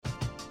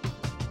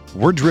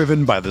We're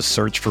driven by the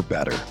search for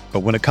better. But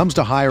when it comes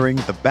to hiring,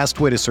 the best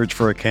way to search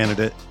for a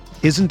candidate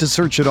isn't to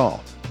search at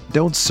all.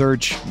 Don't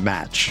search,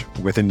 match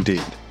with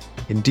Indeed.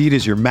 Indeed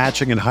is your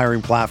matching and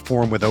hiring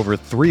platform with over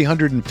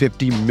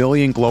 350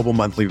 million global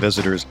monthly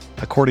visitors,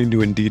 according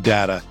to Indeed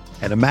data,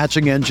 and a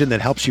matching engine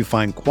that helps you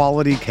find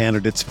quality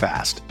candidates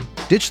fast.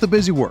 Ditch the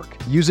busy work.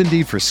 Use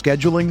Indeed for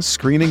scheduling,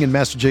 screening, and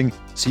messaging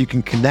so you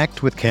can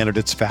connect with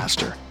candidates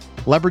faster.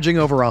 Leveraging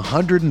over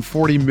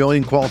 140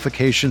 million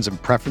qualifications and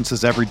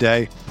preferences every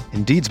day,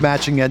 Indeed's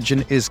matching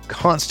engine is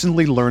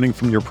constantly learning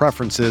from your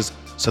preferences,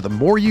 so the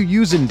more you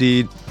use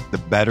Indeed, the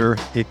better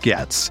it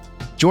gets.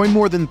 Join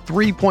more than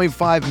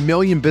 3.5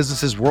 million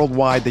businesses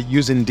worldwide that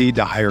use Indeed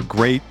to hire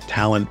great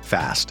talent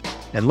fast.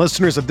 And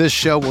listeners of this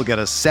show will get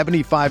a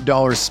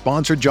 $75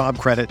 sponsored job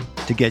credit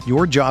to get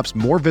your jobs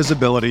more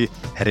visibility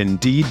at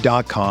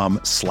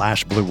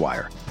Indeed.com/Blue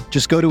Wire.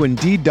 Just go to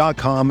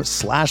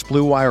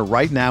Indeed.com/Blue Wire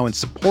right now and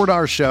support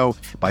our show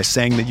by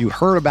saying that you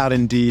heard about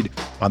Indeed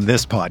on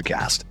this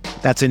podcast.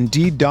 That's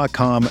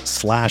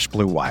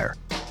Indeed.com/Blue Wire.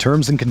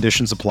 Terms and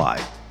conditions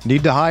apply.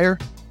 Need to hire?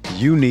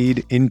 You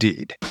need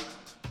Indeed.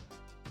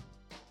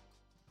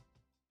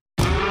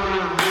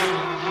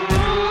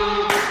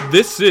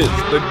 This is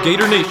the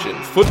Gator Nation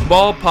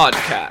Football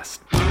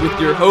Podcast with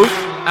your hosts,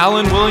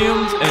 Alan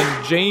Williams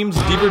and James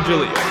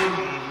DiVirgilio.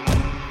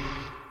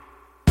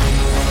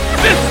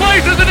 This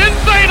place is an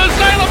insane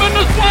asylum in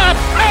the swamp!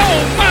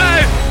 Oh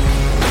my!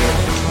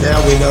 Now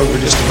we know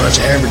we're just a bunch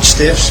of average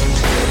stiffs.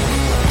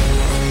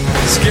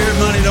 Scared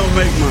money don't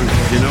make money,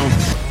 you know?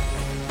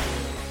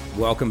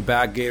 Welcome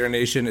back, Gator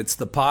Nation. It's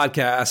the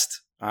podcast.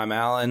 I'm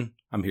Alan.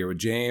 I'm here with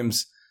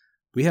James.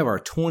 We have our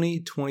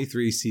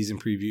 2023 season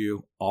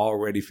preview all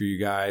ready for you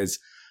guys.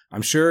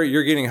 I'm sure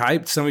you're getting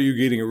hyped. Some of you are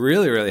getting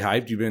really, really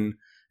hyped. You've been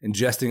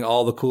ingesting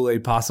all the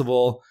Kool-Aid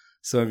possible.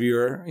 Some of you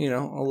are,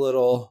 a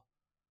little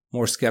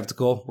more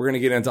skeptical. We're going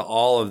to get into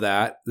all of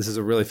that. This is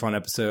a really fun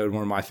episode,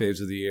 one of my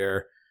faves of the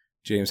year.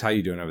 James, how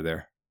you doing over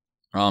there?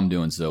 I'm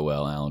doing so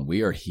well, Alan.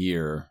 We are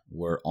here.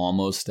 We're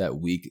almost at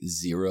week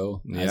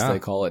 0, as they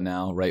call it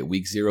now, right?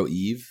 Week 0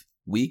 Eve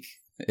week,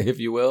 if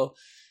you will.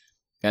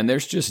 And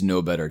there's just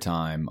no better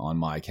time on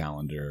my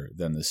calendar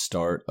than the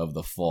start of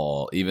the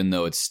fall, even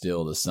though it's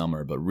still the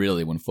summer. But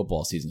really, when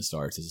football season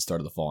starts, it's the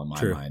start of the fall in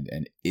my mind.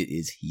 And it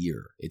is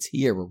here. It's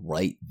here. We're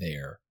right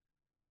there.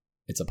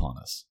 It's upon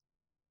us.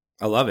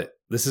 I love it.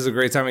 This is a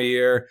great time of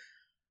year.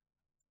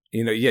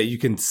 You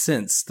can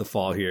sense the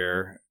fall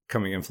here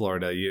coming in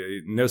Florida.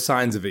 No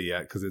signs of it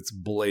yet because it's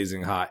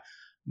blazing hot.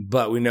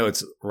 But we know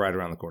it's right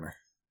around the corner.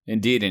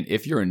 Indeed. And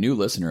if you're a new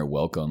listener,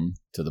 welcome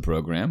to the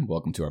program.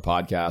 Welcome to our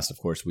podcast. Of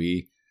course,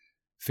 we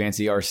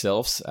fancy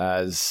ourselves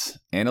as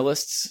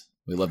analysts.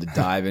 We love to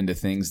dive into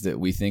things that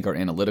we think are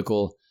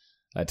analytical.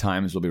 At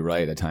times we'll be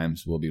right, at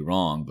times we'll be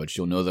wrong, but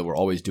you'll know that we're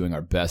always doing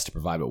our best to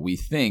provide what we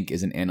think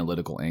is an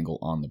analytical angle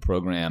on the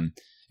program.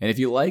 And if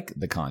you like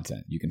the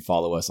content, you can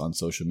follow us on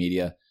social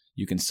media.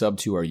 You can sub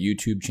to our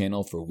YouTube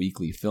channel for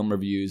weekly film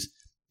reviews,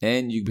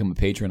 and you can become a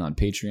patron on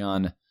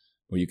Patreon,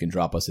 where you can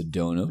drop us a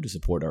dono to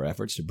support our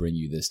efforts to bring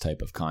you this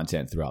type of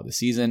content throughout the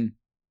season.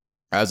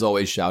 As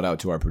always, shout out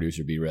to our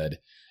producer, B-Red,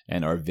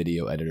 and our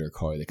video editor,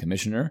 Carly the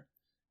Commissioner.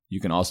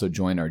 You can also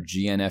join our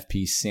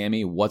GNFP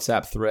Sammy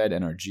WhatsApp thread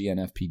and our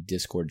GNFP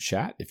Discord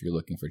chat if you're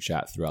looking for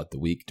chat throughout the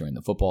week during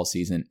the football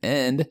season.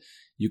 And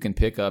you can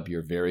pick up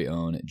your very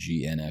own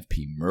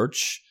GNFP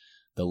merch.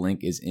 The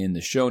link is in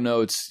the show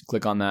notes.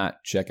 Click on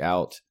that. Check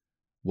out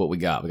what we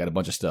got. We got a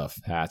bunch of stuff.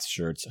 Hats,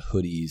 shirts,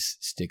 hoodies,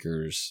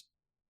 stickers,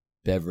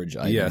 beverage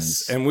items.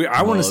 Yes, and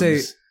I want to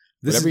say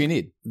whatever you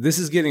need. This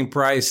is getting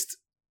priced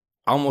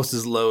almost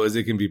as low as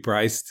it can be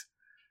priced.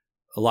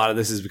 A lot of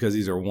this is because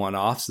these are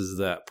one-offs. Is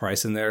that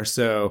price in there?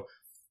 So,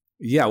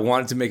 I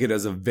wanted to make it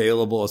as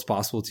available as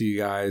possible to you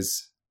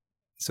guys.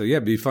 So,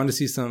 it'd be fun to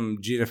see some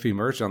GNFP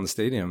merch on the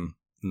stadium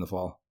in the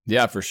fall.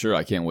 Yeah, for sure.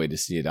 I can't wait to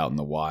see it out in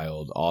the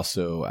wild.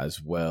 Also,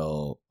 as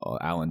well,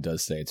 Alan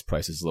does say it's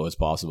priced as low as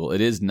possible.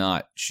 It is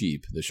not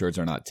cheap. The shirts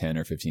are not $10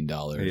 or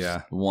 $15.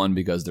 Yeah. One,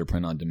 because they're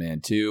print on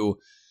demand. Two,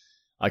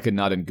 I could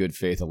not in good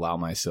faith allow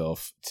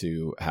myself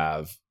to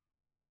have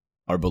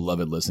our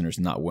beloved listeners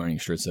not wearing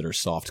shirts that are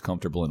soft,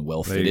 comfortable, and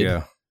well-fitted. There you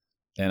go.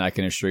 And I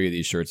can assure you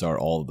these shirts are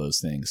all of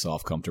those things,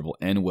 soft, comfortable,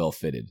 and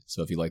well-fitted.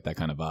 So if you like that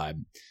kind of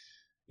vibe,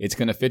 it's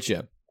going to fit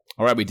you.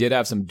 All right, we did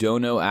have some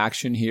dono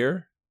action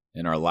here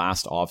in our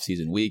last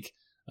off-season week.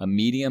 A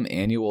medium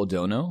annual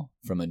dono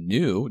from a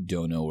new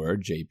donoer,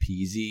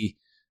 JPZ.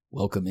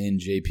 Welcome in,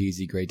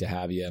 JPZ. Great to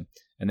have you.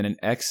 And then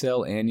an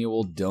XL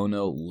annual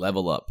dono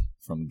level up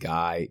from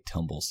Guy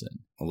Tumbleson.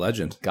 A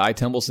legend. Guy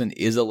Tumbleson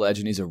is a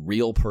legend. He's a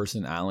real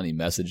person, Alan. He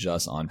messaged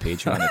us on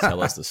Patreon to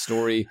tell us the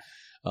story.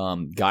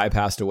 Guy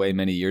passed away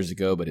many years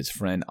ago, but his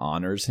friend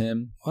honors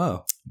him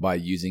by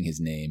using his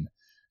name.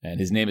 And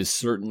his name has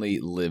certainly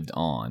lived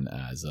on,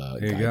 as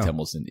Guy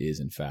Tumbleson is,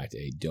 in fact,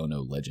 a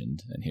dono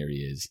legend. And here he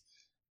is,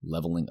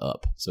 leveling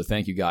up. So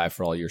thank you, Guy,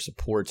 for all your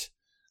support.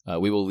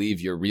 We will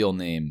leave your real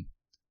name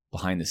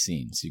behind the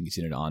scenes so you can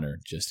continue to honor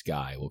just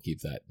Guy. We'll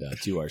keep that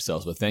to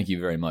ourselves. But thank you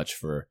very much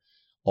for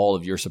all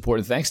of your support.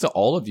 And thanks to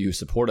all of you who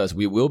support us.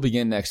 We will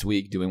begin next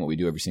week doing what we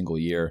do every single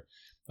year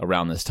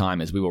around this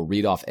time, is we will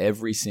read off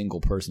every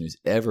single person who's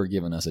ever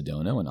given us a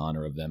dono in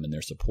honor of them and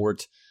their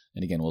support.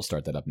 And again, we'll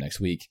start that up next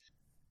week.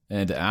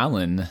 And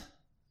Alan,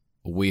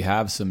 we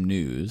have some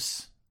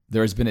news.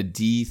 There's been a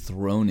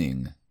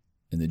dethroning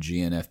in the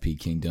GNFP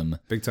kingdom.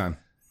 Big time.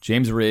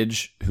 James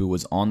Ridge, who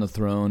was on the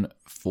throne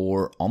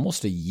for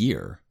almost a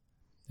year,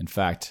 in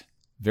fact,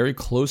 very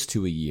close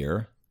to a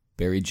year.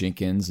 Barry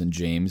Jenkins and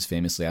James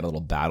famously had a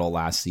little battle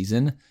last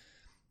season.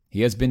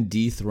 He has been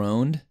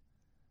dethroned.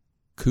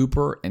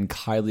 Cooper and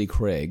Kylie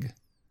Craig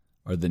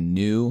are the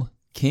new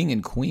king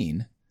and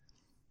queen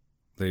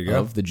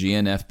of the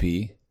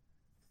GNFP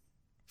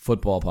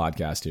football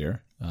podcast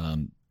here.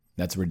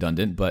 That's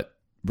redundant, but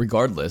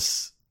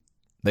regardless,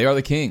 they are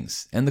the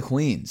kings and the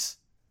queens.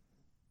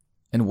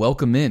 And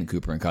welcome in,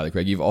 Cooper and Kylie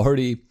Craig. You've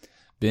already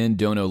been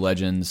Dono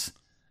legends.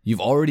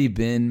 You've already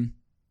been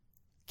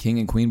king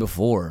and queen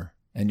before,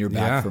 and you're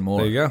back for more.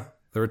 There you go.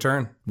 The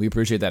return. We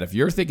appreciate that. If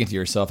you're thinking to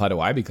yourself, how do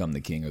I become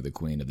the king or the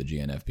queen of the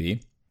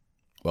GNFP?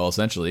 Well,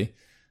 essentially,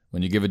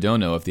 when you give a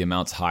dono, if the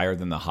amount's higher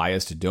than the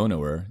highest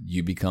donoer,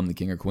 you become the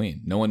king or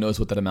queen. No one knows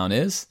what that amount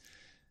is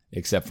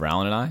except for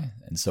Alan and I.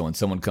 And so when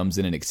someone comes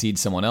in and exceeds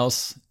someone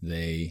else,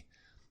 they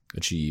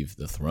achieve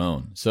the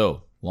throne.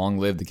 So long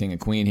live the king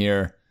and queen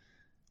here.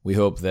 We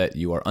hope that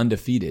you are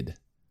undefeated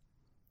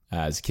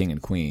as king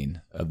and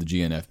queen of the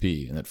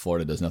GNFP and that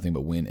Florida does nothing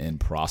but win and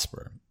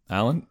prosper.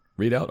 Alan,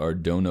 read out our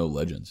dono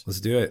legends.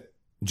 Let's do it.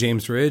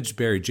 James Ridge,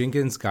 Barry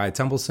Jenkins, Guy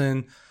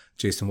Templeson,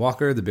 Jason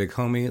Walker, The Big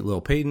Homie,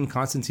 Lil Peyton,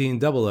 Constantine,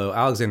 Double O,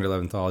 Alexander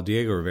Leventhal,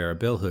 Diego Rivera,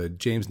 Bill Hood,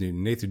 James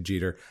Newton, Nathan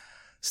Jeter,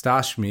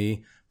 Stash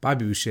Me,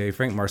 Bobby Boucher,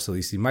 Frank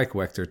Marsalisi, Mike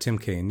Wechter, Tim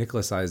Kane,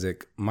 Nicholas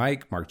Isaac,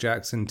 Mark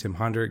Jackson, Tim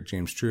Hondrick,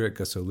 James Truitt,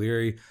 Gus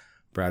O'Leary,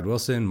 Brad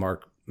Wilson,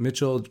 Mark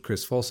Mitchell,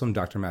 Chris Folsom,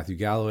 Dr. Matthew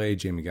Galloway,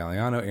 Jamie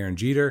Galliano, Aaron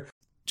Jeter,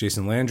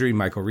 Jason Landry,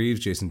 Michael Reeves,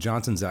 Jason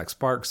Johnson, Zach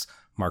Sparks,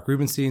 Mark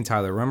Rubenstein,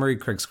 Tyler Rummery,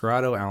 Craig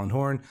Scarrato, Alan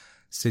Horn,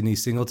 Sydney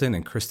Singleton,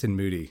 and Kristen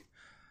Moody.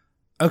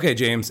 Okay,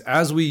 James,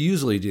 as we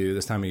usually do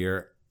this time of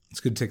year, it's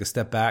good to take a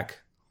step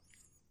back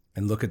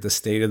and look at the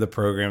state of the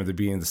program at the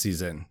beginning of the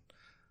season.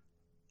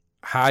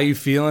 How are you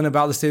feeling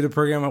about the state of the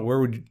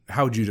program?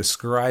 How would you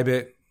describe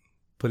it?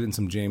 Put in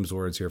some James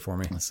words here for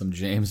me. Some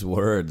James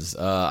words.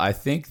 I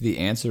think the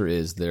answer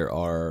is there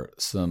are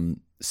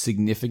some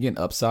significant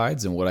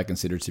upsides and what I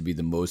consider to be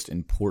the most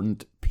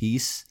important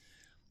piece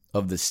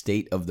of the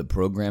state of the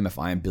program. If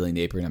I am Billy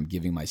Napier and I'm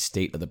giving my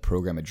state of the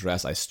program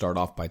address, I start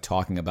off by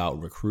talking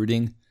about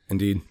recruiting.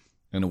 Indeed.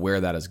 And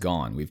where that has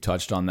gone. We've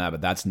touched on that,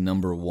 but that's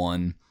number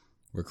one.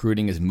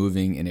 Recruiting is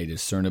moving in a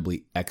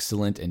discernibly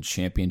excellent and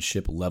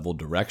championship level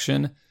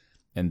direction.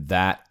 And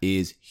that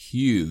is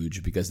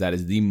huge because that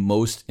is the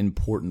most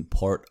important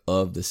part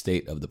of the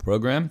state of the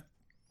program.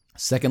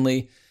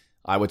 Secondly,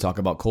 I would talk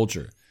about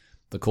culture.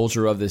 The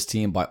culture of this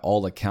team, by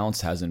all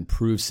accounts, has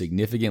improved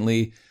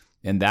significantly.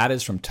 And that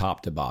is from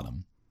top to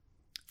bottom.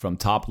 From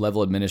top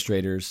level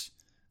administrators,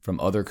 from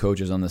other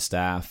coaches on the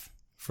staff,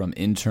 from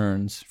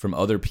interns, from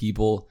other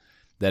people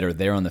that are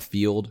there on the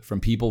field, from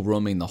people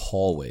roaming the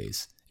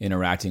hallways,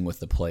 interacting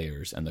with the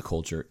players and the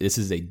culture. This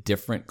is a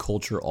different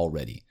culture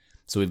already.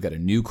 So we've got a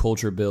new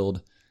culture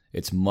build.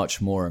 It's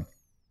much more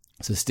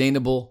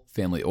sustainable,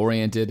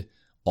 family-oriented,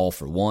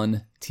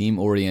 all-for-one,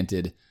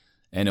 team-oriented,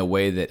 in a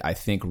way that I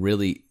think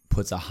really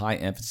puts a high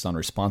emphasis on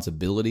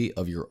responsibility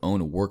of your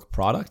own work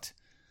product.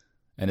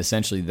 And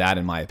essentially that,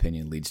 in my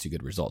opinion, leads to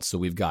good results. So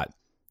we've got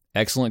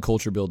excellent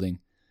culture building.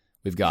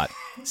 We've got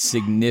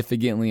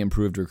significantly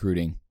improved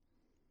recruiting.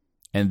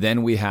 And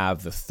then we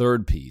have the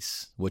third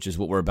piece, which is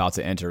what we're about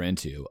to enter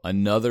into.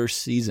 Another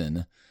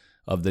season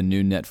of the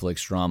new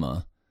Netflix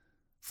drama,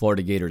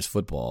 Florida Gators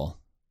football,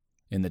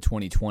 in the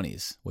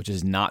 2020s, which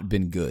has not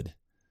been good.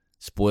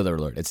 Spoiler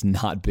alert, it's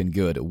not been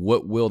good.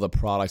 What will the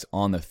product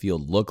on the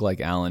field look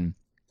like, Alan?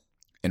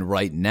 And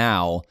right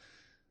now,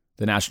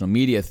 the national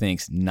media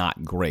thinks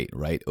not great,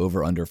 right?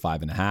 Over under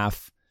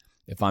 5.5.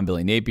 If I'm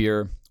Billy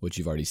Napier, which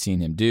you've already seen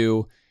him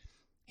do,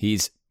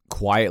 he's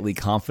quietly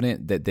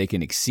confident that they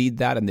can exceed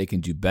that and they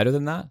can do better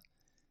than that.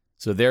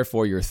 So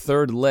therefore, your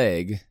third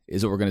leg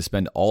is what we're going to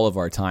spend all of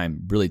our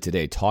time really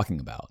today talking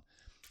about.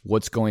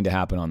 What's going to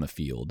happen on the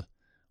field?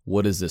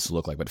 What does this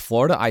look like? But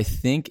Florida, I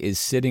think, is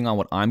sitting on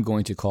what I'm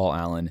going to call,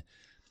 Alan,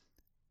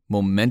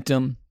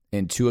 momentum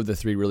in two of the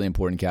three really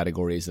important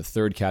categories. The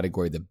third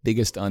category, the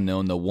biggest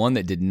unknown, the one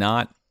that did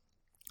not,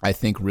 I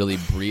think, really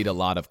breed a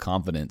lot of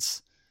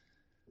confidence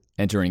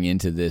entering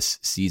into this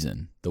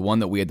season. The one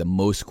that we had the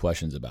most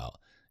questions about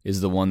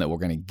is the one that we're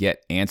going to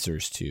get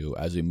answers to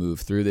as we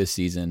move through this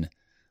season.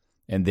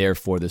 And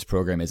therefore, this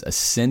program is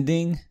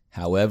ascending.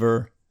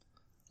 However,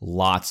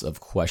 lots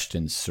of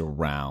questions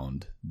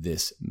surround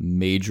this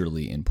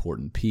majorly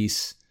important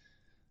piece.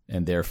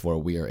 And therefore,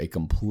 we are a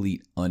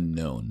complete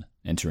unknown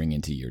entering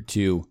into year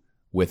two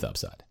with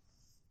upside.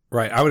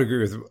 Right. I would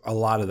agree with a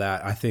lot of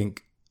that. I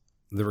think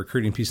the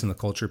recruiting piece and the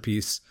culture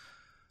piece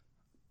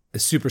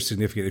is super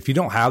significant. If you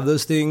don't have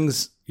those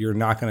things, you're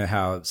not going to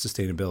have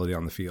sustainability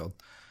on the field.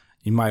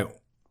 You might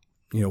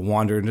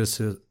wander into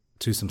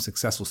some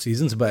successful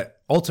seasons,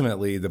 but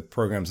ultimately the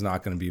program's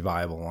not going to be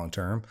viable long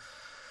term.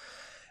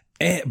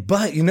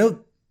 But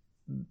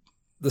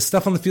the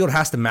stuff on the field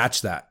has to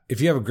match that. If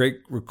you have a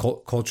great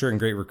culture and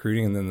great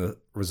recruiting, and then the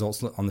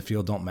results on the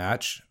field don't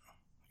match,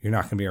 you're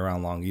not going to be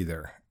around long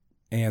either.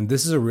 And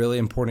this is a really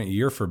important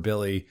year for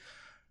Billy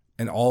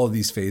in all of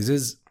these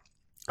phases.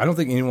 I don't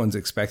think anyone's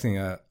expecting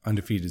an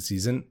undefeated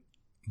season,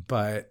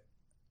 but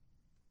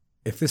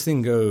if this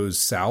thing goes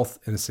south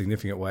in a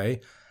significant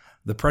way,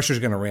 the pressure is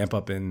going to ramp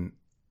up in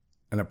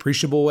an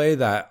appreciable way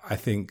that I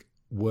think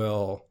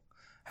will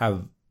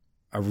have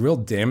a real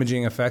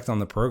damaging effect on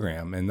the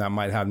program, and that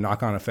might have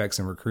knock-on effects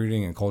in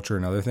recruiting and culture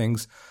and other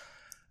things.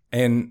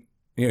 And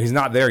he's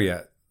not there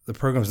yet. The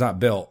program's not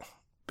built,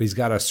 but he's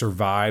got to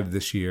survive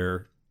this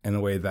year in a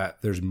way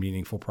that there's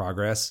meaningful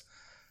progress.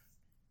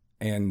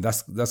 And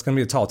that's going to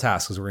be a tall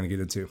task, as we're going to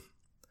get into.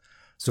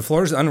 So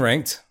Florida's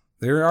unranked.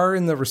 They are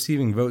in the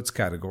receiving votes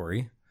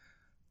category.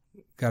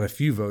 Got a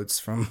few votes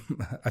from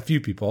a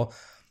few people.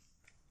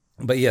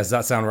 But yes, does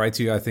that sound right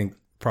to you? I think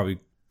probably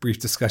brief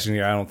discussion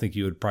here. I don't think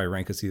you would probably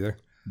rank us either.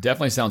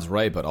 Definitely sounds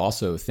right, but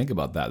also think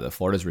about that. The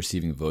Florida's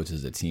receiving votes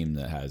is a team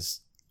that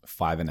has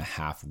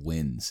 5.5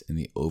 wins in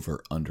the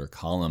over-under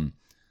column.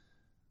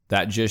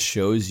 That just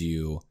shows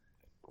you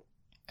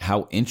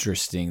how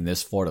interesting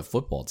this Florida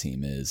football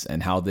team is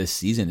and how this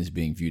season is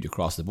being viewed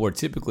across the board.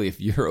 Typically,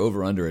 if your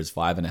over-under is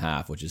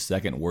 5.5, which is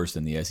second worst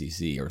in the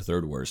SEC or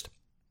third worst,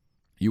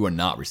 you are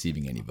not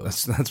receiving any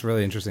votes. That's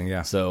really interesting,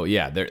 yeah. So,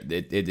 yeah,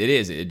 it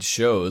is. It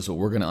shows what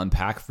we're going to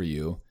unpack for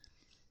you.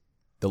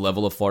 The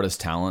level of Florida's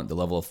talent, the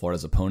level of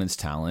Florida's opponent's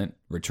talent,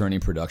 returning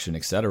production,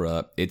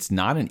 etc. It's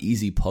not an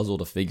easy puzzle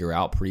to figure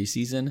out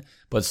preseason,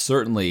 but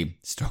certainly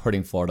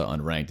starting Florida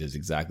unranked is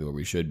exactly where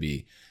we should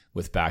be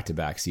with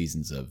back-to-back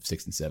seasons of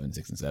 6-7,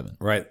 6-7.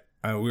 Right.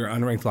 We were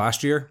unranked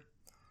last year.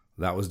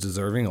 That was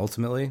deserving,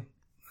 ultimately.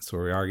 That's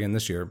where we are again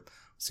this year.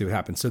 See what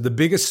happens. So the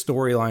biggest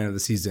storyline of the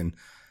season,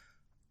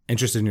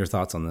 interested in your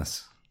thoughts on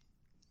this.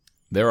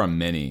 There are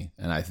many,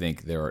 and I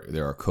think there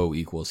are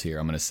co-equals here.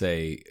 I'm going to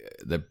say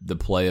the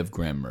play of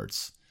Graham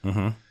Mertz.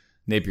 Mm-hmm.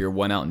 Napier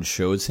went out and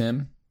chose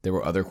him. There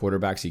were other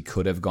quarterbacks he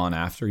could have gone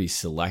after. He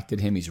selected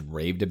him. He's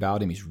raved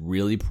about him. He's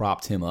really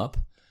propped him up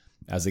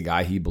as a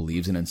guy he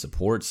believes in and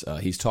supports.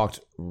 He's talked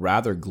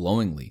rather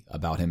glowingly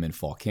about him in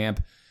fall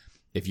camp.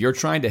 If you're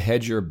trying to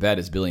hedge your bet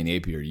as Billy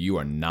Napier, you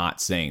are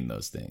not saying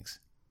those things.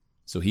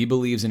 So he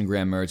believes in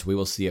Graham Mertz. We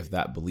will see if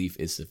that belief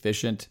is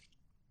sufficient.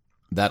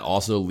 That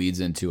also leads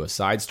into a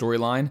side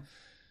storyline.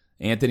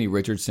 Anthony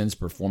Richardson's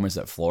performance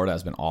at Florida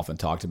has been often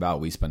talked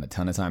about. We spend a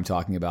ton of time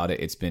talking about it.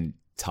 It's been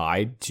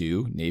tied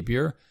to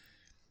Napier.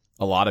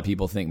 A lot of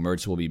people think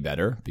Mertz will be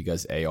better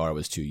because AR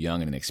was too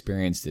young and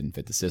inexperienced, didn't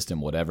fit the system,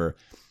 whatever.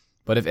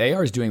 But if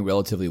AR is doing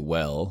relatively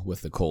well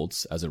with the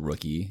Colts as a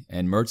rookie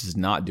and Mertz is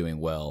not doing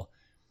well,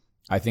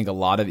 I think a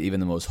lot of even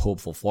the most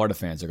hopeful Florida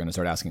fans are going to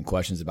start asking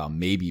questions about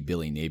maybe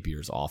Billy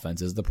Napier's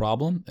offense is the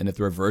problem. And if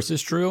the reverse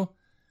is true,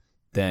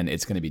 then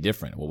it's going to be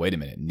different. Well, wait a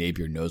minute.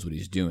 Napier knows what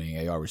he's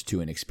doing. AR was too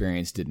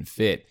inexperienced, didn't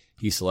fit.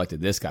 He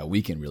selected this guy.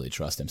 We can really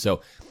trust him.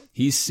 So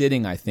he's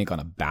sitting, I think, on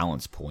a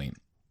balance point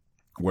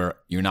where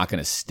you're not going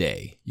to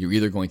stay. You're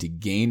either going to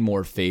gain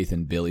more faith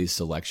in Billy's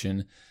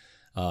selection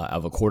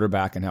of a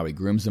quarterback and how he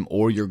grooms them,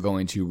 or you're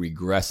going to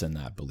regress in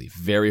that belief.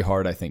 Very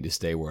hard, I think, to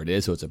stay where it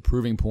is. So it's a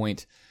proving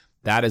point.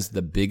 That is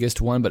the biggest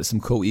one. But some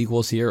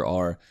co-equals here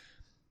are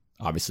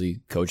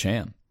obviously Coach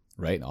Ham,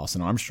 right?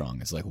 Austin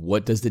Armstrong. It's like,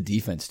 what does the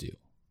defense do?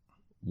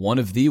 One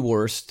of the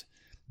worst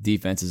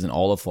defenses in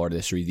all of Florida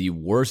history, the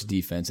worst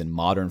defense in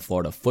modern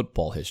Florida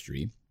football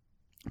history,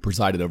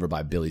 presided over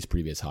by Billy's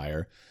previous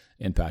hire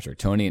in Patrick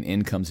Toney, and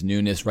in comes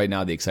newness. Right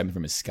now, the excitement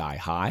from is sky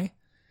high,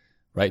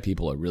 right?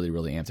 People are really,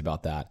 really amped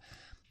about that.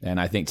 And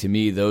I think to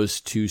me,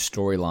 those two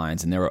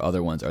storylines, and there are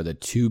other ones, are the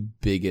two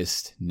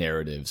biggest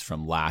narratives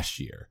from last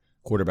year: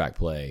 quarterback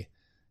play,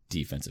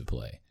 defensive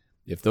play.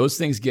 If those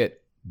things get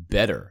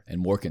better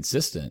and more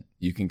consistent,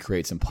 you can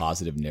create some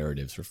positive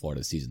narratives for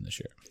Florida's season this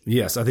year.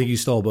 Yes, I think you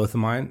stole both of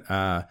mine.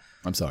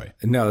 I'm sorry.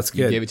 No, that's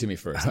good. You gave it to me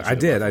first. I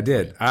did.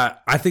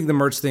 I think the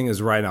Mertz thing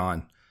is right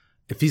on.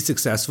 If he's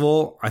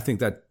successful, I think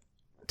that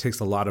takes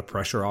a lot of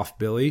pressure off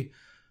Billy.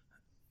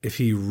 If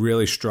he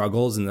really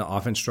struggles and the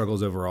offense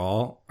struggles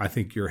overall, I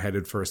think you're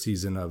headed for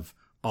a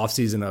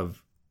off-season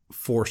of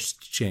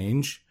forced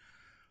change.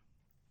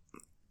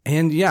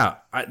 And yeah,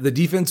 the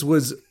defense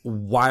was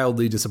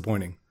wildly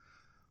disappointing.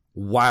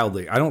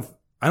 Wildly. I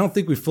don't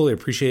think we fully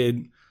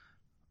appreciated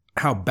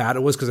how bad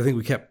it was, because I think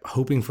we kept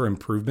hoping for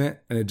improvement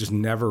and it just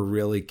never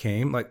really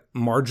came. Like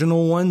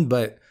marginal one,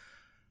 but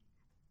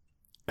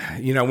I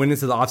went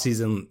into the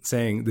offseason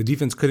saying the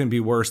defense couldn't be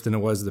worse than it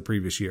was the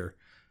previous year.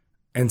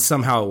 And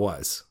somehow it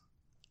was.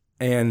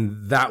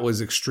 And that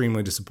was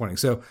extremely disappointing.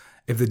 So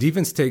if the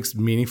defense takes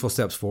meaningful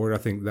steps forward, I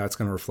think that's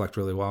going to reflect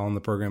really well on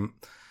the program.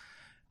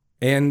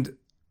 And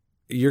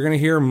you're going to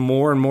hear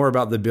more and more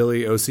about the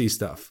Billy OC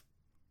stuff.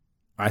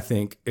 I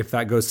think if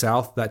that goes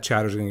south, that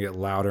chatter is going to get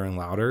louder and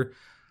louder.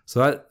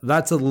 So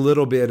that's a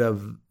little bit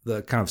of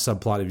the kind of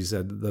subplot, if you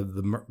said,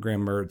 the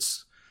Graham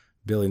Mertz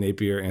Billy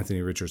Napier,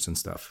 Anthony Richardson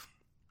stuff.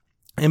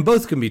 And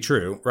both can be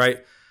true,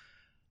 right?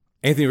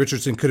 Anthony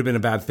Richardson could have been a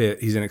bad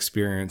fit. He's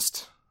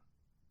inexperienced.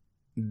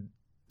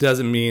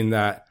 Doesn't mean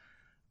that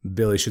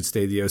Billy should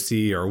stay the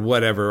OC or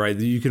whatever, right?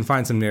 You can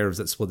find some narratives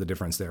that split the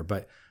difference there,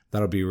 but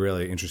that'll be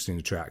really interesting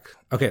to track.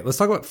 Okay, let's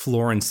talk about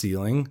floor and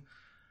ceiling.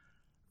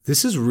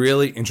 This is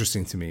really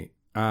interesting to me.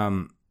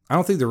 I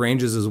don't think the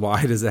range is as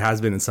wide as it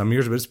has been in some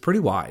years, but it's pretty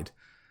wide.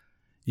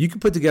 You can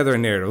put together a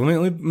narrative.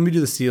 Let me do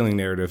the ceiling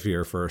narrative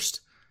here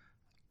first.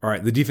 All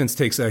right, the defense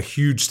takes a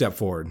huge step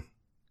forward,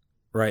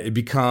 right? It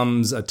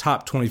becomes a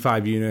top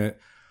 25 unit.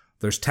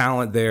 There's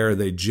talent there.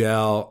 They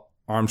gel.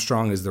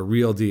 Armstrong is the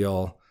real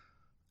deal.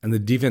 And the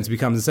defense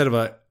becomes, instead of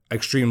an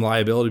extreme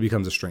liability,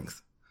 becomes a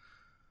strength.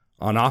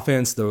 On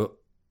offense, the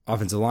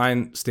offensive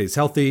line stays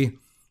healthy.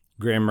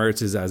 Graham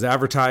Mertz is as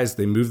advertised.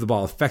 They move the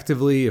ball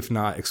effectively, if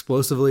not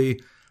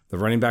explosively. The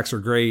running backs are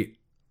great.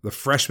 The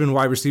freshman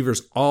wide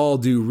receivers all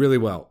do really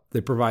well.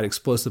 They provide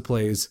explosive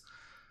plays.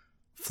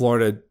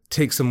 Florida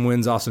takes some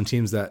wins off some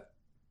teams that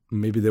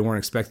maybe they weren't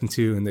expecting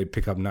to, and they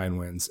pick up 9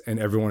 wins, and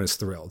everyone is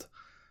thrilled.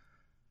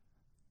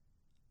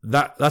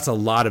 That's a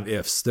lot of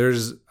ifs.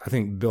 There's, I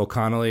think Bill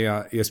Connolly,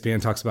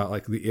 ESPN, talks about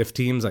like the if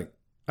teams. Like,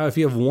 if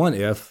you have one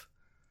if,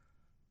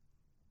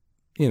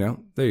 there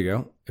you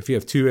go. If you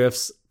have 2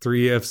 ifs,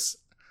 3 ifs,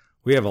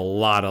 we have a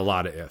lot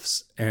of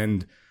ifs.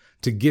 And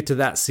to get to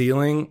that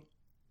ceiling,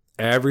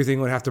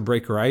 everything would have to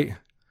break right.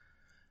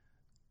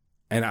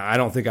 And I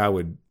don't think I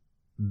would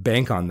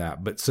bank on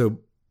that. But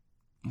so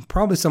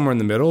probably somewhere in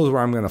the middle is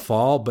where I'm going to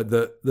fall. But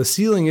the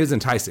ceiling is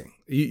enticing.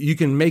 You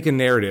can make a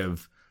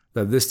narrative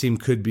that this team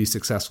could be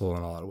successful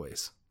in a lot of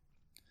ways.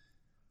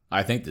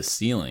 I think the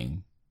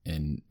ceiling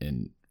in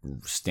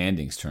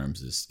standings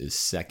terms is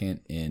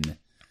second in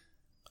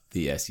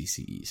the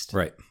SEC East.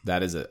 Right.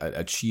 That is an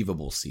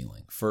achievable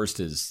ceiling.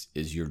 First is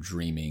you're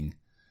dreaming.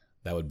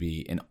 That would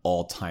be an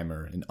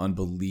all-timer, an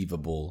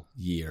unbelievable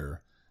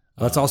year.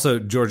 That's also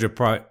Georgia.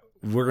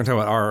 We're going to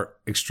talk about our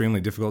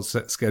extremely difficult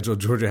schedule.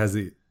 Georgia has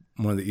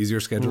one of the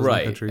easier schedules in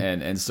the country.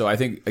 And so I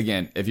think,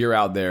 again, if you're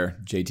out there,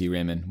 JT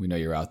Raymond, we know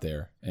you're out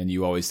there, and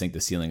you always think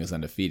the ceiling is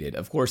undefeated.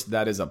 Of course,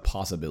 that is a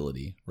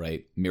possibility,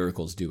 right?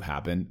 Miracles do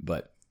happen.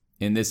 But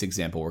in this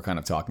example, we're kind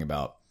of talking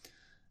about,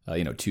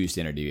 2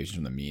 standard deviations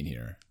from the mean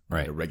here.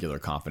 Right. A regular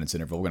confidence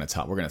interval. We're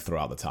going to throw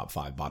out the top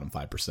 5, bottom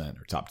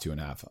 5%, or top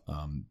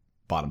 2.5,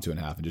 bottom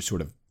 2.5, and just sort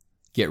of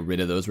get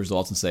rid of those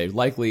results and say,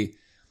 likely,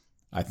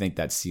 I think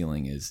that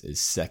ceiling is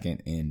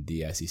second in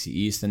the SEC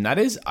East. And that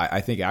is,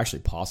 I think, actually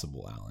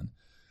possible, Alan.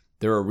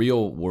 There are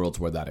real worlds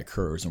where that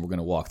occurs, and we're going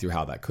to walk through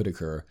how that could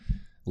occur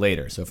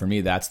later. So for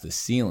me, that's the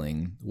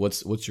ceiling.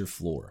 What's your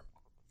floor?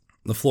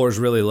 The floor is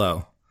really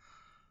low.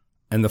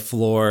 And the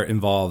floor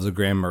involves a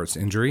Graham Mertz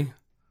injury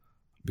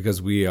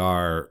because we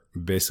are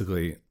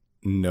basically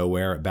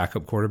nowhere at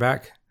backup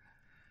quarterback.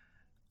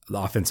 The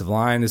offensive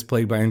line is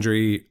plagued by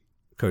injury.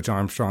 Coach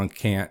Armstrong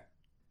can't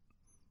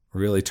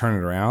really turn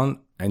it around.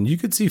 And you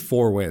could see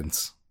 4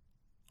 wins.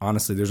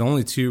 Honestly, there's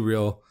only 2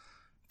 real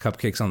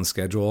cupcakes on the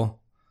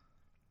schedule.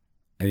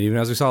 And even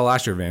as we saw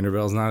last year,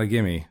 Vanderbilt's not a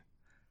gimme.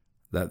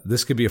 That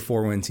this could be a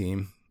 4-win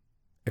team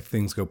if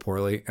things go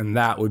poorly. And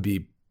that would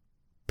be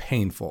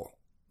painful.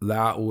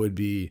 That would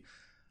be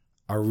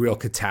a real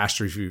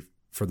catastrophe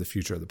for the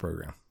future of the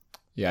program.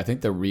 Yeah, I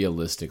think the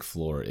realistic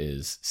floor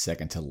is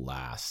second to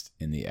last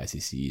in the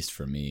SEC East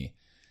for me.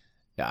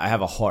 I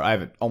have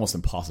an almost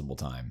impossible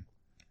time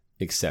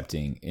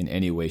accepting in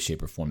any way,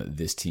 shape, or form that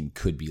this team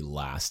could be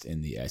last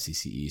in the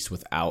SEC East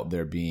without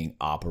there being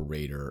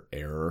operator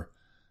error,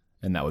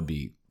 and that would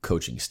be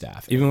coaching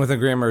staff. Even with a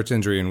Graham Mertz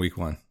injury in week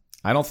 1.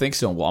 I don't think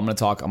so. Well, I'm going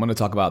to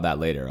talk about that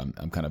later.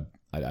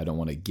 I don't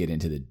want to get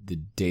into the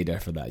data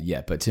for that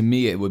yet, but to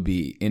me, it would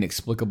be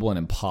inexplicable and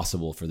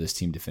impossible for this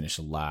team to finish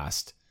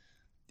last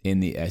in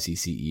the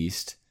SEC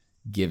East,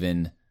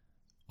 given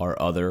our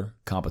other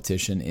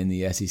competition in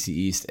the SEC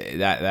East.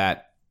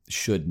 That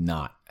should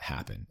not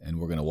happen, and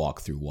we're going to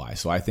walk through why.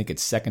 So I think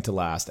it's second to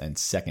last and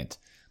second.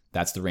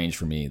 That's the range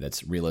for me.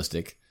 That's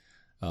realistic,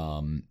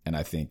 and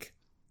I think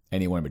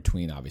anywhere in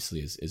between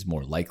obviously is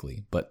more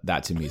likely. But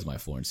that to me is my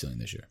floor and ceiling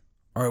this year.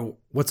 All right,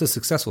 what's a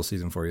successful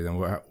season for you then?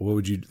 What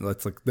would you?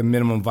 That's like the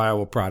minimum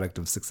viable product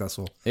of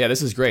successful. Yeah,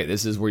 this is great.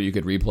 This is where you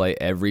could replay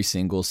every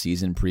single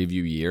season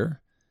preview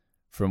year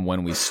from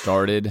when we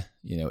started,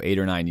 8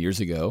 or 9 years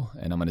ago.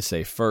 And I'm going to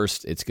say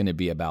first, it's going to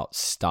be about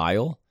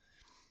style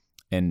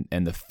and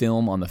the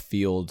film on the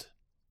field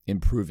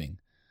improving,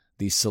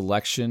 the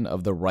selection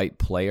of the right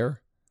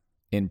player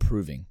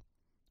improving,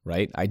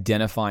 right?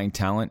 Identifying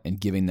talent and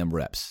giving them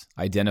reps,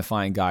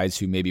 identifying guys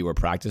who maybe were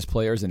practice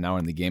players and now are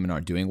in the game and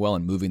aren't doing well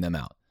and moving them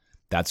out.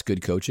 That's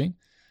good coaching.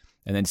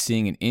 And then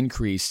seeing an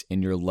increase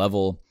in your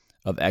level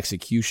of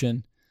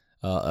execution,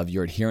 of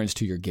your adherence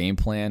to your game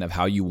plan, of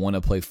how you want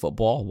to play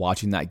football,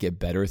 watching that get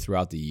better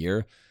throughout the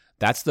year.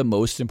 That's the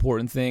most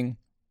important thing.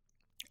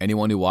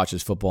 Anyone who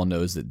watches football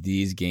knows that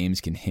these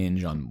games can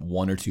hinge on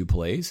 1 or 2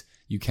 plays.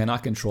 You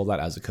cannot control that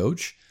as a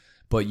coach,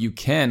 but you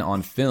can,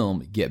 on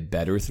film, get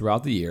better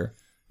throughout the year,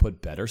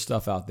 put better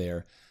stuff out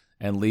there,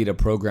 and lead a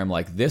program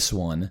like this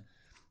one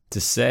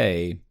to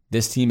say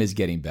this team is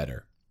getting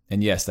better.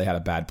 And yes, they had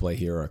a bad play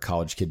here or a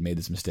college kid made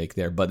this mistake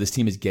there, but this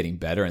team is getting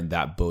better and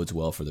that bodes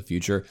well for the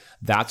future.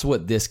 That's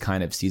what this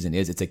kind of season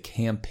is. It's a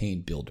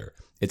campaign builder.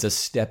 It's a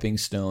stepping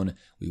stone.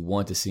 We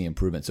want to see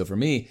improvement. So for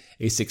me,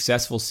 a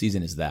successful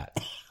season is that.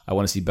 I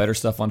want to see better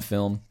stuff on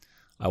film.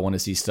 I want to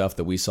see stuff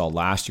that we saw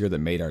last year that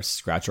made us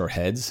scratch our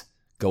heads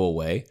go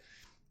away.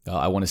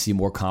 I want to see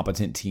more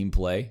competent team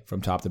play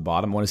from top to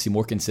bottom. I want to see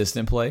more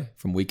consistent play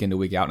from week in to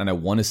week out. And I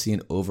want to see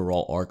an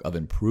overall arc of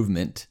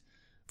improvement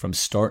from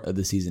start of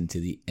the season to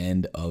the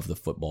end of the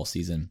football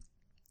season.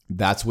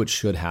 That's what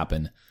should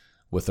happen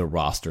with a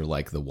roster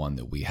like the one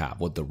that we have.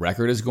 What the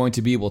record is going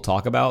to be, we'll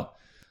talk about.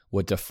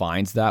 What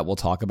defines that, we'll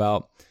talk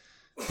about.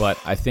 But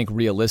I think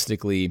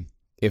realistically,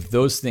 if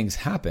those things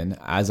happen,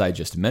 as I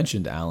just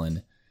mentioned,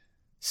 Alan,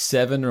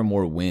 7 or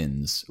more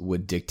wins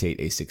would dictate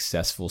a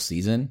successful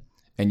season.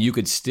 And you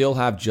could still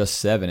have just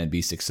 7 and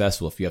be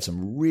successful if you have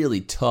some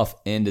really tough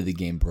end of the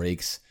game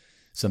breaks,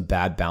 some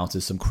bad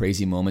bounces, some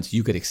crazy moments.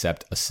 You could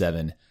accept a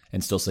 7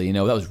 and still say,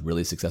 that was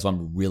really successful.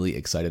 I'm really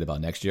excited about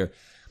next year.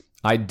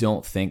 I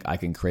don't think I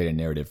can create a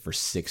narrative for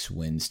 6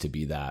 wins to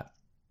be that.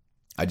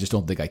 I just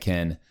don't think I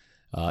can.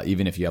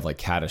 Even if you have like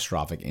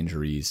catastrophic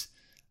injuries,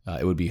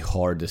 it would be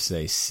hard to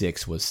say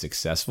 6 was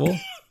successful.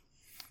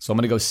 So I'm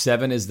going to go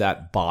 7 is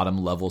that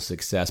bottom level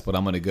success, but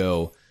I'm going to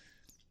go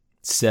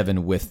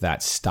 7 with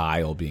that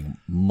style being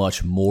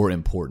much more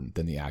important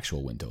than the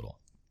actual win total.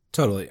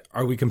 Totally.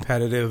 Are we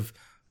competitive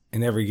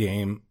in every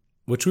game?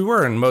 Which we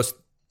were in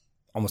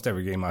almost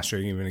every game last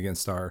year, even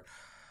against our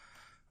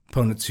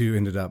opponents who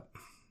ended up,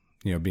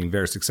 being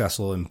very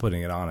successful in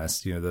putting it on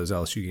us. Those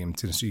LSU games,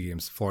 Tennessee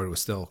games, Florida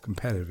was still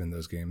competitive in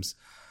those games.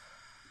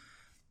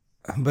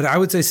 But I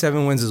would say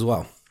 7 wins as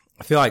well.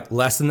 I feel like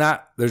less than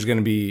that, there's going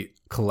to be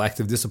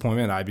collective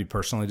disappointment. I'd be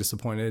personally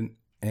disappointed.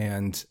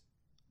 And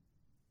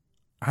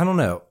I don't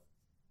know.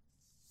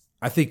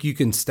 I think you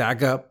can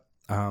stack up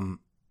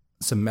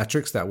some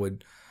metrics that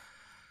would,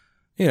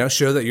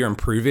 show that you're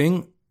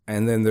improving.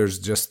 And then there's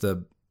just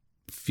the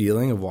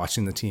feeling of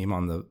watching the team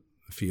on the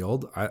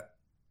field.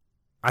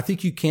 I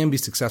think you can be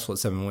successful at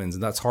 7 wins,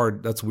 and that's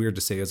hard. That's weird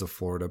to say as a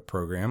Florida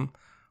program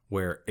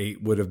where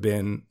 8 would have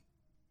been,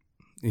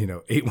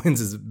 8 wins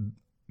is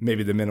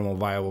maybe the minimal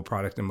viable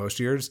product in most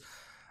years.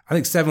 I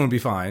think 7 would be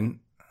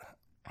fine.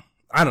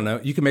 I don't know.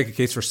 You can make a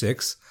case for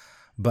 6,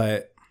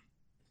 but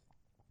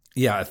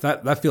yeah, if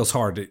that feels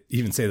hard to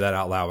even say that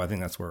out loud. I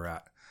think that's where we're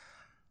at.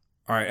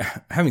 All right.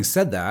 Having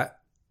said that,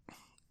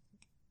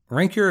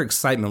 rank your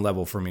excitement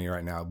level for me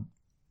right now,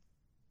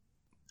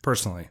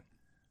 personally.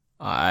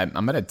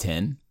 I'm at a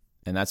 10,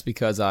 and that's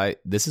because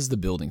this is the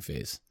building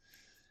phase.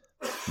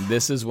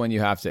 This is when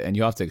you have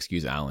to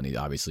excuse Alan. He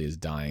obviously is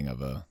dying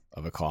of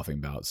a coughing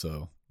bout.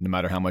 So no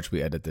matter how much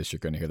we edit this, you're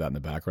going to hear that in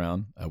the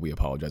background. We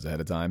apologize ahead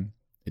of time.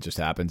 It just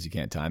happens. You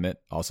can't time it.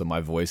 Also,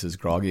 my voice is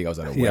groggy. I was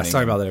at a wedding. Yeah,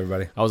 sorry about that,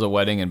 everybody. I was at a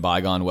wedding in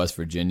Bygone, West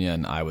Virginia,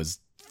 and I was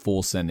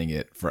full sending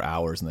it for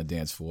hours on the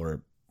dance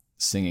floor,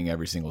 singing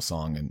every single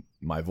song, and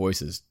my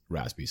voice is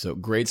raspy. So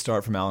great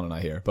start from Alan and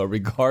I here. But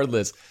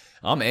regardless,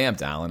 I'm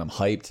amped, Alan. I'm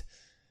hyped.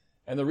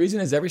 And the reason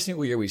is every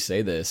single year we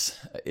say this.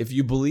 If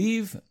you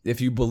believe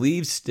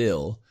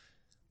still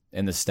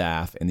in the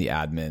staff and the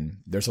admin,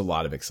 there's a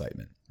lot of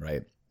excitement,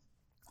 right?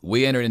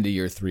 We entered into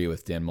year 3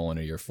 with Dan Mullen,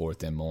 or year 4 with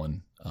Dan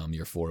Mullen.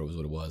 Year 4 was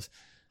what it was.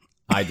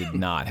 I did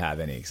not have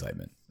any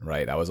excitement,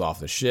 right? I was off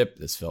the ship.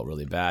 This felt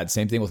really bad.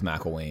 Same thing with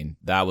McElwain.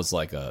 That was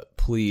like a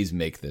please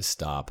make this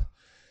stop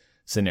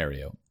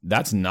scenario.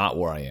 That's not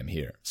where I am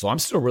here. So I'm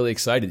still really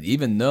excited,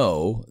 even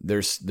though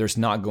there's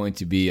not going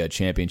to be a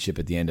championship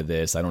at the end of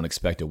this. I don't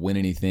expect to win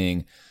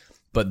anything,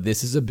 but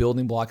this is a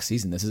building block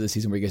season. This is a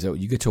season where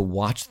you get to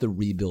watch the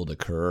rebuild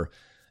occur.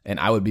 And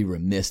I would be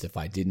remiss if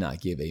I did not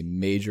give a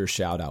major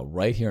shout out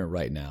right here and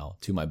right now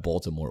to my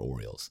Baltimore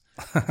Orioles.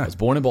 I was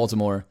born in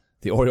Baltimore.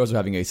 The Orioles are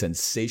having a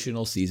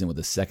sensational season with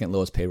the second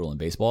lowest payroll in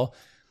baseball.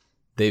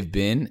 They've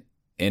been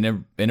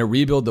in a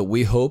rebuild that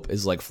we hope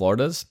is like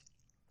Florida's,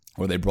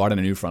 where they brought in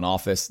a new front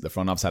office. The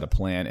front office had a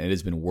plan, and it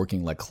has been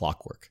working like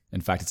clockwork. In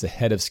fact, it's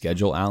ahead of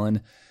schedule,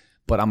 Alan.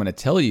 But I'm going to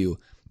tell you,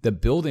 the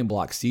building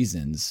block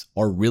seasons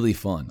are really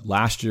fun.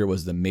 Last year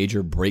was the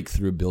major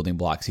breakthrough building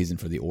block season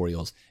for the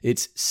Orioles.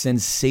 It's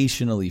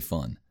sensationally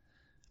fun.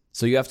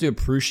 So you have to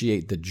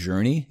appreciate the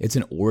journey. It's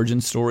an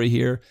origin story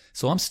here.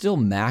 So I'm still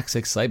max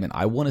excitement.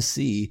 I want to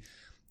see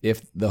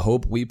if the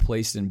hope we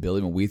placed in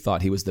Billy when we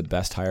thought he was the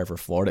best hire for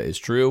Florida is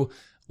true,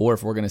 or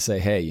if we're going to say,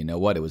 hey, you know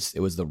what? It was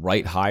the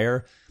right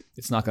hire.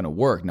 It's not going to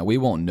work. Now, we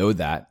won't know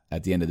that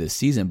at the end of this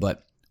season,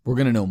 but we're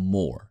going to know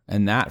more.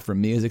 And that, for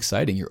me, is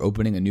exciting. You're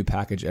opening a new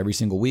package every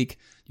single week.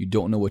 You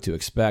don't know what to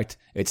expect.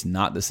 It's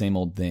not the same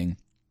old thing.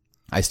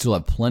 I still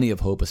have plenty of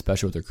hope,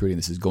 especially with recruiting.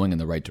 This is going in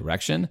the right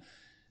direction.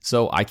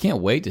 So I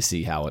can't wait to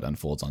see how it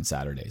unfolds on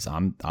Saturdays.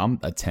 I'm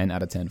a 10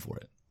 out of 10 for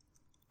it.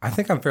 I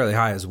think I'm fairly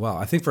high as well.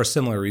 I think for a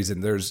similar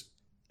reason, there's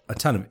a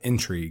ton of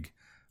intrigue.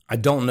 I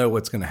don't know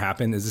what's going to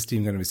happen. Is this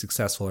team going to be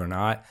successful or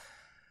not?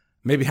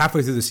 Maybe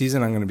halfway through the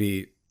season, I'm going to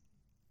be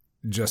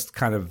just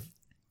kind of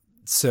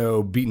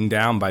so beaten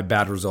down by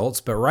bad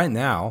results. But right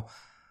now,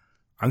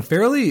 I'm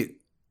fairly,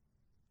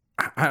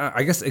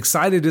 I guess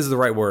excited is the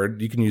right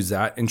word. You can use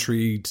that.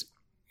 Intrigued,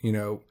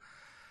 the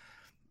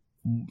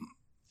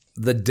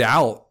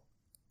doubt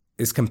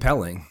is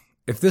compelling.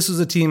 If this was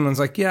a team that's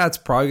like, yeah, it's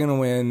probably going to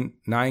win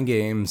 9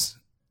 games,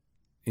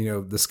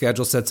 the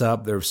schedule sets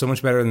up, they're so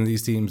much better than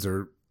these teams,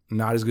 they're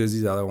not as good as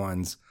these other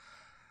ones.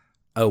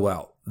 Oh,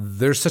 well,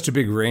 there's such a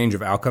big range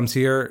of outcomes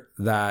here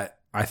that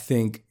I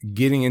think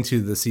getting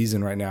into the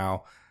season right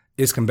now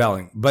is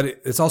compelling, but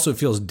it also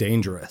feels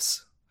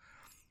dangerous.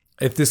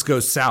 If this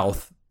goes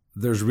south,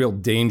 there's real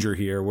danger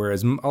here,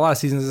 whereas a lot of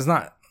seasons,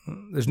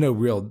 there's no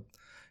real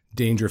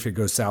danger if it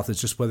goes south.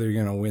 It's just whether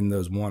you're going to win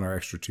those 1 or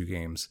extra 2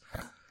 games.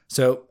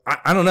 So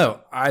I don't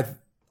know.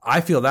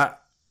 I feel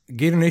that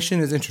Gator Nation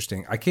is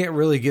interesting. I can't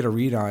really get a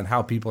read on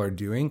how people are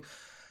doing.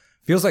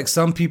 Feels like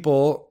some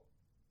people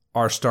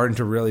are starting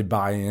to really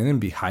buy in and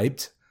be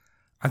hyped.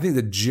 I think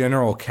the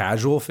general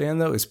casual fan,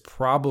 though, is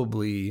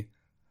probably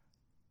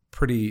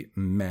pretty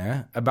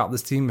meh about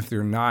this team. If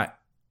they're not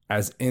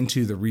as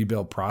into the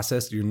rebuild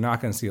process, you're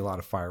not going to see a lot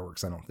of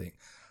fireworks, I don't think.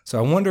 So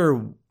I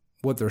wonder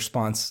what the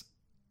response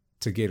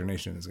to Gator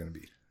Nation is going to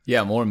be.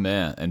 Yeah, more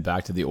meh. And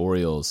back to the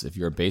Orioles, if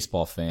you're a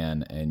baseball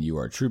fan and you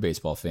are a true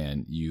baseball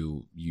fan,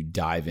 you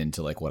dive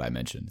into like what I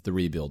mentioned, the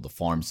rebuild, the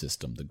farm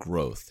system, the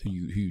growth, who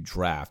you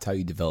draft, how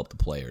you develop the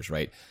players,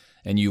 right?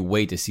 And you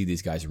wait to see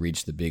these guys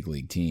reach the big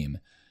league team.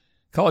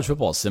 College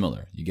football is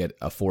similar. You get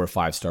a 4 or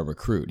 5 star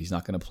recruit. He's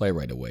not going to play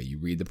right away. You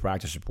read the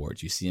practice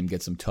reports. You see him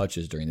get some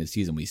touches during the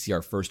season. We see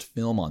our first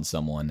film on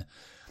someone,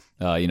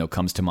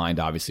 comes to mind.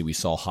 Obviously, we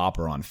saw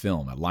Hopper on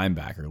film at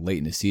linebacker late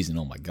in the season.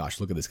 Oh my gosh,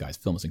 look at this guy's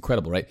film. It's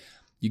incredible, right?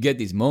 You get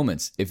these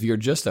moments. If you're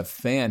just a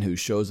fan who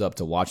shows up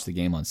to watch the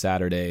game on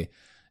Saturday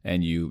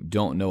and you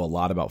don't know a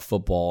lot about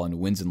football and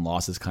wins and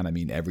losses kind of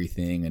mean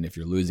everything, and if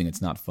you're losing,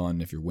 it's not fun.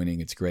 If you're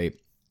winning, it's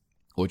great,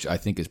 which I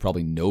think is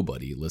probably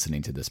nobody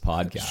listening to this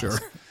podcast. Sure.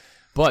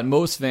 But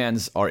most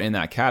fans are in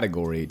that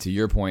category. To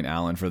your point,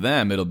 Alan, for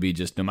them, it'll be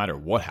just no matter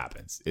what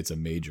happens, it's a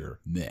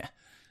major meh.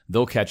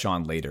 They'll catch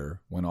on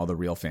later when all the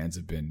real fans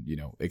have been,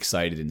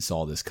 excited and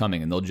saw this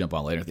coming, and they'll jump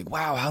on later and think,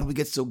 wow, how did we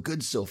get so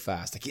good so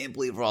fast? I can't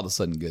believe we're all of a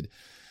sudden good.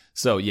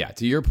 So yeah,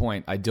 to your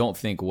point, I don't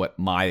think what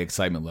my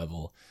excitement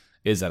level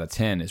is out of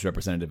 10 is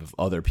representative of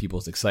other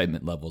people's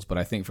excitement levels. But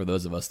I think for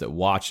those of us that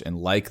watch and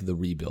like the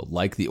rebuild,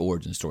 like the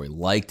origin story,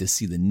 like to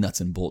see the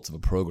nuts and bolts of a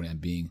program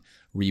being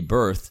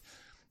rebirthed,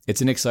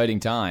 it's an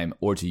exciting time.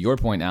 Or to your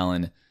point,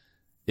 Alan,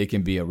 it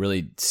can be a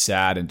really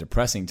sad and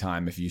depressing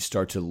time if you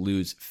start to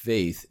lose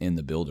faith in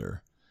the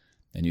builder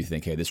and you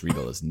think, hey, this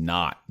rebuild is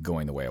not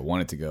going the way I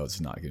want it to go.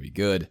 It's not going to be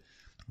good.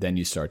 Then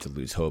you start to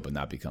lose hope, and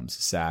that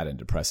becomes sad and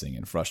depressing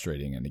and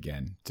frustrating. And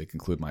again, to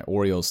conclude my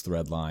Orioles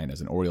thread line, as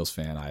an Orioles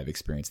fan, I've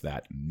experienced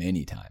that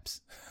many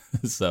times.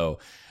 So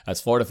as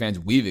Florida fans,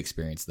 we've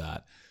experienced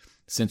that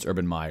since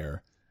Urban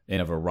Meyer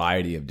in a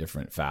variety of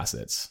different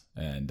facets.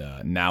 And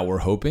now we're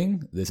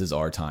hoping this is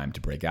our time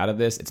to break out of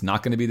this. It's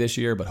not going to be this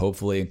year, but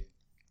hopefully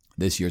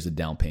this year's a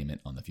down payment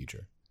on the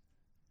future.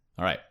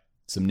 All right,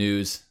 some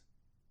news,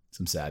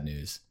 some sad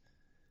news.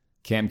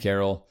 Cam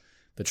Carroll,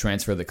 the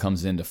transfer that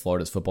comes into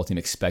Florida's football team,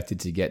 expected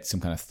to get some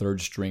kind of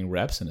third-string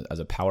reps and as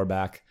a power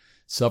back,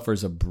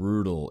 suffers a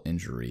brutal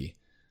injury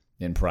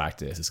in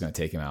practice. It's going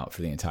to take him out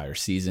for the entire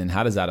season.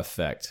 How does that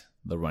affect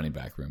the running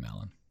back room,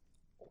 Alan?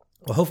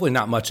 Well, hopefully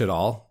not much at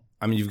all.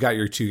 I mean, you've got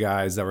your 2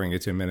 guys that we're going to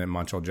get to in a minute,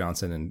 Montrell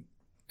Johnson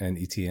and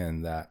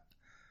Etienne, that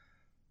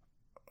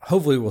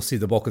hopefully we'll see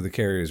the bulk of the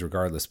carries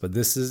regardless. But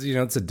this is,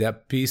 it's a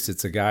depth piece.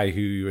 It's a guy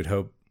who you would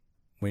hope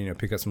will,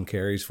 pick up some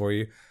carries for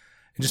you.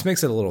 It just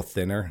makes it a little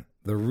thinner.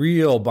 The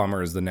real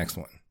bummer is the next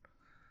one.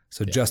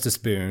 So yeah. Justice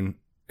Boone,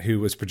 who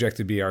was projected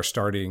to be our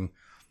starting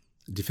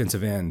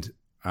defensive end,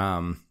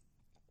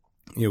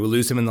 we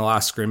lose him in the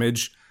last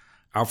scrimmage,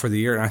 out for the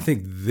year. And I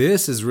think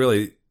this has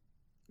really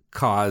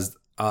caused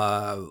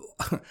a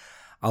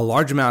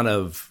large amount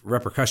of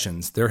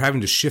repercussions. They're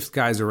having to shift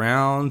guys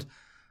around,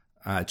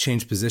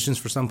 change positions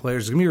for some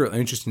players. It's going to be really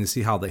interesting to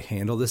see how they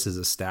handle this as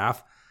a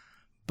staff.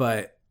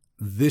 But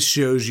this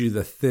shows you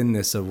the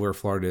thinness of where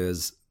Florida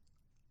is.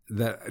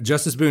 That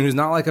Justice Boone, who's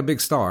not like a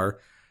big star,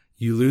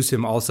 you lose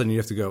him, all of a sudden you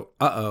have to go,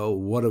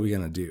 what are we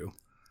going to do?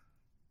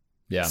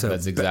 Yeah, so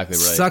that's exactly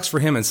right. Sucks for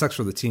him and sucks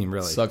for the team,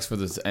 really. Sucks for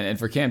this, and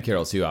for Cam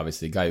Carroll too,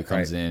 obviously. A guy who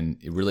comes in,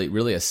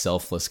 really a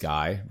selfless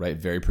guy, right?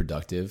 Very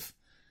productive.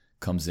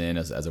 Comes in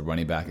as a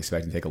running back,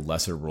 expecting to take a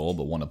lesser role,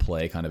 but want to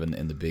play kind of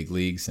in the big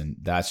leagues. And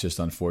that's just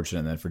unfortunate.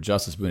 And then for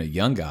Justice Boone, a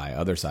young guy,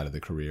 other side of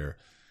the career,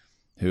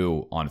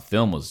 who on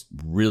film was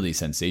really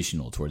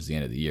sensational towards the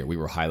end of the year. We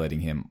were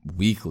highlighting him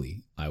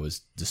weekly. I was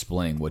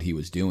displaying what he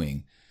was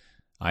doing.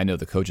 I know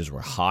the coaches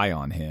were high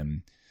on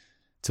him.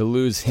 To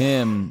lose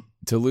him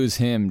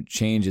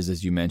changes,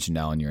 as you mentioned,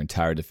 now in your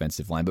entire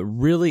defensive line. But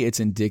really, it's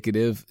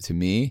indicative to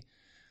me.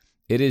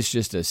 It is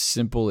just a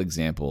simple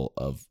example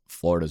of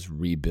Florida's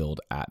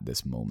rebuild at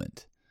this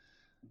moment.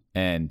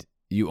 And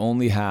you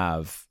only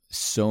have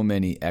so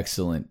many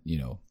excellent,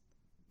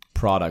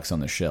 products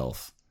on the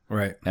shelf.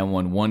 Right. And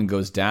when one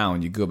goes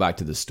down, you go back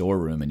to the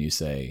storeroom and you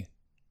say,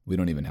 we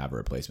don't even have a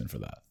replacement for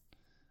that.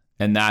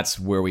 And that's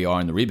where we are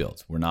in the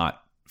rebuild. We're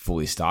not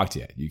fully stocked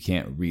yet. You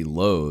can't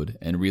reload.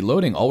 And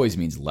reloading always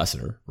means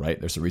lesser, right?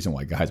 There's a reason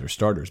why guys are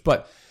starters.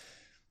 But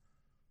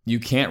you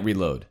can't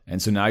reload.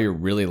 And so now you're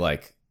really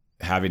like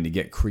having to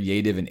get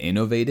creative and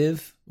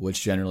innovative,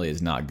 which generally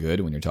is not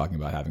good when you're talking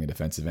about having a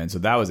defensive end. So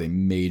that was a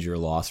major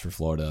loss for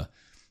Florida.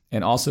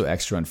 And also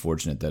extra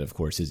unfortunate that, of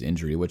course, his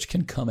injury, which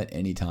can come at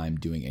any time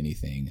doing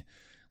anything,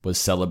 was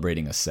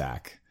celebrating a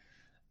sack.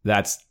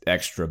 That's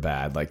extra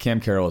bad. Like Cam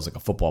Carroll is like a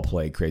football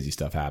play, crazy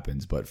stuff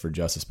happens. But for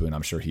Justice Boone,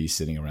 I'm sure he's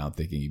sitting around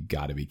thinking, you've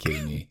got to be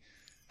kidding me.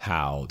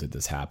 How did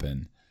this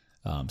happen?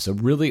 So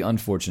really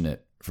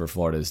unfortunate for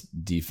Florida's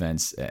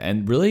defense.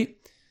 And really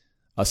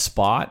a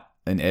spot,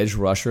 an edge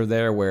rusher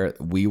there where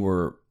we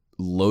were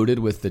loaded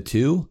with the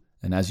two.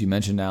 And as you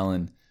mentioned,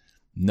 Alan,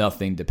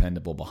 nothing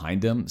dependable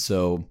behind him.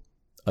 So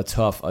a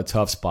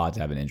tough spot to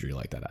have an injury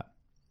like that at.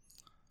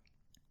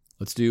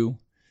 Let's do,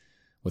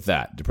 with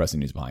that depressing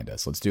news behind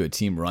us, let's do a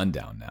team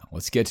rundown now.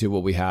 Let's get to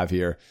what we have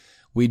here.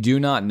 We do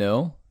not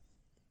know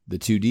the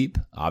two deep,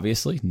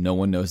 obviously. No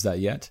one knows that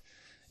yet.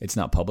 It's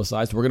not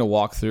publicized. We're going to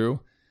walk through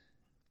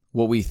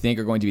what we think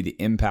are going to be the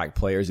impact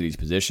players at each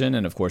position.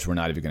 And of course, we're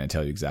not even going to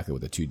tell you exactly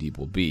what the two deep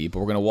will be, but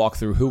we're going to walk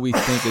through who we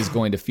think is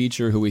going to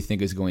feature, who we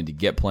think is going to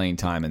get playing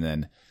time, and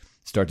then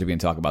start to begin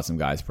to talk about some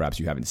guys perhaps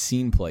you haven't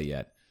seen play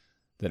yet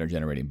that are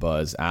generating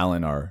buzz.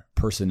 Alan, our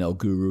personnel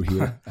guru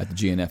here at the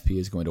GNFP,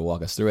 is going to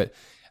walk us through it.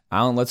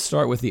 Alan, let's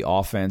start with the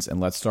offense and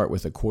let's start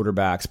with the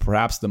quarterbacks,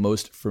 perhaps the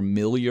most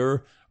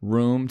familiar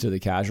room to the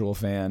casual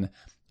fan,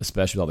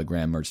 especially with all the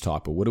Graham Mertz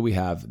talk. But what do we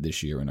have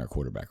this year in our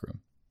quarterback room?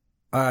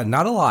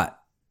 Not a lot.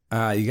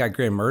 You got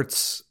Graham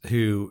Mertz,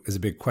 who is a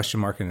big question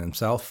mark in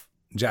himself.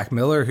 Jack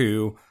Miller,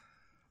 who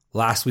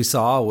last we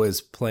saw was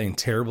playing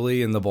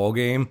terribly in the bowl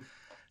game.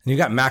 And you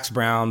got Max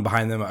Brown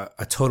behind them,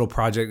 a total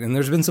project. And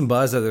there's been some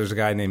buzz that there's a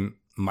guy named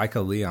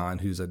Micah Leon,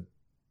 who's a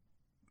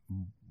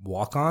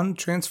walk-on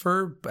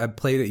transfer,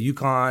 played at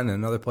UConn and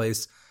another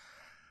place,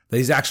 that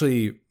he's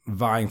actually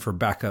vying for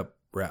backup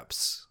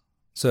reps.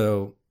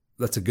 So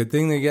that's a good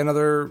thing to get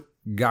another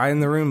guy in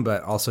the room,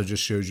 but also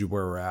just shows you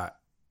where we're at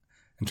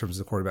in terms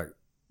of the quarterback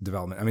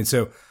development. I mean,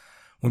 so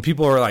when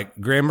people are like,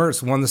 Graham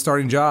Mertz won the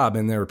starting job,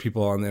 and there were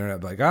people on the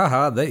internet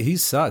like, he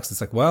sucks.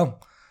 It's like,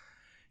 well,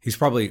 he's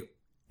probably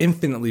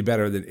infinitely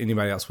better than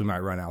anybody else we might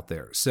run out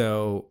there.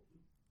 So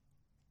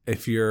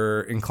if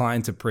you're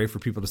inclined to pray for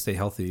people to stay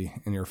healthy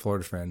and you're a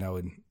Florida fan, I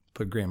would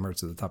put Graham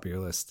Mertz at the top of your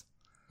list.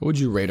 What would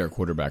you rate our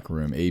quarterback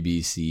room? A,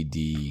 B, C,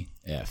 D,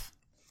 F?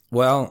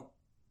 Well,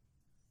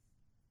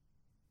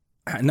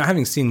 not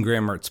having seen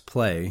Graham Mertz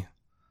play,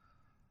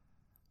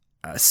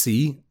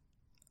 C.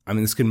 I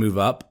mean, this can move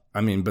up.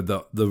 I mean, but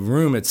the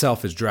room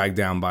itself is dragged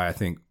down by, I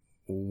think,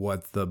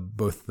 what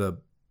both the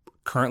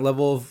current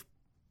level of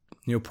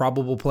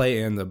probable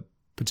play and the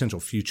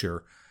potential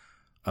future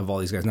of all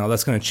these guys. Now,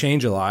 that's going to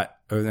change a lot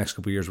over the next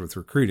couple of years with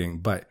recruiting,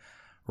 but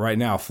right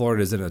now,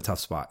 Florida is in a tough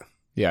spot.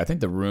 Yeah, I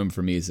think the room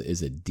for me is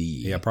a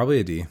D. Yeah, probably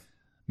a D.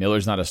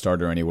 Miller's not a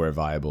starter anywhere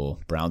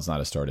viable. Brown's not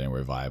a starter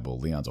anywhere viable.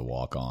 Leon's a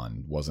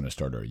walk-on. Wasn't a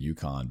starter at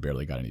UConn.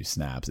 Barely got any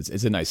snaps.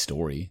 It's a nice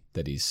story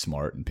that he's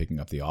smart and picking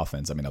up the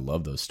offense. I mean, I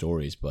love those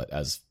stories. But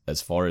as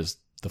far as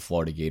the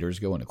Florida Gators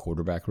go in a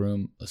quarterback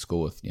room, a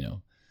school with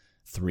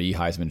 3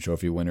 Heisman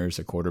Trophy winners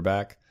at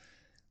quarterback,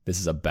 this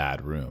is a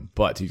bad room.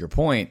 But to your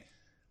point,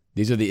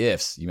 these are the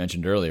ifs you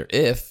mentioned earlier.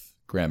 If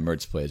Graham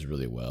Mertz plays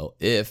really well,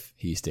 if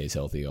he stays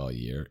healthy all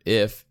year,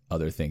 if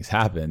other things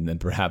happen, then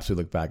perhaps we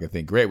look back and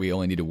think, great, we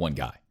only needed one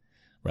guy,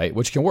 right?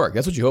 Which can work.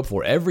 That's what you hope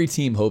for. Every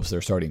team hopes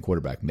their starting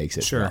quarterback makes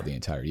it throughout the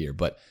entire year.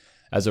 But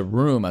as a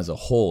room, as a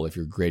whole, if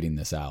you're grading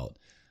this out,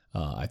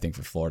 I think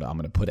for Florida, I'm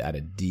going to put it at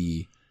a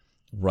D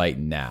right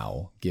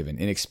now, given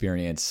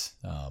inexperience,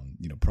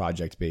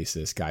 project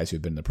basis, guys who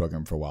have been in the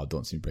program for a while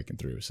don't seem breaking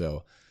through.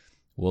 So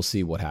we'll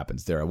see what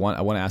happens there. I want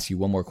to ask you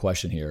one more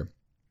question here.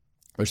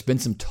 There's been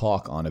some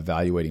talk on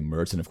evaluating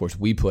Mertz, and of course,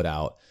 we put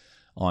out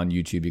on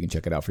YouTube, you can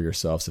check it out for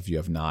yourselves if you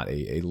have not,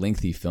 a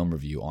lengthy film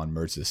review on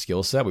Mertz's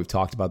skill set. We've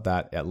talked about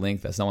that at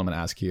length. That's not what I'm going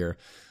to ask here.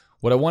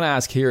 What I want to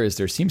ask here is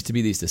there seems to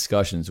be these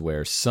discussions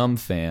where some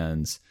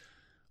fans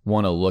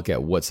want to look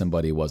at what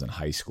somebody was in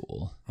high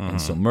school. Mm-hmm.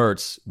 And so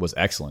Mertz was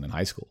excellent in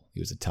high school.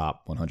 He was a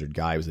top 100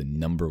 guy. He was the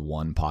number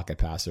 1 pocket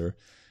passer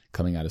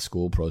coming out of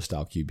school,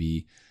 pro-style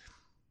QB.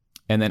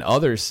 And then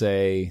others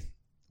say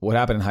what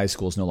happened in high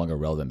school is no longer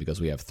relevant because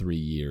we have 3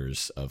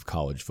 years of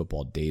college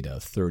football data,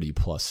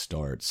 30-plus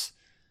starts.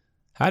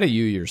 How do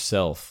you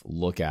yourself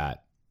look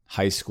at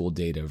high school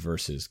data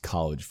versus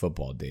college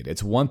football data?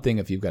 It's one thing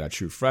if you've got a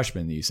true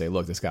freshman and you say,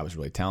 look, this guy was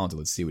really talented.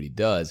 Let's see what he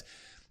does.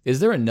 Is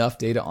there enough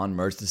data on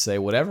Mertz to say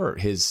whatever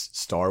his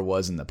star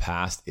was in the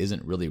past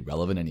isn't really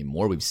relevant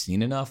anymore? We've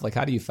seen enough. Like,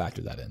 how do you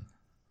factor that in?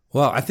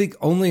 Well, I think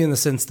only in the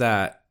sense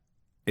that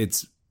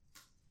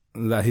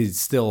that he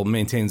still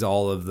maintains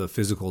all of the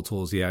physical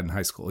tools he had in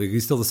high school.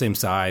 He's still the same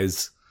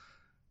size.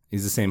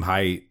 He's the same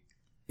height.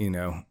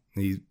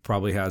 He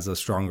probably has a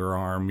stronger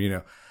arm,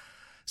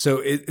 So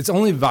it's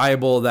only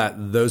viable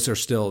that those are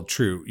still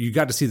true. You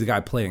got to see the guy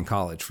play in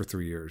college for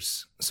 3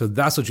 years. So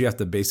that's what you have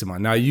to base him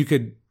on. Now, you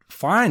could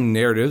find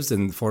narratives,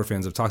 and Florida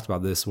fans have talked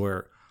about this,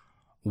 where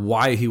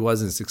why he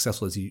wasn't as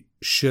successful as he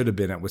should have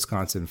been at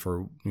Wisconsin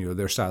for,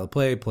 their style of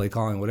play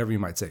calling, whatever you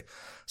might say.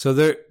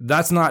 So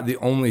that's not the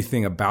only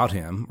thing about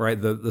him,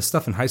 right? The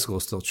stuff in high school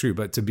is still true,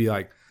 but to be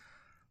like,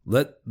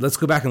 let's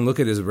go back and look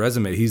at his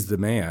resume. He's the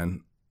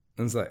man.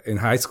 And it's like in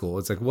high school,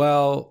 it's like,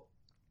 well,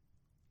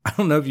 I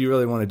don't know if you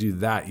really want to do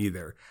that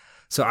either.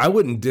 So I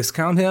wouldn't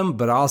discount him,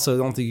 but I also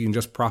don't think you can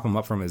just prop him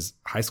up from his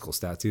high school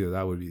stats either.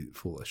 That would be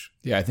foolish.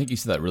 Yeah, I think you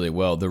said that really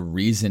well. The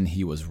reason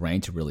he was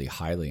ranked really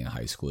highly in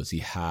high school is he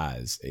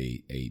has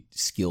a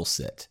skill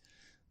set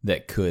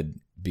that could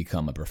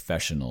become a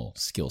professional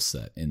skill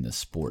set in this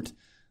sport.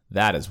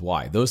 That is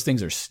why. Those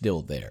things are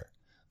still there.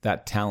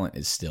 That talent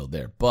is still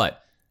there.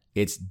 But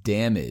it's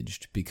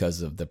damaged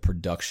because of the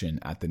production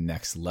at the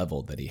next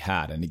level that he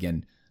had. And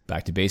again,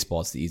 back to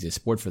baseball, it's the easiest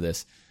sport for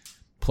this.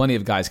 Plenty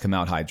of guys come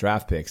out high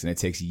draft picks, and it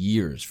takes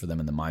years for them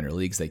in the minor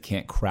leagues. They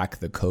can't crack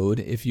the code,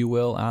 if you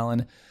will,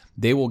 Alan.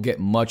 They will get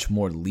much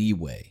more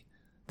leeway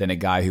than a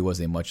guy who was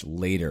a much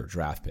later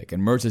draft pick.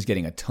 And Mertz is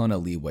getting a ton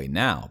of leeway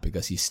now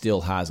because he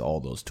still has all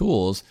those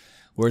tools,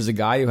 whereas a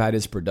guy who had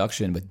his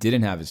production but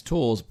didn't have his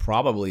tools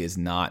probably is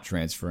not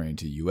transferring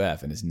to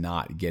UF and is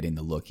not getting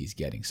the look he's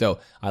getting. So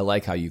I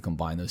like how you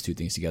combine those two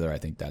things together. I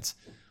think that's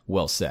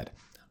well said.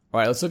 All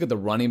right, let's look at the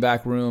running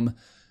back room.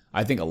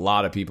 I think a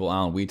lot of people,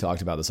 Alan, we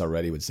talked about this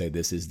already, would say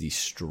this is the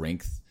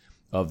strength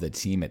of the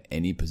team at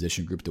any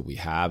position group that we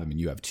have. I mean,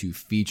 you have two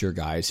feature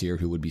guys here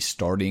who would be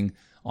starting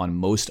on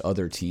most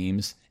other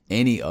teams,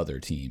 any other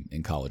team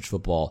in college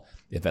football,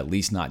 if at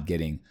least not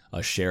getting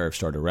a share of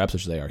starter reps,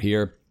 which they are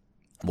here.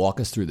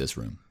 Walk us through this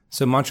room.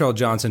 So Montreal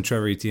Johnson,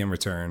 Trevor Etienne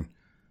return.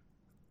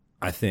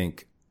 I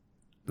think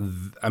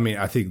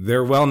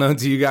they're well known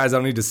to you guys. I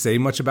don't need to say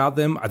much about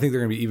them. I think they're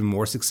going to be even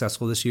more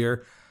successful this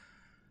year.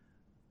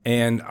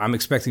 And I'm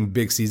expecting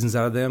big seasons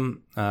out of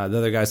them. The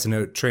other guys to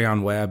note,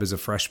 Trayon Webb is a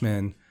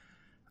freshman,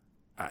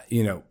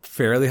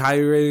 fairly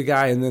highly rated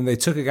guy. And then they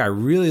took a guy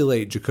really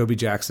late, Jacoby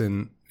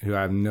Jackson, who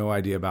I have no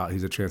idea about.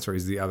 He's a transfer.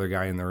 He's the other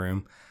guy in the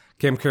room.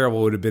 Cam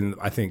Carroll would have been,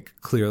 I think,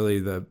 clearly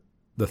the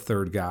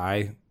third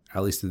guy,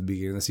 at least at the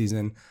beginning of the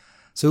season.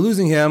 So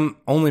losing him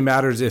only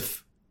matters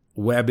if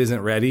Webb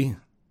isn't ready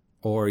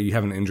or you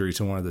have an injury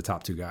to one of the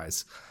top two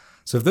guys.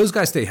 So if those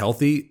guys stay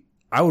healthy,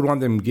 I would want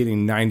them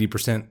getting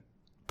 90%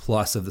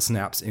 plus of the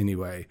snaps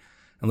anyway,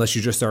 unless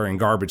you just are in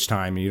garbage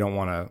time and you don't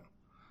want to,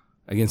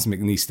 against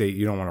McNeese State,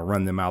 you don't want to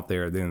run them out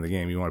there at the end of the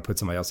game. You want to put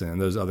somebody else in, and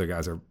those other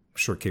guys are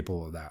sure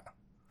capable of that.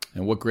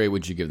 And what grade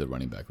would you give the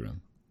running back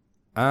room?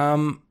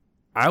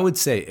 I would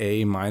say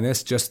A-,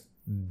 just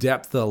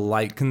depth a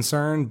light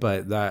concern,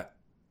 but that,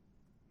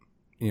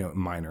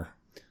 minor.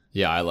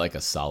 Yeah, I like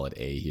a solid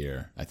A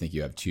here. I think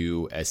you have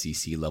two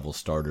SEC level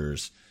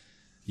starters.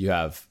 You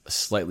have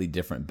slightly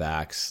different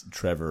backs.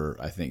 Trevor,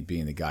 I think,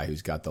 being the guy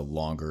who's got the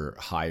longer,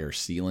 higher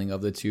ceiling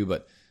of the two,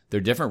 but they're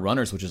different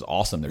runners, which is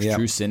awesome. There's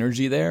true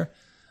synergy there,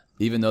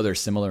 even though they're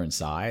similar in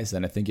size.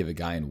 And I think you have a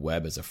guy in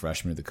Webb as a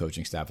freshman who the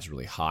coaching staff is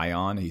really high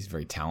on. He's a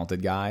very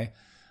talented guy.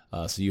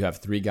 So you have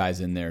three guys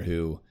in there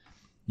who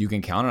you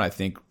can count on, I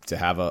think, to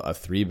have a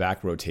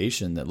three-back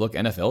rotation that, look,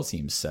 NFL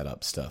teams set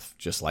up stuff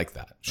just like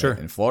that. Sure. Right?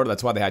 In Florida,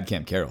 that's why they had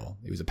Cam Carroll.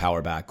 He was a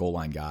power back, goal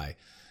line guy.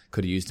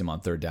 Could have used him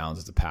on third downs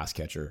as a pass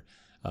catcher.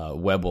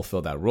 Webb will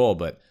fill that role.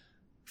 But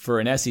for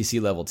an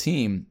SEC-level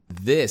team,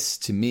 this,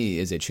 to me,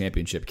 is a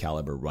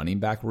championship-caliber running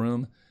back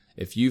room.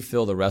 If you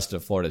fill the rest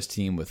of Florida's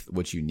team with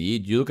what you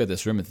need, you look at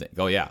this room and think,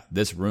 oh, yeah,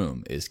 this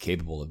room is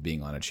capable of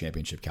being on a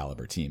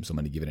championship-caliber team. So I'm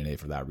going to give it an A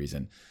for that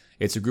reason.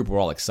 It's a group we're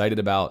all excited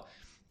about.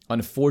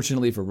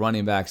 Unfortunately for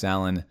running backs,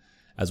 Alan,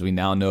 as we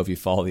now know if you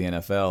follow the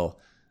NFL,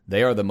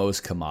 they are the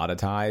most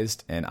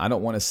commoditized, and I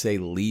don't want to say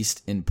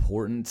least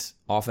important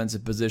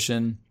offensive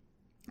position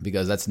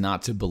because that's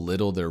not to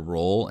belittle their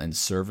role and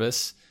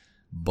service,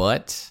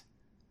 but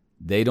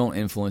they don't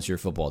influence your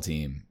football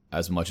team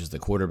as much as the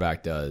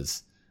quarterback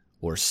does,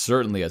 or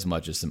certainly as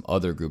much as some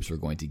other groups we're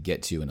going to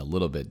get to in a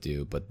little bit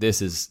do. But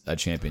this is a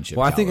championship.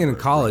 Well, I think in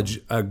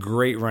college, a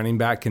great running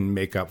back can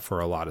make up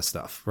for a lot of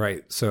stuff,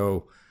 right?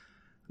 So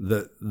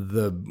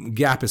the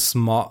gap is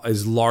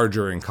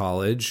larger in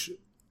college.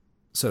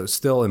 So it's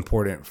still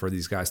important for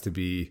these guys to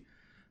be,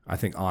 I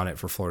think, on it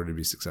for Florida to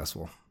be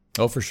successful.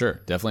 Oh, for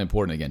sure. Definitely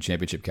important. Again,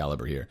 championship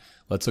caliber here.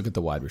 Let's look at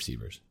the wide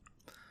receivers.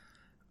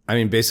 I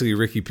mean, basically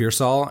Ricky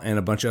Pearsall and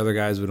a bunch of other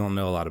guys we don't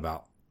know a lot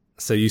about.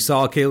 So you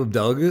saw Caleb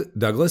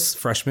Douglas,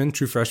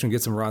 true freshman,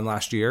 get some run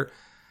last year.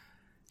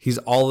 He's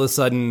all of a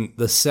sudden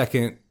the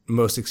second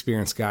most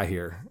experienced guy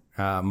here.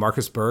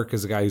 Marcus Burke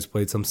is a guy who's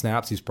played some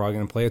snaps. He's probably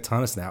going to play a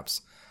ton of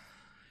snaps.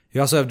 You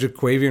also have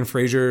Jaquavian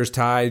Frazier's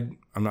tied.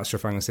 I'm not sure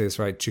if I'm going to say this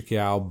right.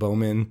 Chikiao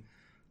Bowman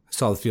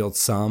saw the field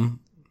some.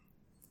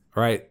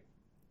 All right.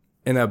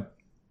 In an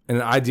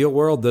ideal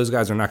world, those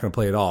guys are not going to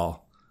play at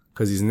all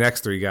because these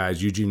next three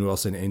guys, Eugene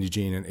Wilson, Andy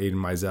Jean, and Aiden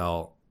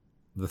Mizell,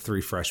 the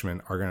three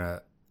freshmen, are going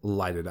to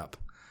light it up.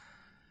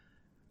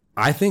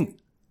 I think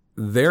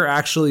they're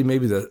actually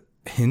maybe the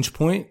hinge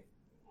point,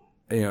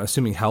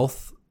 assuming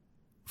health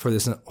for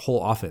this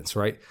whole offense,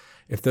 right?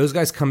 If those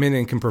guys come in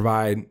and can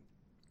provide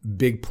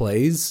big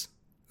plays,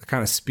 the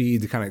kind of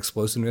speed, the kind of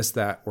explosiveness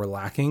that we're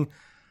lacking.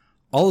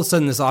 All of a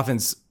sudden, this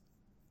offense,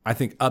 I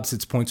think, ups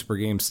its points per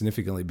game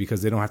significantly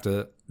because they don't have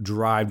to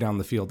drive down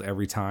the field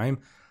every time.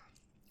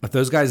 If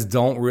those guys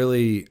don't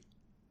really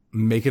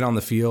make it on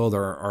the field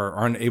or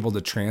aren't able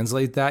to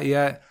translate that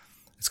yet,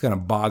 it's going to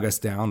bog us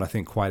down, I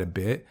think, quite a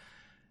bit.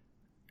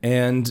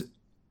 And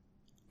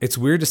it's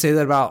weird to say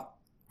that about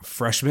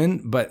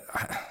freshmen, but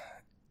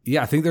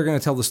yeah, I think they're going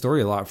to tell the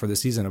story a lot for the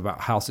season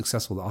about how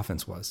successful the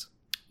offense was.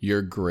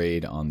 Your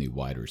grade on the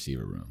wide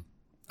receiver room?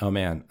 Oh,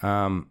 man.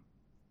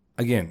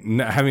 Again,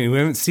 we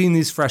haven't seen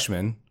these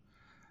freshmen,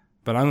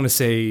 but I'm going to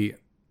say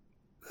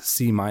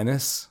C-.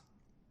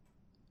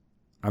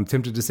 I'm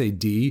tempted to say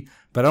D,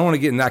 but I don't want to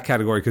get in that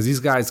category because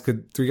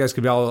three guys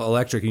could be all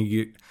electric, and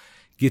you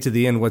get to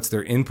the end, what's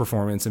their in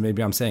performance, and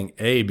maybe I'm saying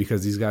A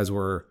because these guys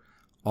were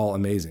all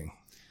amazing.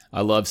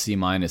 I love C-,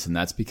 and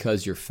that's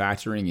because you're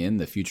factoring in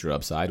the future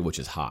upside, which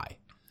is high.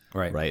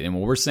 Right. And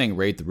when we're saying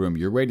rate the room,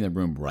 you're rating the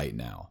room right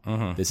now.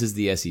 Mm-hmm. This is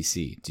the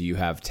SEC. Do you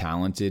have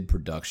talented,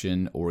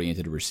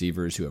 production-oriented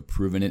receivers who have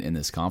proven it in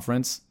this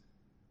conference?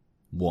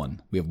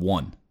 One. We have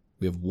one.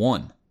 We have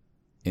one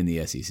in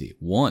the SEC.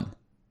 One.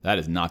 That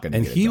is not going to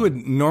be. And he would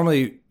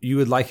normally, you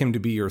would like him to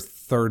be your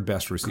third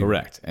best receiver.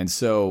 Correct. And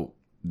so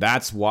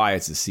that's why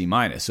it's a C-.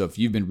 So if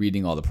you've been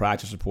reading all the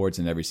practice reports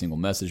and every single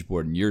message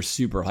board and you're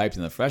super hyped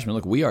in the freshman,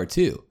 look, we are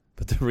too.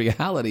 But the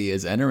reality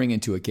is entering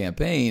into a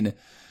campaign,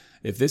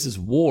 if this is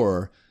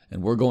war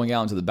and we're going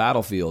out into the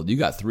battlefield, you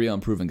got 3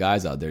 unproven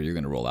guys out there you're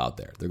going to roll out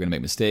there. They're going to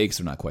make mistakes.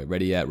 They're not quite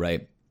ready yet,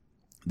 right?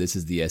 This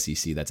is the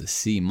SEC. That's a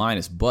C-,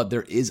 but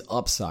there is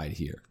upside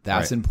here.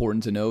 That's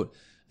important to note.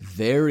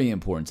 Very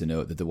important to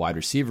note that the wide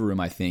receiver room,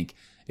 I think,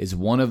 is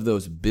one of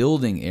those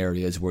building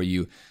areas where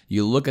you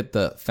look at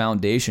the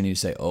foundation and you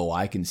say, oh,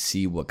 I can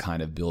see what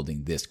kind of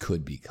building this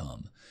could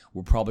become.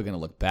 We're probably going to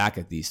look back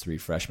at these 3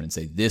 freshmen and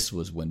say this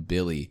was when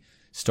Billy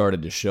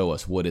started to show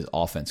us what his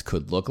offense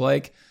could look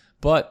like,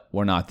 but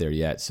we're not there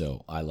yet,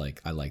 so I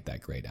like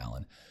that grade,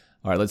 Alan.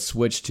 All right, let's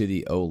switch to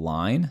the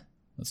O-line.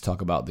 Let's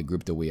talk about the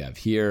group that we have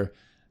here.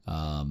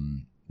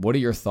 What are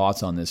your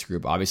thoughts on this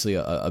group? Obviously,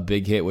 a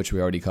big hit, which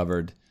we already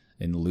covered,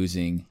 in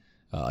losing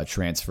a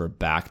transfer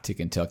back to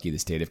Kentucky, the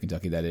state of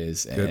Kentucky, that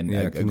is, and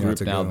a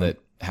group now that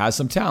has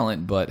some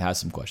talent but has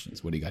some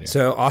questions. What do you got here?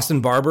 So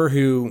Austin Barber,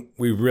 who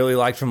we really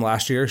liked from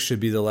last year, should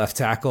be the left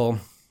tackle.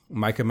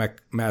 Micah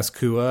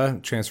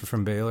Mazkua, transfer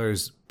from Baylor,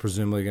 is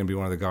presumably going to be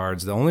one of the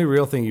guards. The only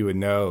real thing you would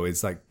know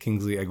is like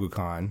Kingsley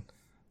Eguakon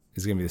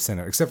is going to be the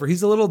center, except for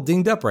he's a little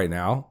dinged up right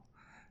now.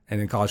 And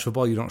in college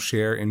football, you don't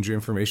share injury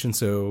information,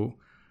 so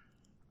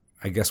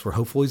I guess we're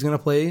hopeful he's going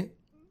to play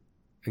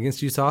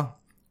against Utah.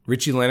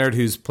 Richie Leonard,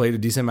 who's played a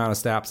decent amount of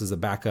snaps as a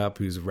backup,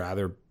 who's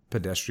rather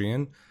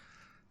pedestrian,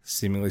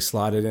 seemingly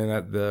slotted in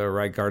at the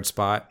right guard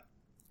spot.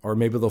 Or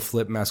maybe they'll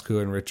flip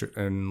Mazkua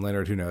and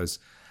Leonard, who knows.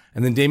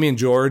 And then Damian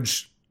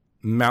George,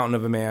 mountain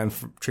of a man,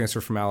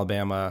 transfer from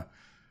Alabama,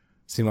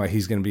 seemed like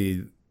he's going to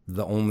be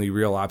the only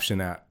real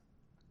option at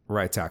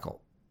right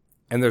tackle.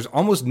 And there's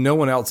almost no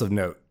one else of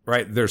note,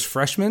 right? There's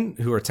freshmen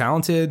who are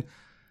talented.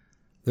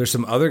 There's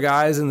some other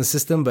guys in the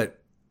system, but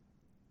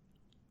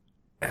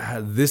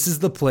this is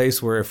the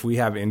place where if we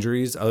have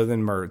injuries other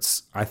than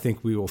Mertz, I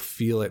think we will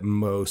feel it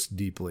most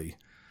deeply.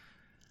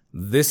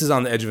 This is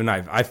on the edge of a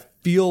knife. I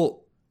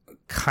feel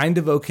kind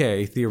of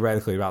okay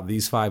theoretically about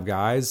these 5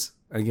 guys.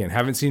 Again,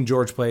 haven't seen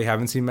George play,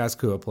 haven't seen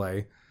Mazkua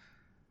play.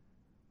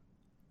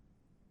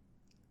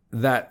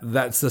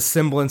 That's the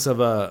semblance of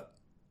a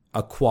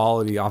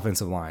quality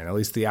offensive line, at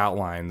least the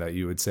outline that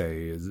you would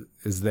say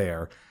is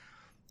there.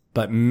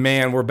 But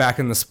man, we're back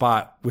in the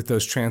spot with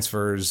those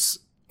transfers,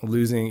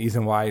 losing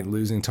Ethan White,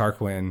 losing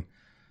Tarquin,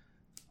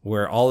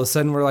 where all of a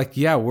sudden we're like,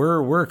 yeah,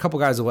 we're a couple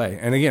guys away.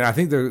 And again, I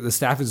think the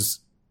staff is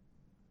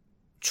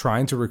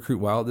trying to recruit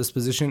well at this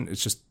position.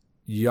 It's just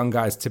young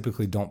guys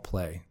typically don't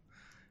play.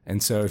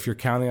 And so if you're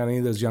counting on any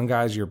of those young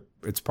guys,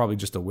 it's probably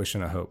just a wish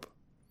and a hope.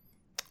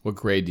 What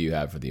grade do you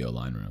have for the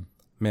O-line room?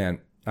 Man,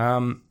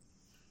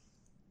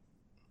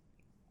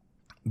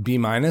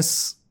 B-,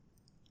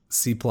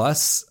 C+.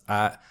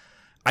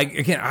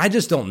 I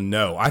just don't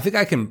know. I think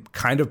I can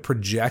kind of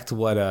project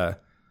what a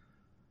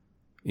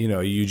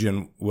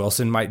Eugene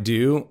Wilson might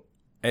do.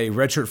 A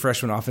redshirt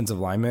freshman offensive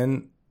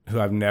lineman who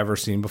I've never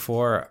seen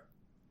before.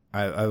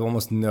 I have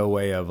almost no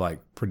way of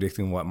like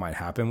predicting what might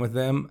happen with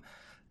them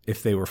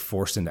if they were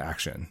forced into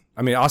action.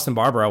 I mean, Austin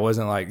Barber, I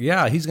wasn't like,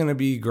 yeah, he's going to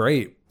be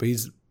great, but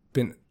he's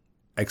been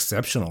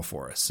exceptional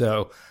for us.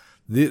 So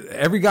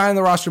every guy on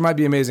the roster might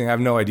be amazing. I have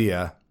no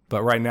idea.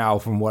 But right now,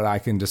 from what I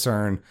can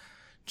discern,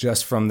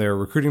 just from their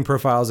recruiting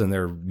profiles and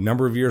their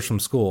number of years from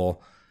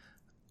school,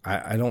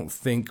 I don't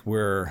think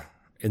we're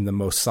in the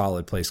most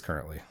solid place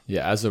currently.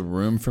 Yeah, as a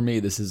room for me,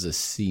 this is a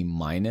C-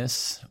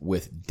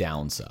 with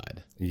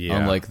downside,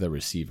 unlike the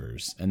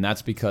receivers. And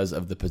that's because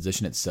of the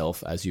position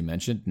itself, as you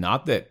mentioned.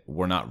 Not that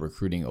we're not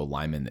recruiting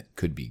O-linemen that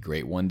could be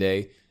great one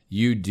day.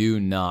 You do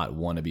not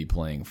want to be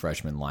playing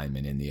freshman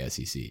linemen in the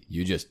SEC.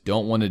 You just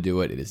don't want to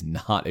do it. It is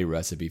not a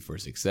recipe for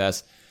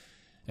success.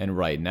 And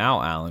right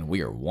now, Alan,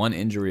 we are one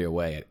injury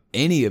away at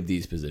any of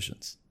these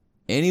positions,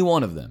 any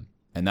one of them,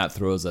 and that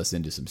throws us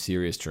into some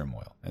serious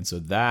turmoil. And so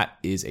that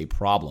is a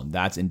problem.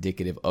 That's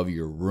indicative of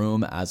your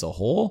room as a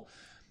whole.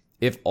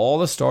 If all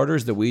the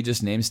starters that we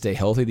just named stay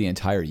healthy the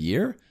entire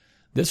year,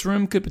 this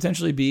room could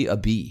potentially be a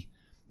B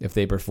if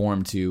they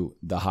perform to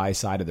the high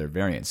side of their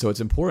variance. So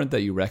it's important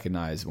that you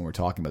recognize when we're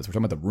talking about this, we're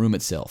talking about the room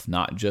itself,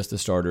 not just the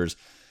starters.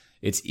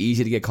 It's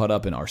easy to get caught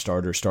up in our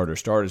starters,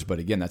 but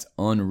again, that's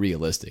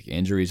unrealistic.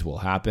 Injuries will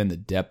happen. The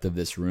depth of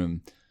this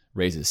room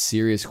raises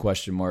serious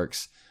question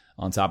marks.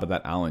 On top of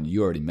that, Alan,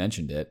 you already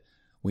mentioned it.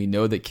 We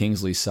know that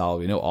Kingsley's solid.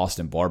 We know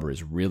Austin Barber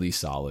is really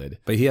solid.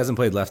 But he hasn't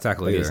played left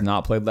tackle either. He has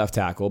not played left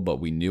tackle, but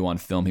we knew on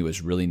film he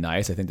was really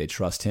nice. I think they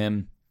trust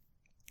him.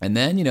 And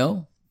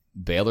then,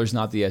 Baylor's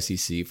not the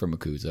SEC for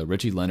Makuza.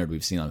 Richie Leonard,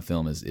 we've seen on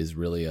film, is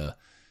really a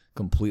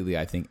completely,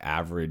 I think,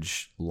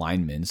 average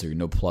lineman, so you're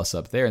no plus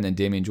up there. And then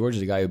Damian George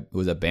is a guy who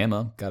was at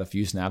Bama, got a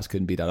few snaps,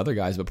 couldn't beat out other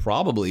guys, but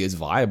probably is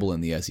viable in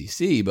the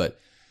SEC, but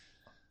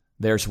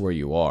there's where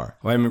you are.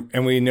 Well,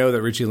 and we know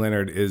that Richie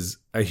Leonard is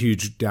a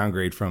huge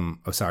downgrade from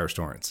Osiris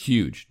Torrance.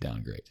 Huge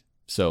downgrade.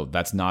 So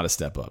that's not a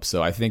step up.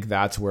 So I think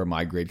that's where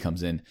my grade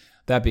comes in.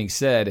 That being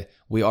said,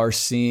 we are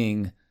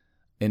seeing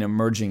an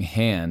emerging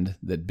hand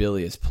that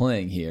Billy is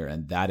playing here,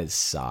 and that is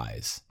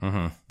size.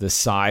 Mm-hmm. The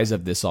size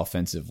of this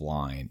offensive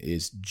line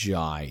is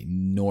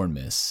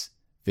ginormous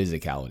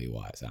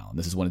physicality-wise, Alan.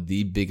 This is one of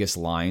the biggest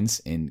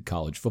lines in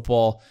college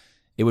football.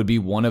 It would be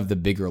one of the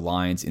bigger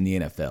lines in the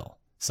NFL,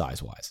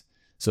 size-wise.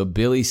 So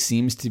Billy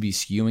seems to be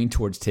skewing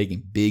towards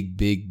taking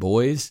big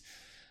boys,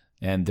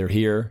 and they're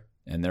here.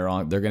 And they're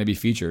going to be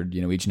featured,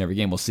 each and every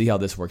game. We'll see how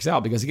this works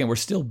out because, again, we're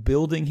still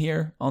building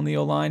here on the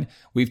O-line.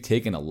 We've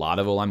taken a lot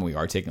of O-linemen. We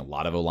are taking a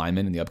lot of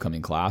O-linemen in the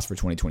upcoming class for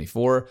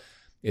 2024.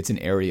 It's an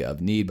area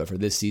of need, but for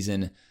this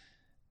season,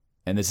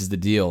 and this is the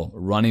deal,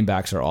 running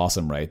backs are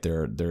awesome, right?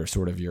 They're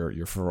sort of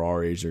your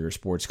Ferraris or your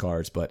sports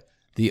cars, but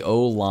the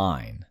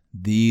O-line,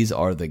 these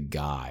are the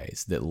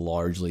guys that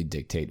largely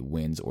dictate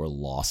wins or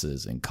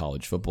losses in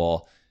college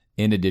football,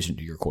 in addition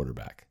to your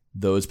quarterback.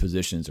 Those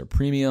positions are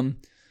premium.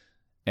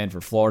 And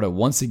for Florida,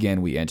 once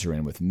again, we enter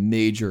in with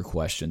major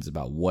questions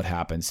about what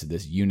happens to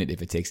this unit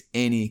if it takes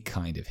any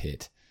kind of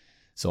hit.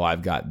 So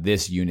I've got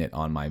this unit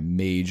on my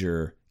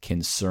major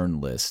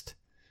concern list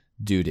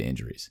due to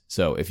injuries.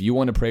 So if you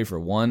want to pray for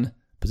one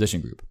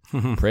position group,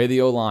 pray the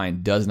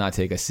O-line does not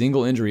take a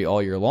single injury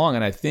all year long,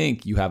 and I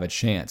think you have a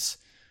chance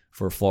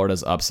for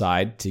Florida's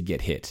upside to get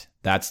hit.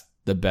 That's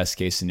the best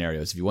case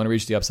scenario. So if you want to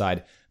reach the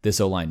upside,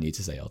 this O-line needs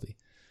to stay healthy.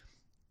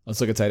 Let's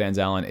look at tight ends,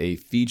 Alan. A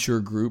feature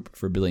group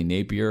for Billy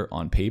Napier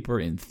on paper.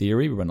 In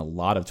theory, we run a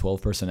lot of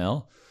 12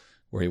 personnel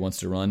where he wants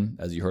to run,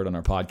 as you heard on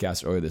our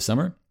podcast earlier this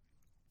summer.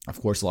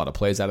 Of course, a lot of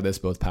plays out of this,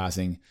 both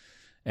passing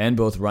and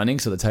both running.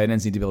 So the tight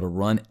ends need to be able to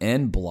run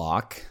and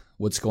block.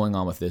 What's going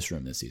on with this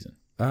room this season?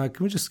 Can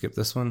we just skip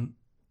this one?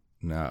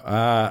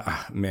 No.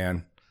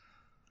 Man.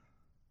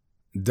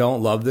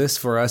 Don't love this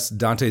for us.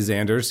 Dante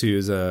Zanders, who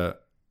is a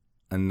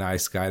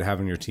nice guy to have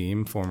on your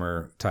team,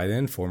 former tight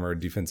end, former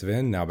defensive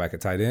end, now back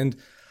at tight end.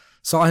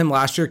 Saw him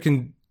last year,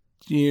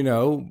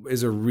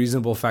 is a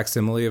reasonable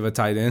facsimile of a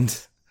tight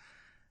end.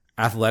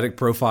 Athletic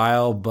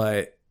profile,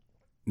 but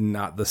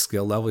not the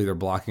skill level, either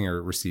blocking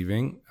or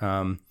receiving.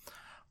 Arliss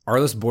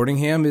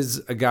Boardingham is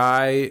a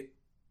guy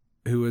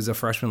who was a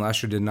freshman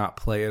last year, did not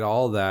play at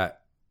all,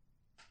 that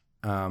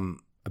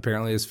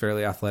apparently is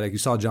fairly athletic. You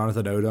saw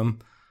Jonathan Odom,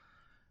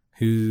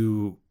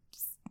 who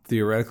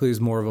theoretically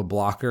is more of a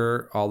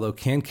blocker, although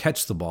can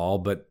catch the ball,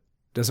 but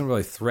doesn't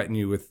really threaten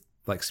you with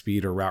like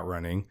speed or route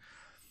running.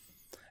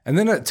 And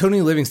then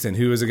Tony Livingston,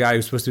 who is a guy who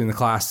was supposed to be in the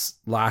class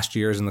last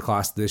year, is in the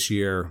class this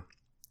year.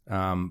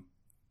 In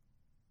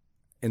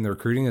the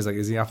recruiting,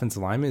 is he offensive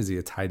lineman? Is he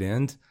a tight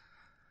end?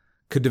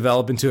 Could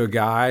develop into a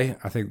guy.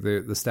 I think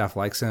the staff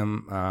likes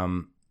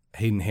him.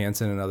 Hayden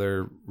Hansen,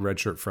 another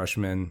redshirt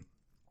freshman.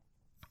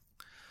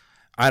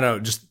 I don't know,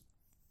 just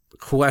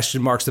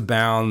question marks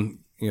abound.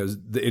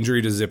 The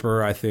injury to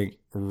Zipper, I think,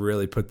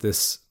 really put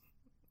this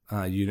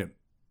unit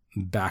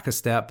back a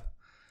step.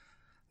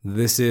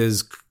 This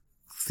is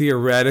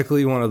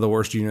theoretically one of the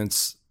worst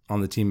units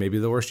on the team, maybe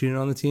the worst unit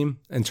on the team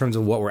in terms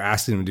of what we're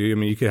asking them to do. I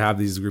mean, you could have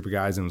these group of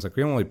guys and it's like,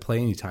 we don't really play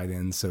any tight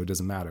ends, so it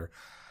doesn't matter.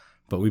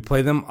 But we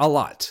play them a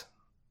lot.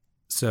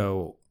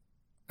 So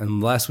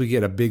unless we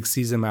get a big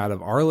season out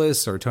of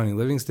Arliss or Tony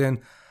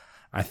Livingston,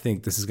 I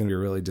think this is going to be a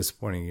really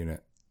disappointing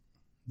unit.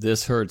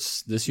 This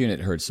hurts. This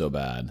unit hurts so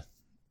bad.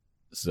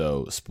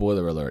 So,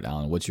 spoiler alert,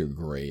 Alan, what's your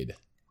grade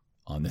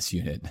on this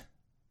unit?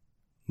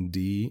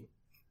 D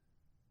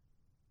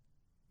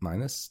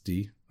minus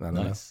D. I don't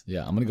know.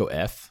 Yeah, I'm going to go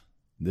F.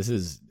 This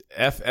is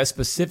F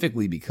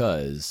specifically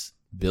because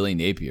Billy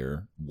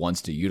Napier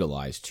wants to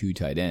utilize two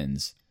tight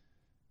ends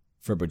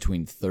for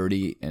between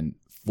 30 and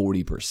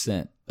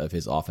 40% of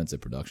his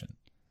offensive production.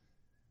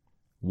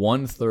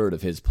 1/3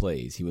 of his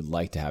plays, he would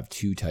like to have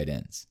two tight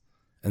ends.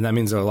 And that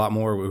means there are a lot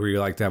more where you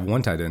like to have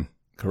one tight end.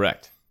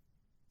 Correct.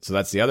 So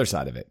that's the other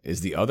side of it,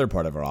 is the other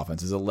part of our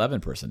offense is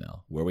 11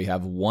 personnel, where we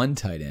have one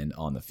tight end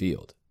on the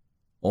field.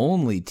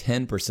 only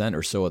 10%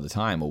 or so of the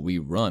time will we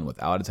run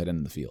without a tight end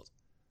in the field.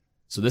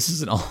 So this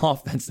is an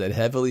offense that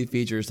heavily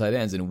features tight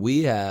ends, and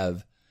we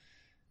have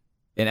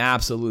an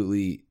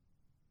absolutely,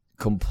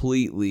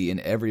 completely, in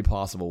every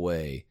possible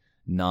way,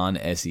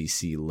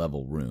 non-SEC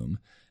level room.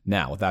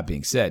 Now, with that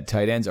being said,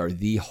 tight ends are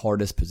the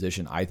hardest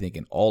position, I think,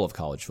 in all of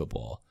college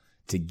football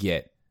to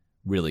get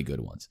really good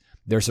ones.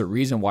 There's a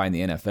reason why in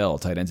the NFL,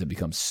 tight ends have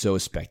become so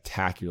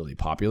spectacularly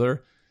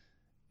popular.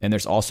 And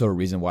there's also a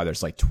reason why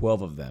there's like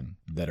 12 of them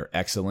that are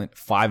excellent,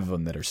 5 of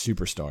them that are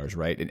superstars,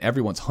 right? And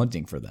everyone's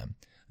hunting for them.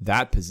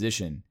 That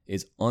position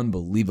is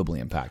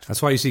unbelievably impactful.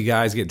 That's why you see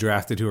guys get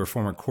drafted who are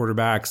former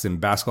quarterbacks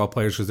and basketball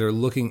players, because they're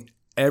looking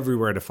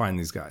everywhere to find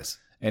these guys.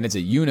 And it's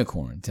a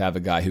unicorn to have a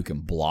guy who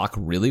can block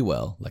really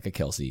well, like a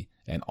Kelsey,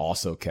 and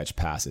also catch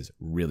passes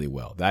really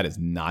well. That is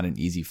not an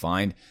easy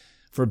find.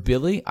 For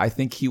Billy, I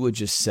think he would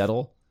just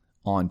settle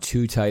on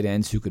 2 tight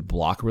ends who could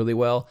block really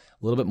well.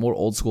 A little bit more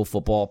old school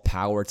football,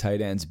 power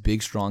tight ends,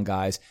 big, strong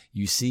guys.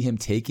 You see him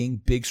taking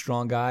big,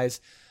 strong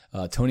guys.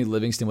 Tony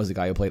Livingston was the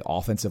guy who played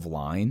offensive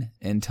line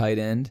and tight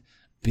end.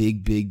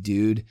 Big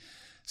dude.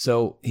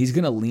 So he's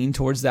going to lean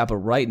towards that, but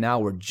right now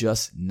we're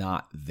just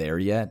not there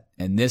yet.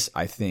 And this,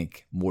 I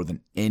think, more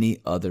than any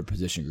other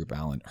position group,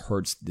 Alan,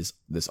 hurts this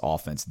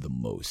offense the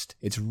most.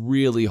 It's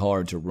really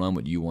hard to run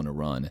what you want to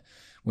run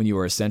when you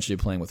are essentially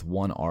playing with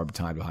one arm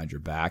tied behind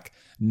your back.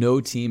 No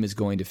team is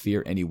going to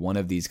fear any one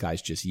of these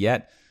guys just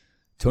yet.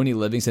 Tony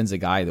Livingston's a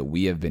guy that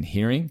we have been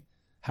hearing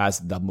has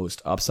the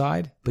most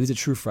upside, but he's a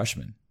true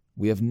freshman.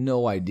 We have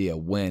no idea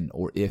when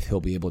or if he'll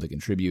be able to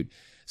contribute.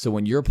 So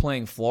when you're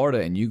playing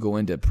Florida and you go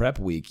into prep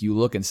week, you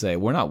look and say,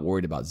 we're not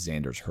worried about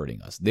Xanders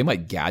hurting us. They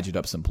might gadget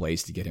up some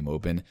plays to get him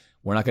open.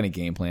 We're not going to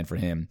game plan for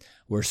him.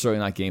 We're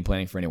certainly not game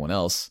planning for anyone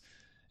else.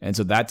 And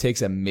so that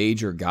takes a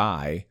major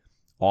guy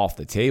off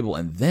the table.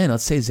 And then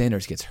let's say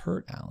Xanders gets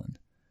hurt, Alan.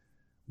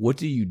 What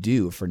do you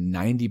do for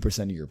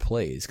 90% of your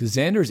plays? Because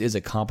Xanders is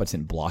a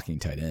competent blocking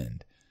tight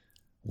end.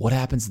 What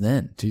happens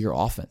then to your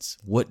offense?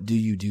 What do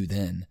you do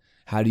then?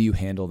 How do you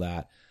handle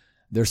that?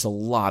 There's a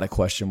lot of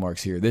question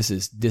marks here. This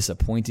is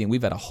disappointing.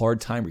 We've had a hard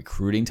time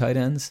recruiting tight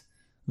ends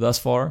thus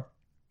far,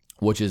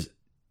 which is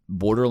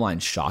borderline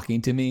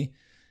shocking to me,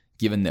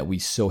 given that we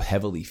so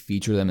heavily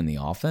feature them in the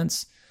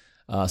offense.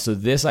 So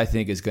this, I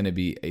think, is going to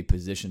be a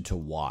position to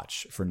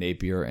watch for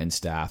Napier and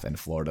staff in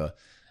Florida.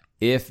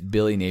 If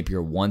Billy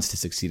Napier wants to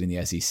succeed in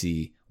the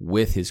SEC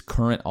with his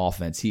current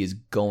offense, he is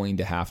going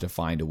to have to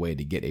find a way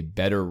to get a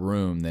better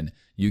room than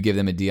you give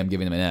them a D, I'm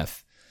giving them an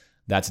F.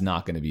 That's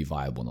not going to be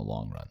viable in the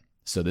long run.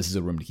 So this is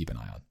a room to keep an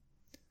eye on.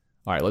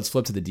 All right, let's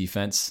flip to the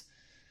defense.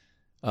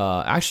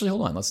 Actually,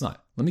 hold on. Let's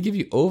not. Let me give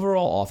you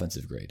overall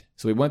offensive grade.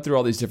 So we went through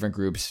all these different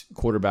groups: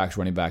 quarterbacks,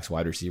 running backs,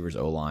 wide receivers,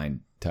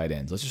 O-line, tight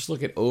ends. Let's just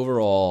look at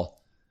overall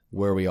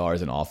where we are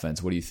as an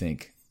offense. What do you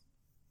think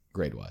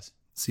grade-wise?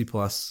 C+.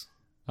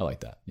 I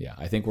like that. Yeah,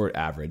 I think we're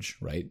average,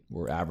 right?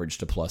 We're average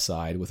to plus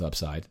side with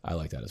upside. I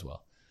like that as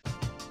well.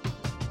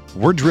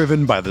 We're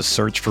driven by the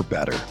search for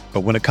better.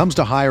 But when it comes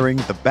to hiring,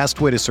 the best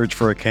way to search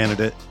for a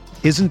candidate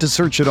isn't to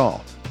search at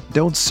all.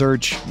 Don't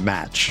search,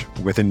 match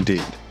with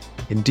Indeed.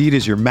 Indeed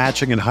is your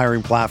matching and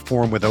hiring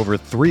platform with over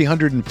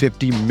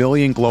 350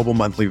 million global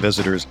monthly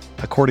visitors,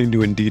 according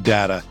to Indeed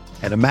data,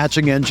 and a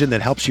matching engine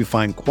that helps you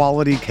find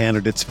quality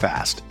candidates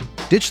fast.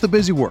 Ditch the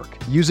busy work.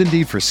 Use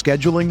Indeed for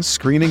scheduling,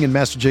 screening, and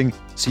messaging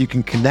so you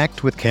can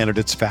connect with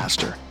candidates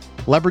faster.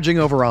 Leveraging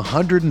over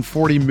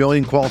 140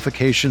 million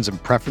qualifications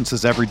and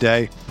preferences every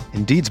day,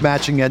 Indeed's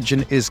matching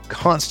engine is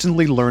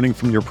constantly learning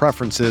from your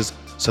preferences,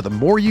 so the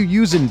more you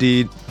use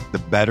Indeed, the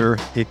better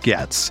it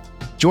gets.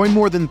 Join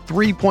more than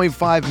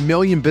 3.5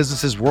 million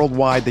businesses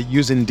worldwide that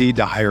use Indeed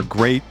to hire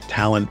great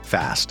talent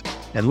fast.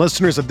 And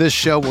listeners of this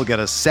show will get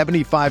a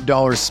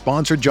 $75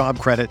 sponsored job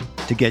credit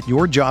to get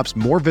your jobs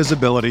more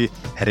visibility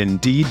at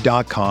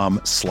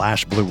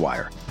Indeed.com/Blue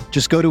Wire.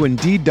 Just go to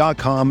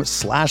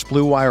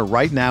Indeed.com/Blue Wire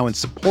right now and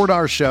support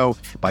our show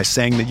by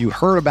saying that you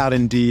heard about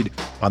Indeed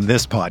on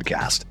this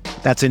podcast.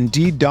 That's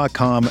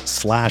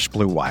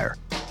Indeed.com/Blue Wire.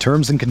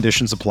 Terms and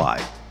conditions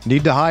apply.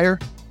 Need to hire?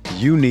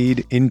 You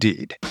need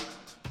Indeed.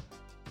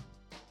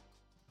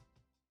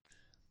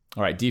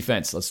 All right,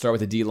 defense. Let's start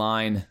with the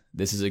D-line.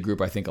 This is a group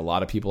I think a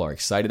lot of people are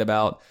excited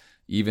about,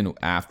 even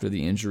after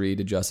the injury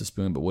to Justice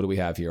Boone. But what do we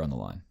have here on the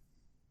line?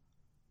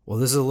 Well,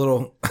 this is a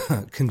little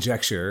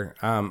conjecture.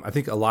 I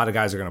think a lot of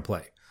guys are going to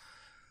play.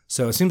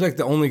 So it seems like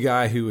the only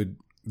guy who would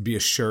be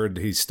assured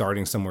he's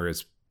starting somewhere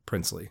is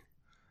Princely.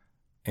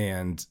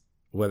 And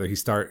whether he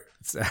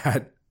starts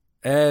at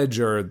edge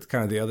or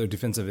kind of the other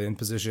defensive end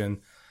position,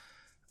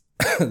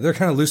 they're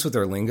kind of loose with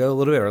their lingo a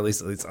little bit, or at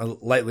least it's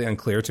lightly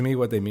unclear to me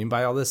what they mean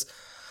by all this.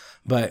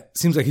 But it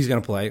seems like he's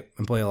going to play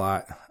and play a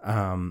lot.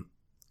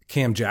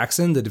 Cam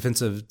Jackson, the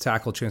defensive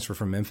tackle transfer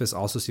from Memphis,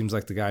 also seems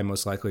like the guy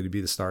most likely to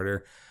be the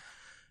starter.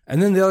 And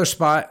then the other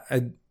spot,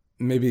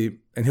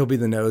 maybe, and he'll be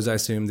the nose, I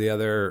assume. The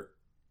other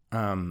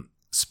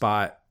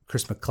spot,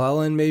 Chris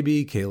McClellan,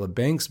 maybe, Caleb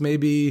Banks,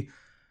 maybe.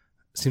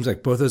 Seems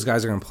like both those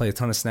guys are going to play a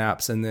ton of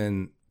snaps. And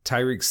then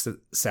Tyreek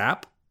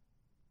Sapp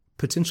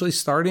potentially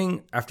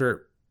starting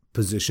after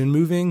position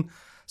moving.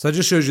 So that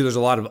just shows you there's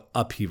a lot of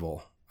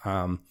upheaval.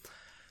 So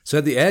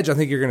at the edge, I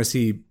think you're going to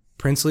see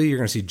Princely. You're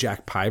going to see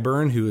Jack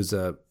Pyburn, who is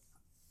I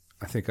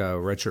think a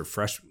redshirt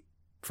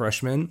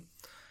freshman.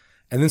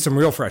 And then some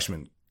real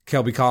freshmen.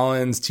 Kelby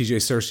Collins, TJ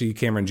Searcy,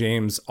 Cameron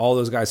James, all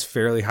those guys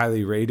fairly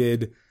highly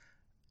rated.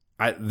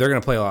 They're going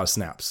to play a lot of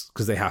snaps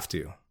because they have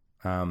to.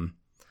 The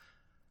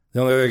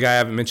only other guy I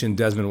haven't mentioned,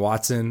 Desmond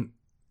Watson.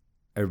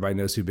 Everybody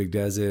knows who Big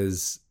Des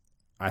is.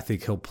 I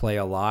think he'll play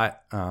a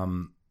lot.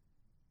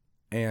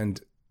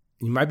 And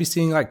you might be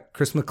seeing like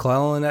Chris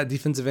McClellan at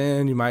defensive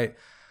end. You might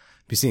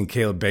be seeing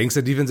Caleb Banks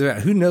at defensive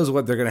end. Who knows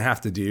what they're going to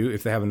have to do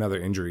if they have another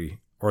injury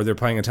or they're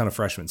playing a ton of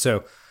freshmen.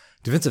 So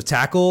defensive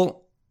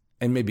tackle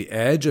and maybe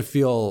edge, I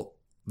feel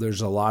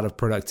there's a lot of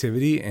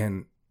productivity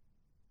and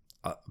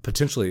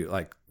potentially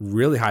like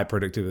really high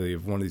productivity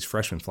of one of these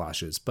freshman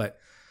flashes.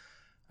 But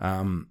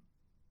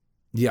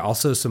yeah,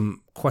 also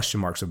some question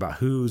marks about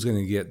who's going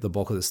to get the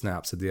bulk of the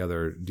snaps at the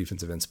other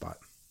defensive end spot.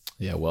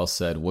 Yeah, well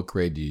said. What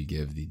grade do you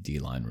give the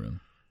D-line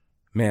room?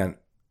 Man,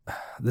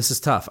 this is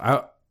tough.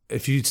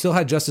 If you still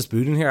had Justice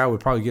Boone here, I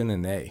would probably give it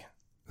an A.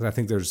 Because I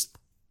think there's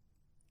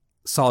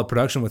solid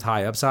production with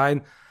high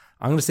upside.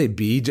 I'm going to say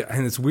B.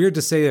 And it's weird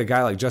to say a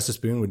guy like Justice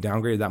Boone would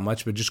downgrade that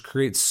much, but just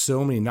creates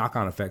so many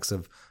knock-on effects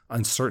of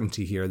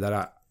uncertainty here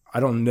that I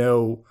don't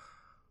know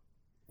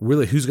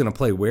really who's going to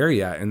play where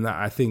yet. And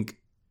I think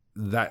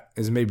that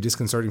is maybe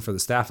disconcerting for the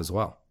staff as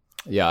well.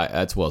 Yeah,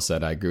 that's well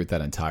said. I agree with that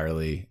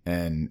entirely.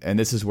 And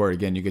this is where,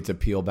 again, you get to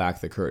peel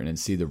back the curtain and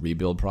see the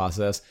rebuild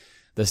process.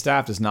 The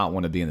staff does not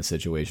want to be in the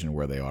situation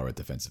where they are at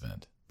defensive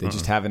end. They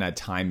just haven't had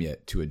time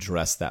yet to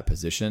address that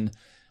position.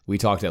 We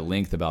talked at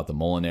length about the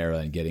Mullen era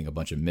and getting a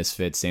bunch of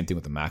misfits. Same thing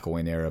with the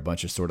McElwain era, a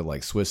bunch of sort of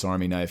like Swiss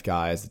Army knife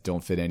guys that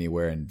don't fit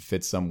anywhere and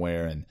fit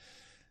somewhere. And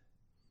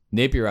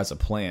Napier has a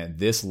plan.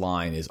 This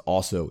line is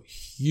also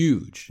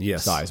huge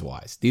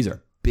size-wise. These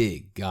are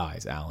big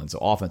guys, Allen. So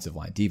offensive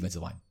line,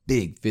 defensive line,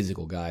 big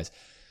physical guys.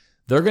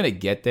 They're going to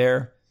get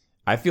there.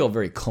 I feel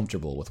very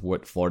comfortable with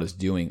what Florida's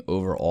doing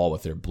overall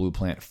with their blue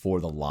plant for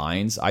the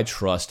lines. I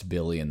trust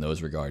Billy in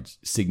those regards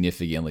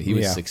significantly. He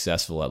was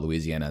successful at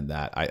Louisiana in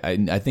that.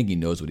 I think he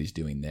knows what he's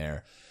doing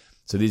there.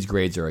 So these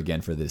grades are, again,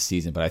 for this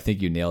season. But I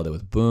think you nailed it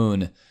with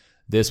Boone.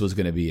 This was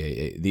going to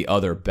be the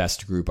other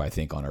best group, I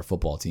think, on our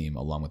football team,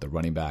 along with the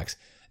running backs.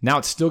 Now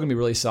it's still going to be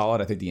really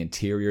solid. I think the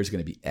interior is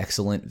going to be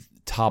excellent,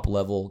 top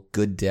level,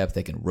 good depth.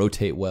 They can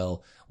rotate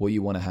well, what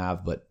you want to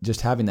have. But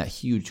just having that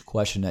huge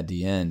question at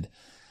the end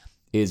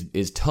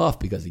is tough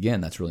because,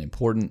 again, that's really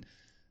important.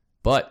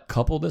 But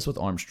couple this with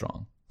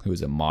Armstrong, who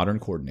is a modern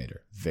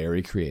coordinator,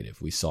 very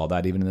creative. We saw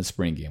that even in the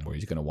spring game where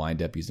he's going to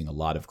wind up using a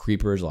lot of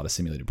creepers, a lot of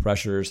simulated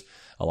pressures,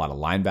 a lot of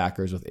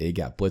linebackers with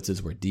A-gap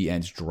blitzes where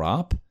D-ends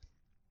drop.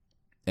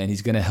 And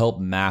he's going to help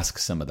mask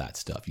some of that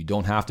stuff. You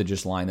don't have to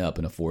just line up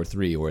in a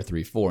 4-3 or a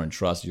 3-4 and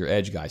trust your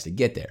edge guys to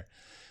get there.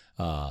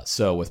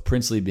 So with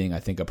Princely being,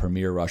 I think, a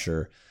premier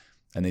rusher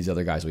and these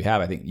other guys we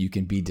have, I think you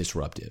can be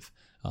disruptive.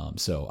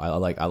 So I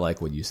like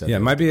what you said. Yeah,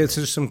 maybe it's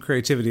just some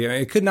creativity. I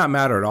mean, it could not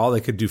matter at all.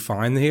 They could do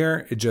fine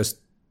here. It just,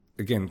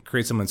 again,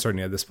 creates some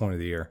uncertainty at this point of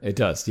the year. It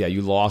does. Yeah,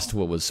 you lost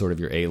what was sort of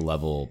your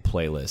A-level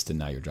playlist, and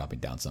now you're dropping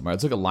down some. All right,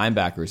 let's look at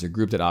linebackers, a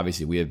group that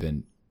obviously we have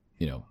been,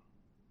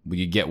 when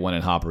you get one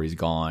in Hopper, he's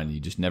gone. You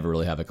just never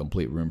really have a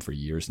complete room for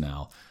years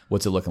now.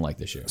 What's it looking like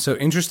this year? So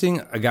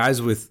interesting, guys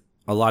with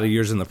a lot of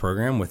years in the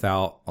program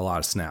without a lot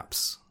of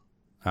snaps.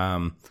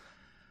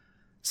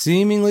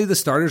 Seemingly the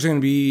starters are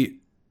going to be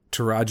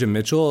Taraja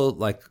Mitchell,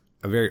 like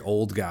a very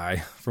old guy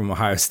from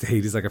Ohio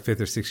State. He's like a 5th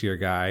or 6th year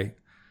guy.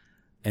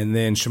 And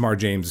then Shamar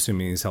James,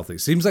 assuming he's healthy.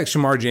 Seems like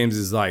Shamar James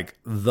is like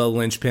the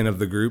linchpin of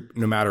the group,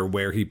 no matter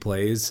where he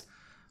plays,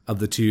 of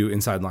the two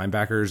inside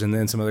linebackers. And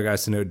then some other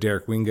guys to note: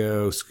 Derek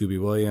Wingo,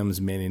 Scooby Williams,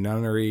 Manny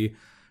Nunnery,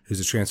 who's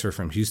a transfer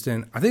from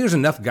Houston. I think there's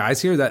enough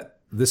guys here that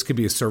this could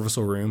be a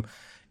serviceable room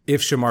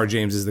if Shamar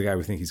James is the guy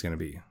we think he's going to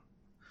be.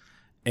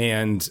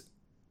 And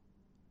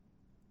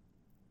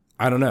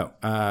I don't know.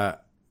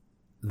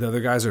 The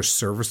other guys are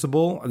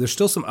serviceable. There's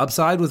still some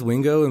upside with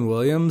Wingo and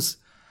Williams.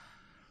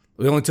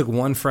 We only took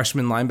one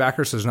freshman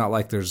linebacker, so it's not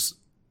like there's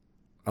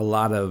a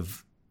lot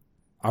of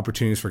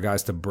opportunities for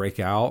guys to break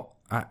out.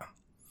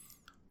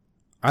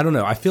 I don't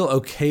know. I feel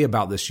okay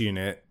about this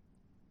unit.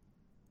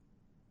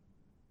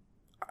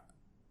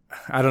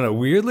 I don't know.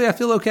 Weirdly, I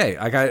feel okay.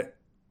 Like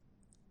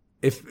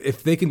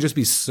if they can just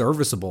be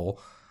serviceable,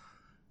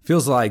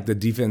 feels like the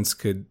defense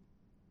could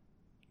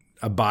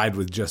abide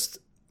with just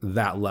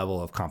that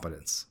level of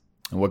competence.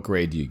 And what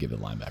grade do you give the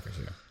linebackers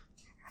here?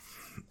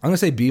 I'm going to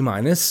say B-,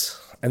 and that's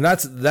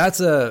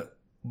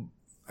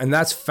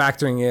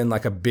factoring in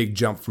like a big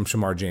jump from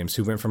Shamar James,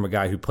 who went from a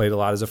guy who played a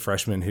lot as a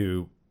freshman,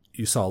 who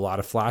you saw a lot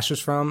of flashes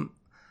from.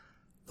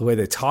 The way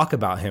they talk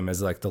about him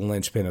as like the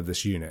linchpin of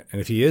this unit,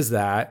 and if he is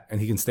that and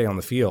he can stay on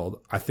the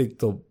field, I think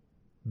they'll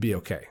be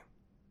okay.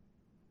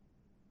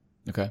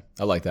 Okay,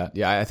 I like that.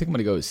 Yeah, I think I'm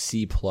going to go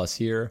C+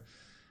 here.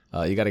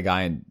 You got a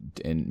guy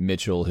in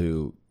Mitchell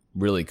who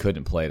really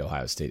couldn't play at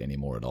Ohio State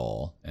anymore at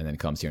all, and then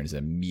comes here and is an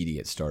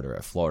immediate starter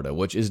at Florida,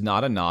 which is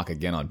not a knock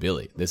again on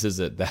Billy.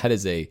 That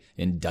is a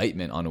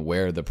indictment on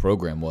where the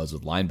program was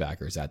with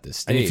linebackers at this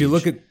stage. And if you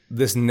look at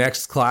this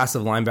next class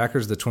of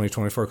linebackers, the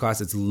 2024 class,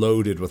 it's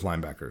loaded with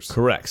linebackers.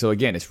 Correct. So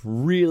again, it's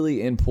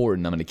really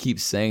important. I'm going to keep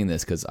saying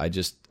this because I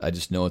just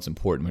know it's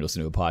important when you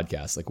listen to a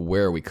podcast. Like,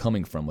 where are we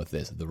coming from with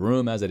this? The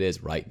room as it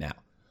is right now.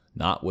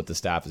 Not what the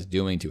staff is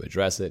doing to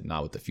address it,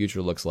 not what the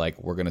future looks like.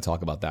 We're going to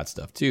talk about that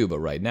stuff too. But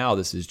right now,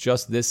 this is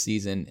just this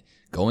season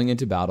going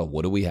into battle.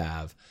 What do we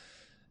have?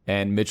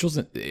 And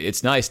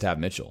it's nice to have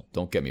Mitchell.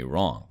 Don't get me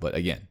wrong. But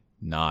again,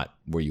 not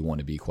where you want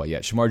to be quite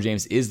yet. Shemar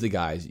James is the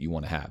guys you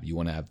want to have. You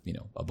want to have,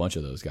 a bunch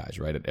of those guys,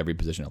 right, at every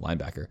position at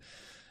linebacker.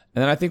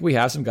 And then I think we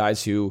have some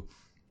guys who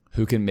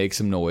can make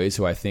some noise,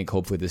 who I think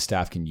hopefully this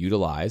staff can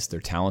utilize.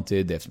 They're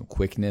talented. They have some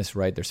quickness,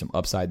 right? There's some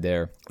upside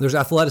there. There's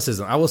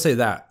athleticism. I will say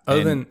that.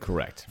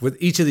 Correct. With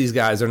each of these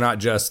guys, they're not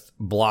just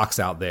blocks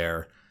out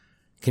there.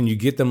 Can you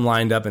get them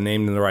lined up and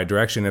aimed in the right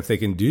direction? If they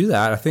can do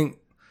that, I think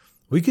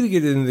we could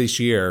get into this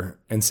year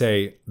and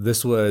say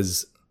this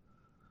was,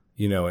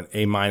 an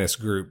A-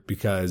 group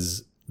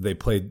because they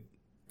played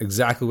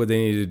exactly what they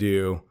needed to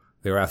do.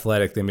 They were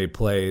athletic. They made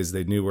plays.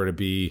 They knew where to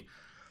be.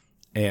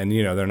 And,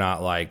 they're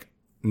not like,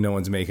 no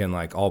one's making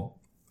like all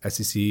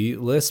SEC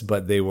lists,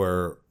 but they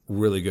were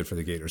really good for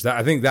the Gators.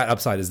 I think that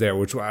upside is there,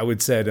 which I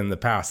would said in the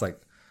past, like,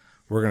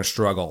 we're going to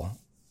struggle.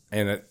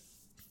 And it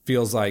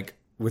feels like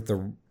with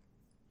the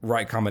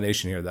right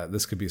combination here that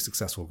this could be a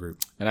successful group.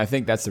 And I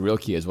think that's the real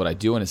key is what I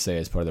do want to say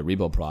as part of the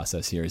rebuild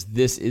process here is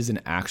this is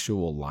an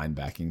actual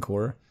linebacking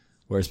core,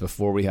 whereas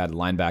before we had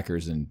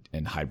linebackers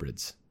and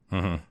hybrids.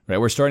 Mm-hmm. Right?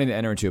 We're starting to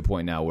enter into a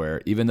point now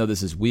where even though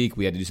this is weak,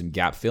 we had to do some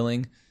gap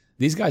filling.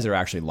 These guys are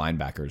actually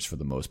linebackers for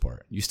the most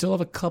part. You still have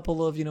a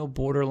couple of,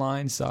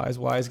 borderline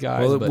size-wise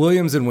guys. Well,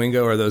 Williams and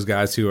Wingo are those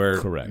guys who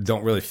correct.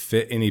 Don't really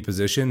fit any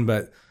position,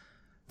 but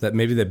that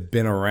maybe they've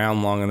been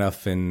around long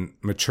enough and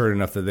matured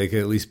enough that they could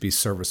at least be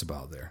serviceable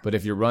out there. But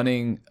if you're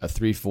running a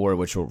 3-4,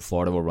 which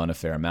Florida will run a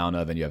fair amount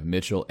of, and you have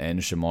Mitchell and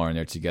Shemar in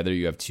there together,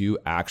 you have two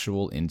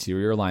actual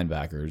interior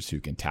linebackers who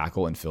can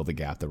tackle and fill the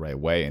gap the right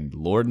way. And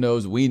Lord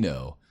knows we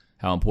know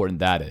how important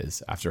that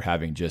is after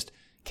having just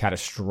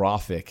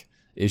catastrophic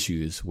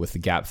issues with the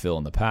gap fill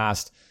in the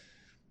past.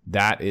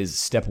 That is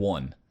step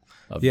one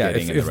of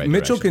getting in the right if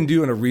Mitchell direction. can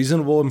do a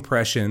reasonable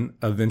impression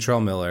of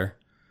Ventrell Miller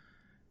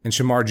and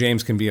Shemar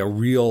James can be a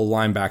real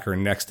linebacker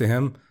next to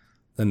him,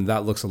 then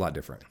that looks a lot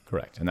different.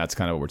 Correct. And that's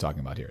kind of what we're talking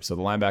about here. So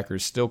the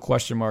linebackers still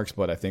question marks,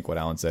 but I think what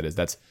Alan said is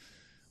that's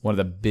one of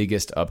the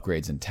biggest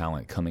upgrades in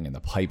talent coming in the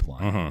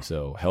pipeline. Mm-hmm.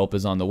 So help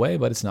is on the way,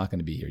 but it's not going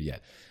to be here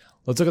yet.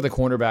 Let's look at the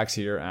cornerbacks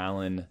here.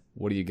 Alan,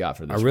 what do you got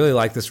for this? I really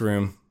like this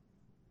room.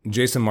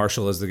 Jason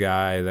Marshall is the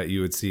guy that you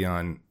would see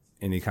on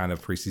any kind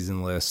of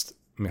preseason list.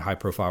 I mean,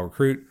 high-profile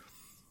recruit.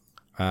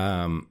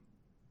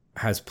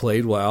 Has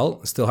played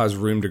well, still has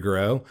room to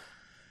grow.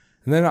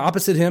 And then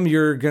opposite him,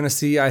 you're going to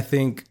see, I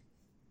think,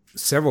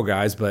 several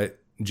guys, but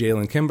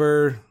Jalen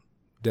Kimber,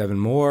 Devin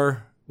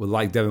Moore. Would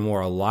like Devin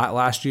Moore a lot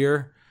last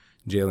year.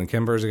 Jalen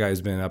Kimber is a guy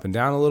who's been up and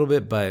down a little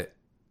bit, but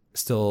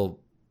still,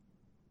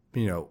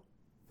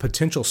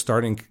 potential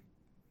starting,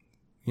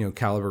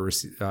 caliber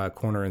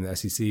corner in the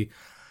SEC.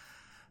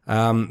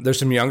 There's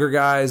some younger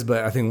guys,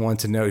 but I think one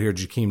to note here,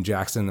 Jakeem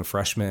Jackson, the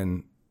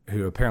freshman,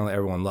 who apparently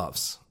everyone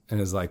loves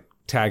and is like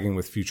tagging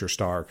with future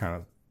star kind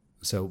of.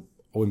 So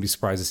I wouldn't be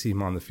surprised to see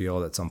him on the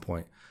field at some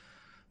point.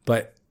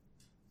 But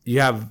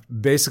you have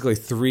basically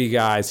three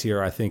guys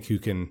here, I think, who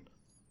can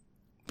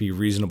be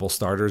reasonable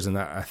starters. And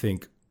that I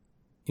think,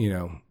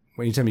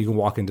 anytime you can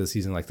walk into a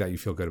season like that, you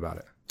feel good about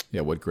it.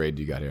 Yeah. What grade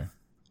do you got here?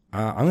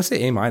 I'm going to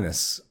say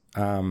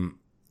A-.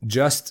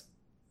 Just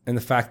in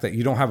the fact that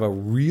you don't have a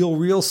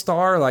real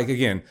star. Like,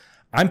 again,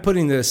 I'm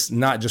putting this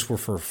not just where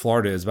for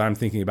Florida is, but I'm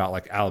thinking about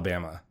like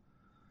Alabama,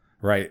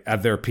 right?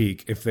 At their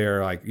peak. If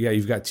they're like, yeah,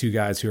 you've got two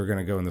guys who are going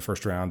to go in the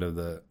first round of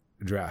the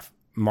draft.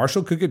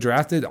 Marshall could get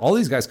drafted. All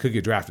these guys could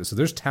get drafted. So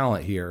there's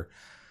talent here.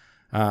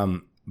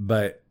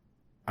 But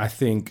I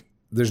think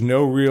there's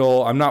no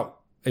real,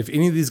 if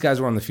any of these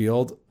guys were on the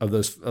field of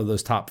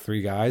those top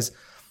three guys,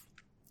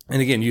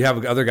 and again, you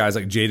have other guys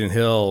like Jaden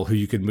Hill who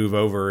you could move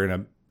over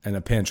in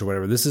a pinch or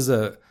whatever. This is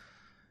a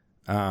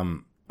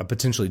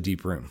potentially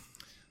deep room.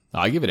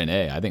 I give it an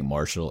A. I think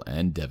Marshall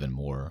and Devin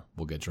Moore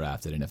will get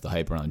drafted. And if the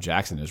hype around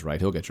Jackson is right,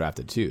 he'll get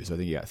drafted too. So I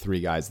think you got three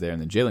guys there. And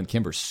then Jalen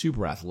Kimber,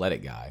 super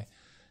athletic guy,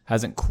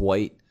 hasn't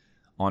quite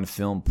on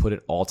film put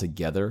it all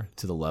together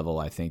to the level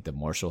I think that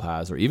Marshall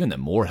has, or even that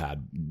Moore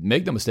had.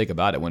 Make no mistake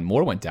about it. When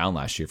Moore went down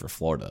last year for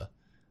Florida,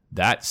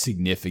 that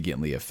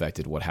significantly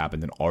affected what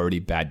happened in already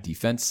bad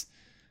defense.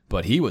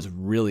 But he was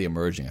really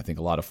emerging. I think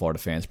a lot of Florida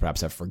fans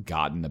perhaps have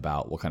forgotten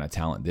about what kind of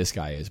talent this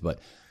guy is. But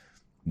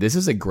this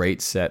is a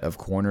great set of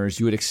corners.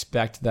 You would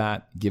expect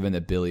that, given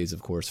that Billy is,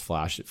 of course,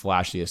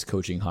 flashiest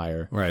coaching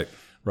hire.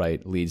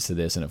 Right, leads to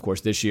this. And, of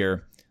course, this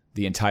year,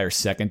 the entire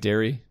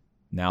secondary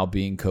now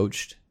being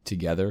coached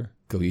together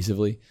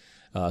cohesively.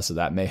 So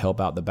that may help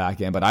out the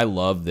back end. But I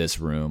love this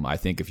room. I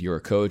think if you're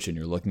a coach and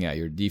you're looking at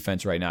your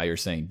defense right now, you're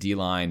saying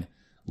D-line,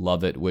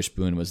 love it. Wish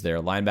Boone was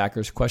there.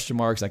 Linebackers, question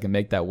marks. I can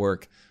make that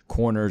work.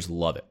 Corners,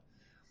 love it.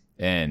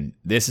 And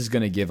this is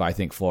going to give, I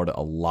think, Florida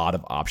a lot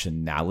of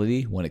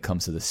optionality when it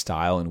comes to the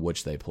style in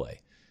which they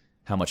play.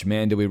 How much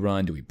man do we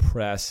run? Do we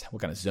press?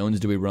 What kind of zones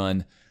do we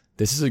run?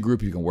 This is a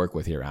group you can work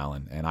with here,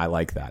 Allen, and I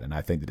like that, and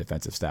I think the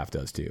defensive staff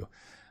does too.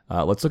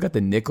 Let's look at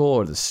the nickel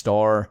or the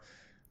star,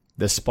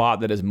 the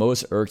spot that has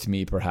most irked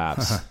me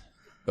perhaps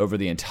over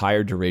the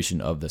entire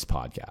duration of this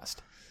podcast.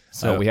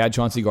 So we had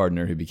Chauncey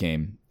Gardner, who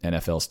became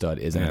NFL stud,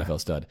 is an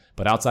NFL stud.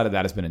 But outside of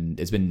that,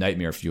 it's been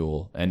nightmare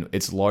fuel, and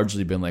it's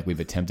largely been like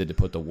we've attempted to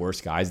put the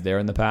worst guys there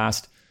in the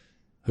past.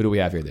 Who do we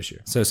have here this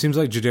year? So it seems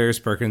like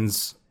Jadarius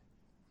Perkins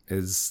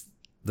is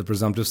the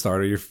presumptive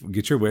starter. You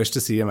get your wish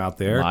to see him out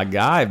there. My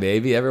guy,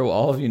 baby.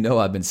 All of you know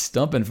I've been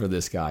stumping for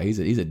this guy. He's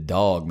a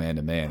dog, man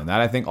to man, and that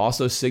I think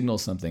also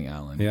signals something,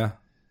 Allen. Yeah.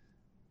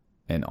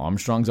 And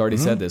Armstrong's already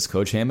said this.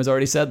 Coach Ham has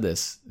already said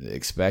this.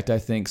 Expect, I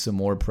think, some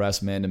more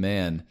press man to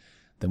man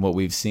than what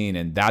we've seen,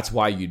 and that's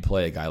why you'd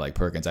play a guy like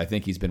Perkins. I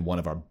think he's been one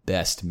of our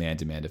best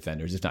man-to-man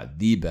defenders, if not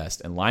the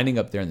best, and lining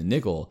up there in the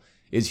nickel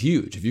is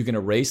huge. If you can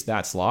erase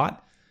that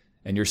slot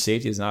and your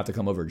safety does not have to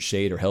come over and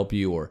shade or help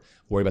you or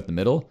worry about the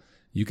middle,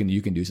 you can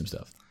do some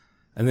stuff.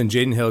 And then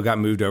Jaden Hill got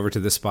moved over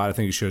to this spot. I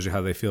think it shows you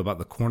how they feel about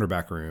the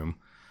cornerback room.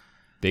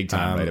 Big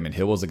time, right? I mean,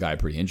 Hill was a guy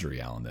pre-injury,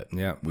 Allen,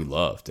 that we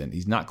loved, and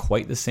he's not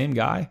quite the same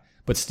guy,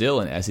 but still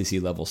an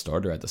SEC-level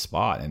starter at the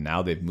spot, and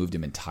now they've moved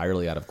him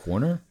entirely out of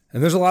corner.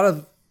 And there's a lot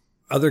of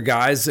other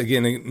guys,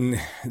 again,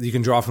 you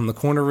can draw from the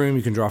corner room,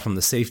 you can draw from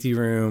the safety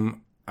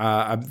room.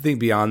 I think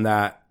beyond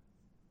that,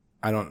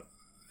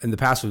 in the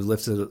past we've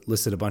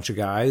listed a bunch of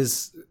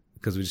guys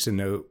because we just didn't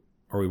know,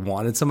 or we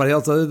wanted somebody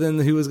else other than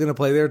who was going to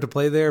play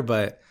there,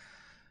 but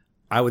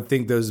I would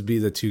think those would be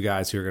the two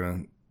guys who are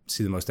going to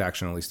see the most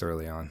action, at least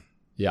early on.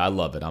 Yeah, I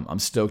love it. I'm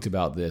stoked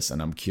about this,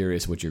 and I'm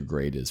curious what your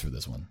grade is for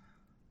this one.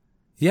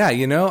 Yeah,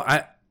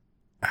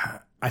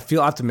 I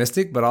feel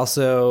optimistic, but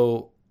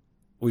also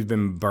we've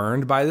been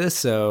burned by this,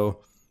 so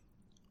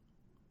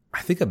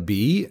I think a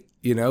B.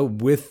 We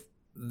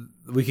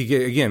could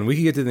get to the end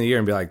of the year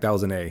and be like, that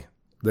was an A.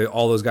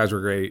 All those guys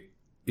were great.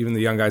 Even the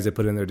young guys they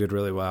put in there did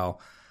really well.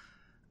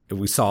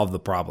 We solved the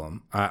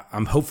problem.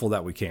 I'm hopeful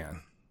that we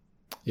can.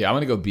 Yeah, I'm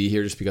going to go B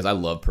here just because I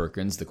love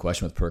Perkins. The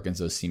question with Perkins,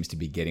 though, seems to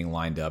be getting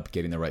lined up,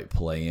 getting the right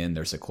play in.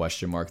 There's a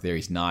question mark there.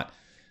 He's not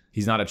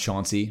a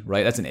Chauncey,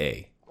 right? That's an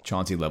A.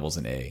 Chauncey level's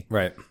an A.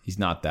 Right. He's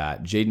not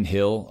that. Jaden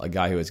Hill, a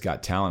guy who has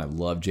got talent. I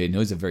love Jaden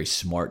Hill. He's a very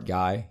smart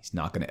guy. He's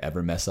not going to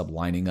ever mess up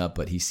lining up,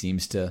 but he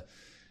seems to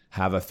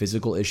have a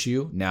physical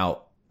issue.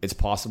 Now, it's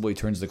possible he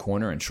turns the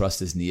corner and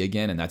trusts his knee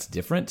again, and that's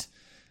different.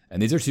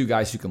 And these are two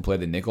guys who can play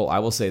the nickel. I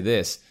will say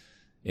this.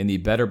 In the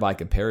better by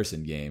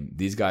comparison game,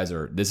 this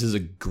is a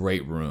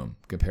great room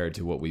compared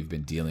to what we've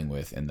been dealing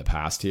with in the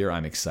past here.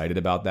 I'm excited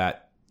about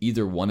that.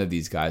 Either one of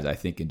these guys, I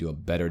think, can do a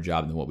better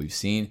job than what we've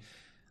seen.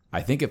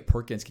 I think if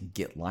Perkins can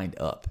get lined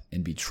up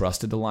and be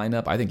trusted to line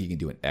up, I think he can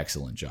do an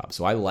excellent job.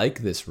 So I like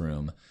this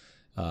room.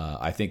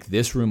 I think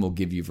this room will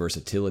give you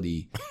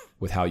versatility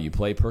with how you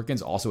play.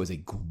 Perkins also is a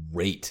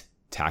great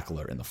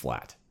tackler in the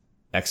flat.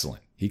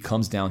 Excellent. He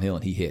comes downhill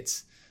and he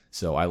hits.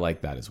 So I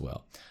like that as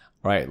well.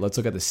 All right, let's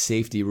look at the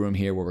safety room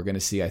here where we're going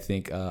to see, I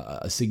think,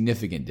 a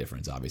significant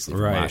difference, obviously,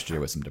 from last year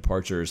with some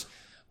departures.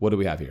 What do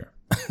we have here?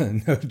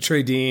 No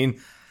Trey Dean,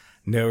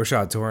 no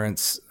Rashad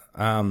Torrance.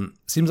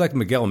 Seems like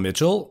Miguel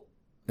Mitchell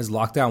is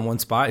locked down one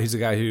spot. He's a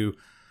guy who,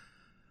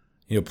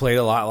 played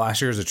a lot last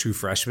year as a true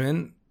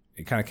freshman.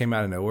 He kind of came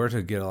out of nowhere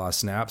to get a lot of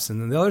snaps.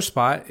 And then the other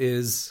spot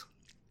is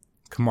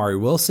Kamari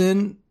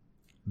Wilson,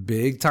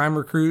 big-time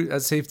recruit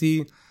at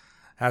safety.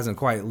 Hasn't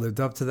quite lived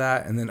up to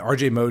that. And then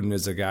R.J. Moden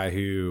is a guy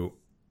who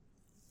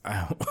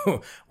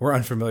we're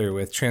unfamiliar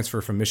with,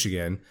 transfer from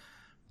Michigan,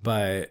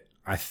 but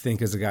I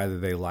think is a guy that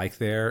they like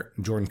there.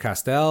 Jordan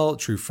Castell,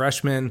 true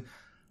freshman.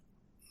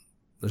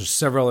 There's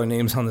several other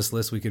names on this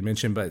list we could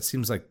mention, but it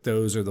seems like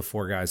those are the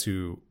four guys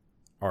who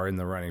are in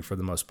the running for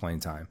the most playing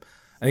time.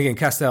 And again,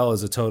 Castell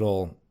is a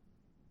total,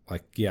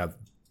 the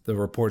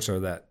reports are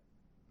that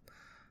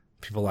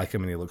people like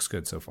him and he looks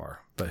good so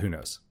far, but who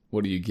knows?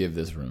 What do you give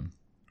this room?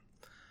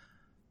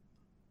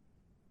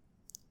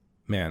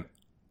 Man,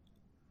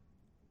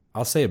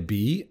 I'll say a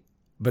B,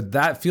 but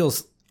that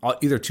feels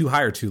either too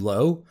high or too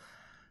low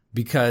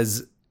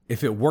because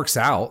if it works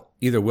out,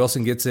 either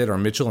Wilson gets it or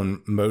Mitchell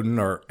and Moden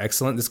are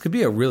excellent. This could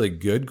be a really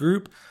good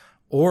group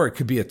or it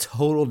could be a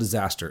total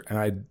disaster. And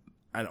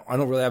I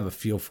don't really have a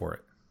feel for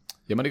it.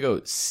 Yeah, I'm going to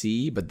go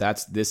C, but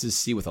this is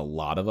C with a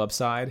lot of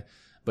upside.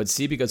 But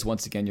C because,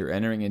 once again, you're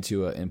entering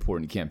into an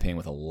important campaign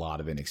with a lot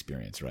of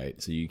inexperience,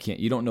 right? So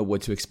you don't know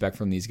what to expect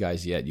from these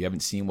guys yet. You haven't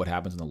seen what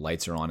happens when the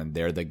lights are on and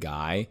they're the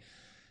guy.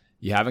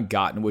 You haven't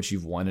gotten what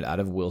you've wanted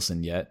out of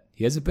Wilson yet.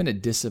 He hasn't been a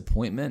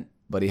disappointment,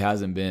 but he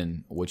hasn't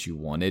been what you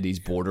wanted. He's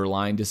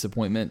borderline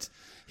disappointment.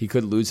 He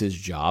could lose his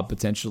job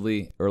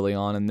potentially early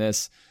on in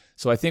this.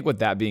 So I think with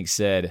that being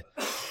said,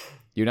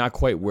 you're not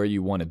quite where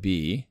you want to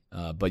be,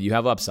 but you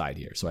have upside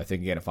here. So I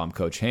think, again, if I'm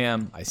Coach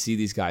Ham, I see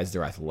these guys,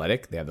 they're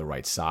athletic. They have the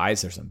right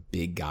size. There's some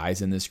big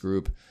guys in this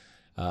group.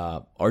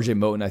 RJ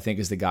Moten, I think,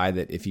 is the guy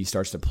that if he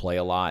starts to play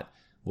a lot,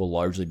 will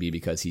largely be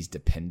because he's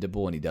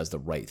dependable and he does the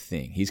right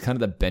thing. He's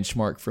kind of the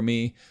benchmark for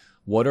me.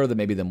 What are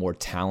maybe the more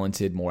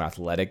talented, more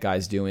athletic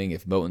guys doing?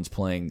 If Moten's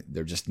playing,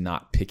 they're just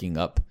not picking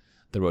up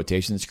the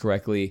rotations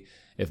correctly.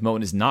 If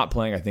Moten is not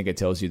playing, I think it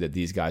tells you that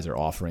these guys are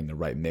offering the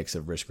right mix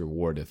of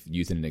risk-reward of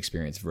youth and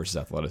experience versus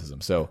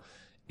athleticism. So,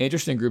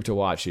 interesting group to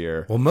watch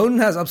here. Well,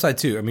 Moten has upside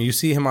too. I mean, you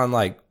see him on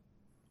like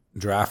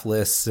draft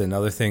lists and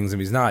other things,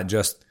 and he's not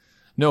just...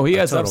 No, he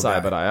has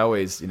upside, but I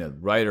always,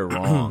 right or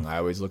wrong, I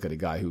always look at a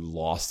guy who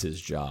lost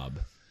his job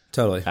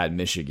at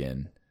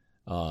Michigan.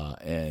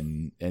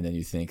 And then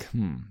you think,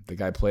 the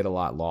guy played a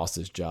lot, lost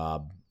his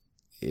job.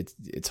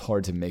 It's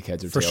hard to make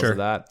heads or tails of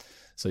that.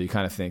 So you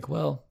kind of think,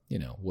 what?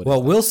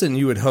 Well, Wilson,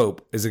 you would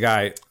hope, is a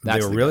guy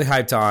they were really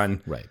hyped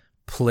on. Right.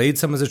 Played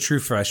some as a true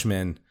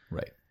freshman.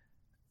 Right.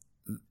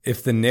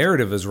 If the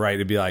narrative is right,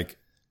 it'd be like,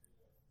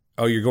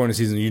 oh, you're going to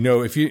season.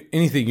 If you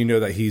anything,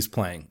 that he's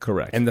playing.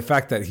 Correct. And the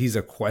fact that he's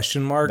a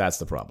question mark, that's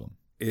the problem.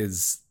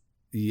 Is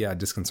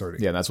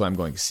disconcerting. Yeah, that's why I'm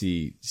going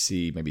C,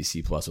 maybe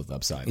C+ with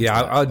upside. Yeah,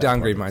 I'll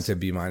downgrade mine to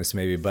B-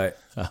 maybe, but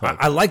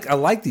I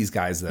like these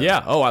guys though. Yeah,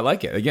 I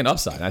like it. Again,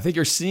 upside. I think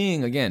you're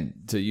seeing, again,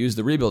 to use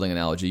the rebuilding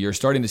analogy, you're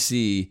starting to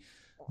see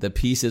the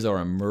pieces are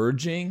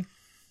emerging,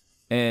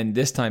 and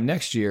this time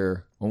next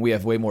year, when we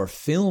have way more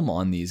film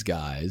on these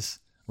guys,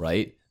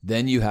 right?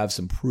 Then you have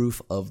some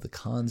proof of the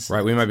concept.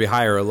 Right, we might be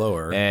higher or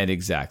lower. And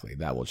exactly,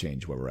 that will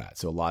change where we're at.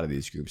 So a lot of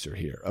these groups are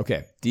here.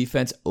 Okay,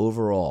 defense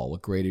overall,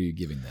 what grade are you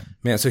giving them?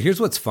 Man, so here's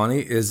what's funny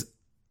is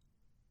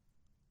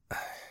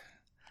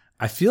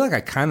I feel like I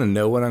kind of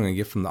know what I'm going to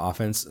get from the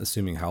offense,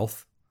 assuming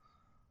health,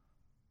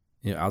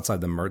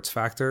 outside the Mertz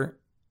factor.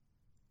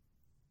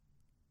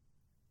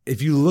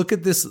 If you look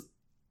at this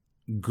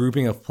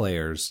grouping of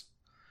players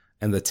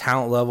and the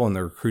talent level and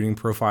the recruiting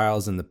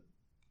profiles and the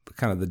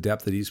kind of the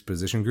depth of each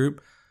position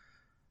group,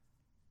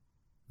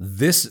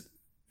 this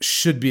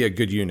should be a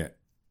good unit.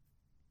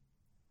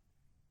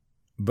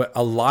 But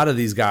a lot of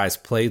these guys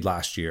played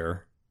last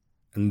year,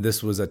 and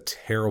this was a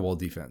terrible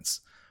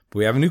defense. But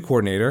we have a new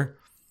coordinator.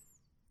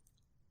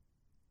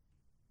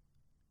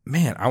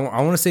 Man, I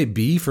want to say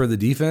B for the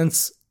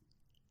defense.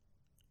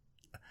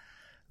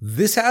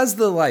 This has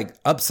the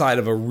upside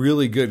of a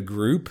really good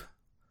group,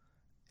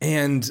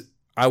 and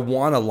I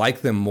want to like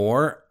them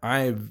more.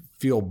 I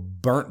feel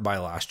burnt by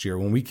last year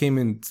when we came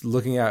in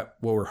looking at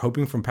what we're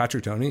hoping from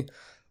Patrick Toney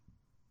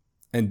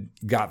and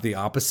got the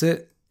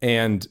opposite.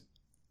 And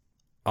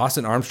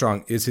Austin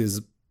Armstrong is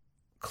his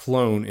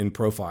clone in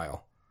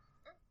profile.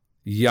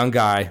 Young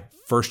guy,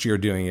 first year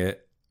doing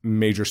it,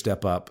 major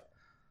step up.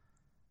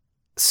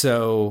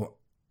 So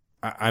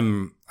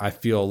I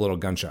feel a little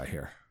gun shy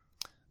here.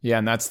 Yeah,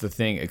 and that's the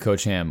thing at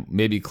Coach Ham,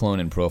 maybe clone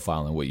and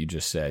profile in what you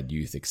just said,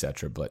 youth,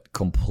 etc., but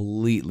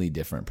completely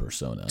different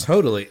persona.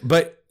 Totally.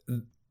 But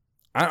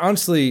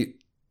honestly,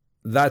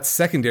 that's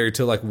secondary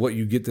to what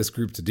you get this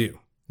group to do.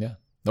 Yeah.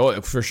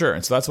 Oh, for sure.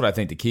 And so that's what I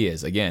think the key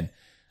is. Again,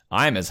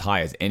 I'm as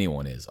high as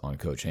anyone is on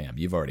Coach Ham.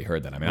 You've already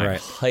heard that. I mean, right. I'm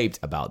hyped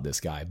about this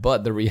guy.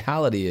 But the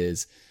reality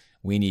is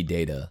we need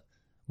data.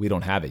 We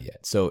don't have it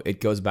yet. So it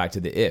goes back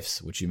to the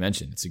ifs, which you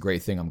mentioned. It's a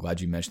great thing. I'm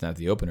glad you mentioned that at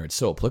the opener. It's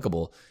so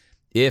applicable.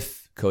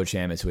 If Coach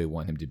Ham is who we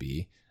want him to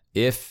be,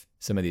 if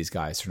some of these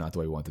guys are not the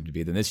way we want them to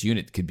be, then this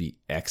unit could be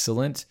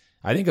excellent.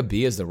 I think a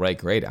B is the right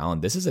grade,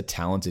 Alan. This is a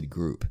talented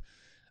group.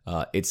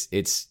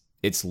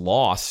 It's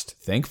lost,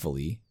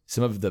 thankfully,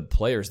 some of the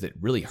players that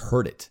really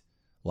hurt it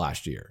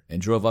last year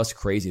and drove us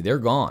crazy. They're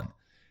gone.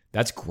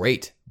 That's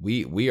great.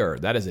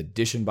 That is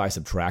addition by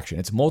subtraction.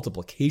 It's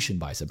multiplication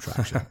by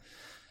subtraction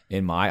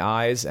in my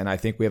eyes. And I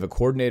think we have a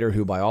coordinator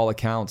who, by all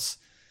accounts,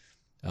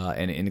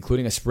 and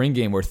including a spring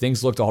game where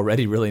things looked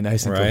already really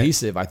nice and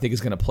cohesive, I think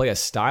is going to play a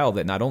style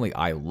that not only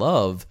I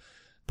love,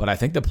 but I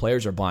think the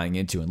players are buying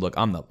into. And look,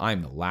 I'm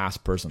the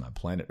last person on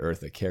planet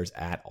Earth that cares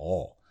at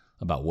all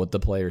about what the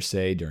players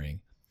say during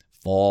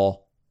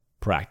fall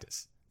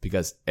practice,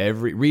 because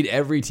read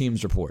every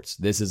team's reports.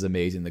 This is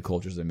amazing. The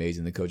culture is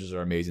amazing. The coaches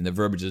are amazing. The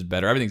verbiage is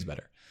better. Everything's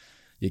better.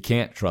 You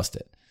can't trust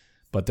it.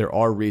 But there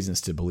are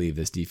reasons to believe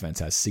this defense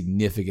has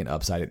significant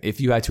upside.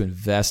 If you had to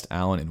invest,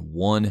 Alan, in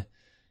one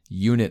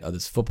unit of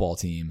this football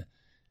team,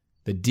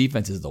 the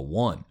defense is the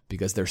one,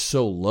 because they're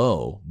so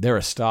low. They're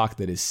a stock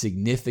that is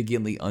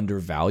significantly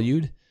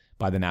undervalued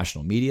by the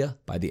national media,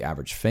 by the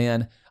average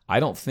fan. I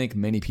don't think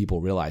many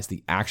people realize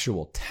the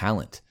actual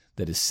talent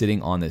that is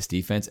sitting on this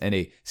defense, and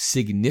a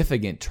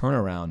significant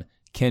turnaround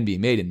can be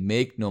made. And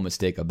make no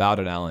mistake about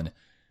it, Alan,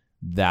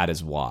 that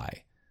is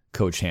why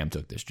Coach Ham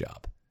took this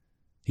job.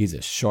 He's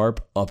a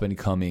sharp,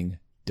 up-and-coming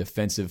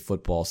defensive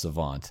football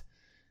savant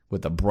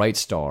with a bright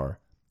star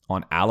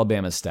on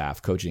Alabama's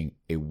staff coaching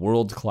a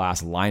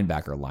world-class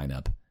linebacker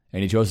lineup,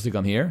 and he chose to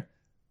come here.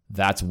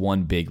 That's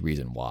one big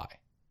reason why.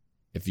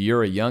 If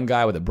you're a young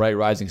guy with a bright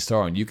rising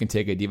star and you can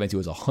take a defense who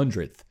is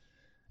 100th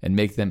and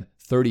make them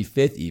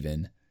 35th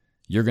even,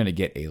 you're going to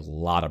get a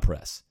lot of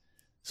press.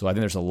 So I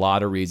think there's a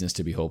lot of reasons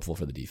to be hopeful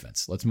for the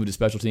defense. Let's move to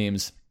special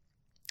teams.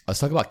 Let's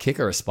talk about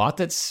kicker, a spot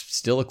that's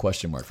still a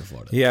question mark for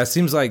Florida. Yeah, it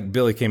seems like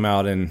Billy came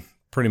out and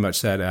pretty much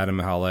said Adam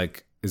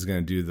Mahalik is going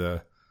to do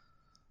the,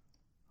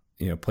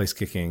 place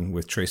kicking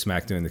with Trey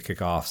Smack doing the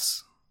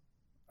kickoffs.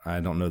 I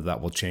don't know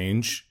that will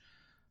change.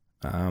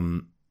 I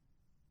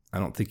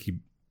don't think he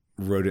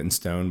wrote it in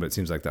stone, but it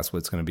seems like that's what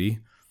it's going to be.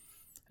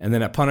 And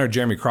then at punter,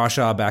 Jeremy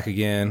Crawshaw back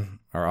again,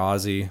 our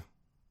Aussie.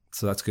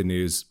 So that's good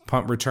news.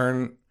 Punt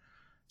return,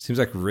 seems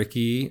like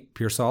Ricky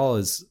Pearsall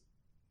is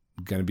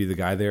going to be the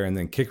guy there. And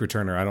then kick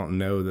returner, I don't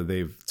know that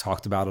they've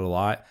talked about it a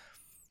lot.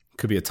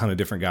 Could be a ton of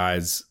different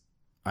guys.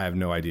 I have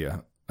no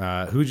idea.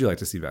 Who would you like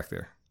to see back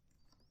there?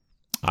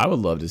 I would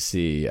love to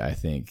see, I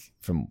think,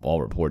 from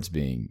all reports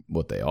being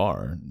what they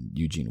are,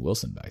 Eugene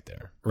Wilson back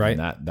there. Right.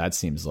 And that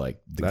seems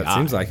like the guy. That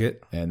seems like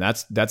it. And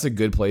that's a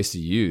good place to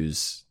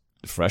use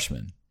the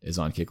freshman is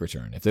on kick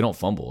return. If they don't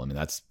fumble, I mean,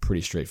 that's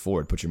pretty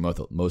straightforward. Put your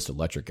most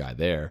electric guy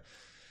there.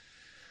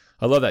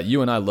 I love that.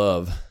 You and I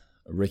love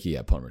Ricky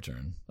at punt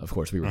return. Of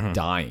course, we were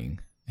dying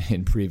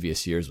in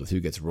previous years with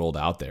who gets rolled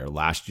out there,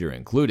 last year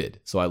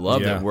included. So I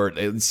love that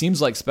it seems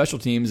like special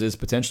teams is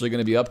potentially going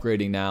to be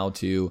upgrading now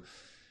to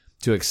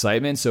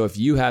excitement. So if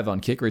you have on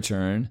kick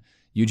return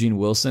Eugene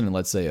Wilson and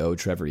let's say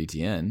Trevor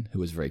Etienne, who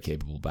was very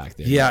capable back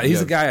there. Yeah,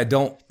 he's a guy I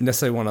don't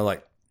necessarily want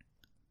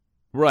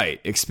to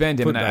expend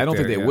him. And I don't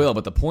think they will.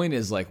 But the point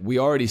is, we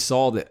already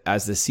saw that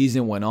as the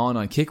season went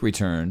on kick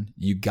return,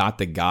 you got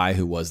the guy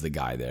who was the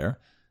guy there.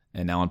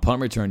 And now on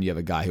punt return, you have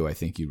a guy who I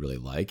think you really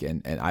like.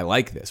 And I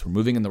like this. We're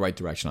moving in the right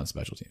direction on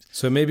special teams.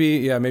 So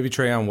maybe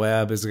Trayon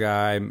Webb is a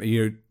guy.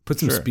 Put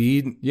some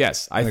speed.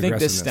 Yes. I think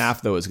this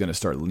staff, though, is going to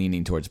start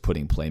leaning towards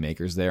putting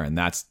playmakers there. And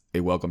that's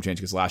a welcome change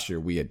because last year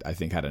we had, I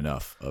think, had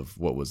enough of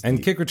what was.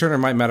 And kick returner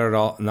might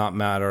not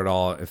matter at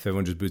all if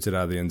everyone just boots it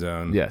out of the end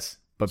zone. Yes.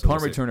 But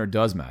punt returner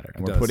does matter.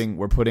 And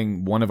we're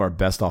putting one of our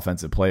best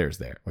offensive players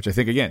there, which I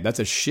think, again, that's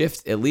a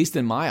shift, at least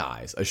in my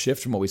eyes, a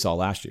shift from what we saw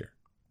last year.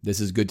 This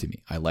is good to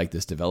me. I like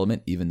this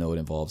development, even though it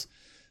involves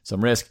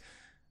some risk.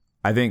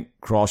 I think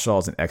Crawshaw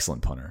is an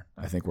excellent punter.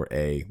 I think we're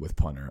A with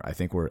punter. I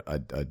think we're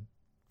a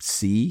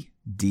C,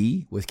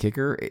 D with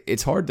kicker.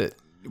 It's hard to.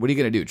 What are you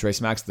going to do? Trey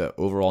Smack's the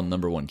overall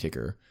number one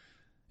kicker,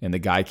 and the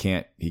guy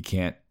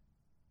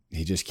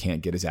he just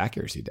can't get his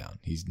accuracy down.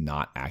 He's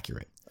not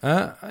accurate.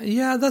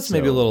 That's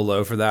maybe a little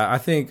low for that. I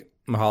think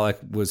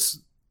Mahalik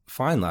was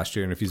fine last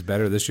year, and if he's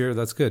better this year,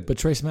 that's good. But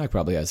Trey Smack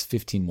probably has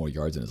 15 more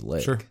yards in his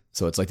leg. Sure.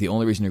 So it's like the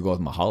only reason you're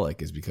going with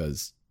Mahalik is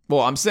because,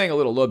 well, I'm saying a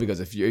little low because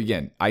if you're,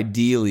 again,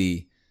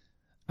 ideally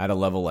at a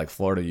level like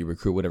Florida, you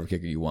recruit whatever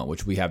kicker you want,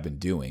 which we have been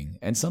doing,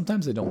 and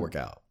sometimes they don't work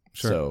out.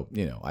 Sure.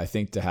 So, I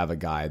think to have a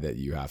guy that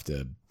you have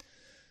to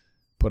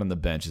put on the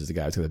bench as the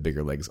guy who's got the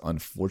bigger legs,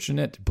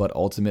 unfortunate, but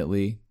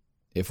ultimately,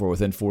 if we're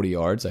within 40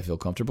 yards, I feel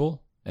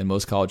comfortable. And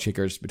most college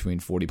kickers between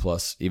 40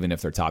 plus, even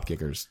if they're top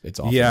kickers, it's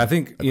often I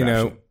think,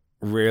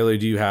 rarely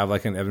do you have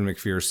like an Evan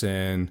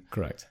McPherson.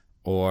 Correct.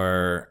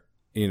 Or,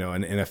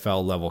 an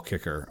NFL level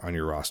kicker on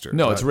your roster.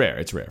 No, it's rare.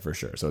 It's rare for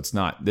sure. So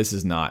this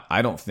is not,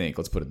 I don't think,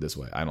 let's put it this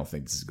way. I don't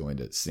think this is going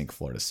to sink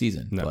Florida's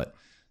season, but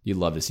you'd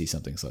love to see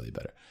something slightly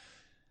better.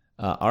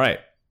 All right.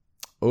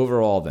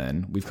 Overall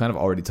then, we've kind of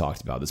already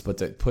talked about this, but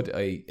to put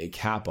a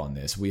cap on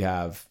this, we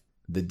have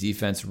the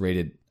defense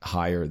rated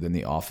higher than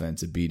the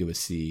offense, a B to a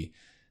C.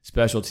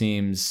 Special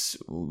teams,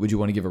 would you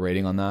want to give a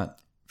rating on that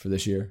for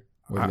this year?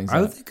 I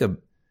would think a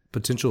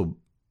potential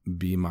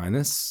B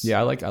minus. Yeah,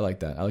 I like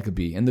that. I like a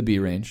B in the B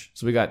range.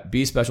 So we got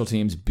B special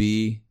teams,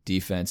 B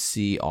defense,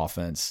 C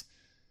offense.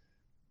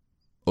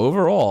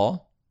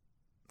 Overall,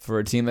 for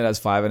a team that has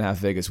 5.5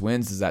 Vegas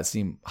wins, does that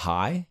seem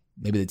high?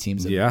 Maybe the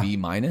team's a B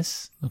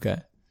minus.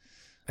 Okay.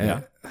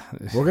 Yeah,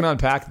 we're gonna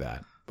unpack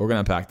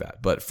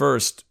that. But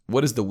first,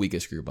 what is the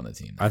weakest group on the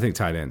team? I think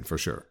tight end for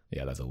sure.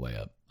 Yeah, that's a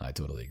layup. I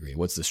totally agree.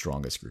 What's the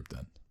strongest group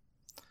then?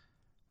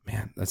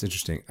 Man, that's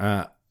interesting.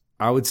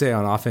 I would say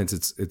on offense,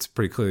 it's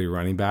pretty clearly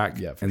running back.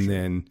 Yeah, and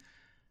then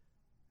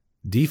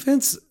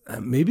defense,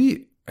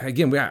 maybe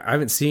again, I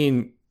haven't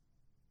seen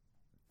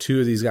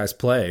two of these guys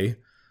play,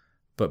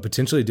 but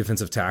potentially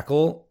defensive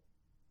tackle,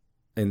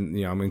 and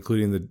I'm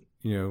including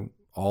the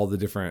all the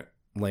different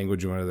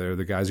language you want there.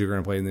 The guys who are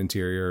going to play in the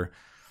interior.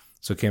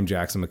 So Cam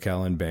Jackson,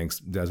 McKellen, Banks,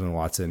 Desmond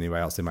Watson,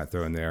 anybody else they might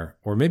throw in there,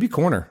 or maybe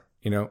corner.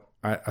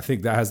 I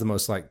think that has the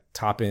most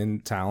top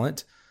end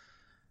talent.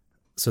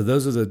 So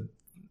those are the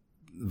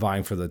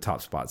vying for the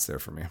top spots there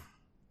for me.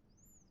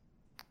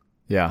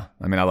 Yeah,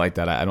 I mean, I like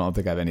that. I don't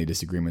think I have any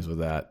disagreements with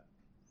that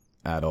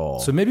at all.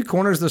 So maybe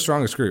corner is the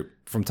strongest group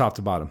from top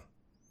to bottom.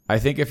 I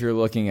think if you're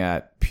looking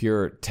at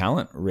pure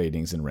talent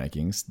ratings and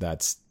rankings,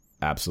 that's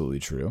absolutely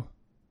true,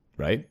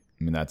 right?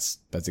 I mean, that's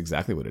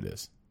exactly what it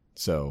is.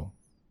 So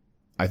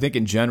I think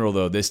in general,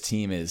 though, this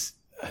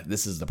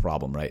is the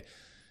problem, right?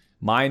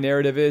 My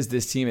narrative is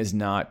this team is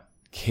not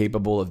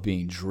capable of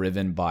being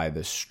driven by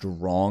the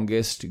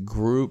strongest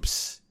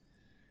groups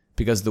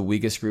because the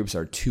weakest groups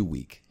are too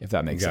weak, if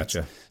that makes sense.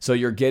 So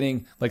you're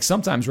getting,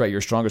 sometimes, right, your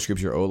strongest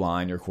groups, your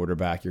O-line, your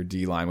quarterback, your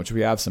D-line, which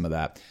we have some of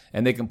that,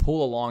 and they can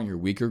pull along your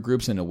weaker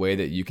groups in a way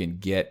that you can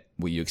get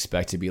what you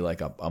expect to be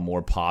a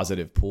more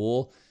positive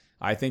pull.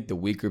 I think the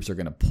weak groups are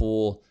going to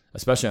pull,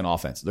 especially on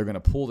offense, they're going to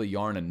pull the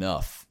yarn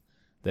enough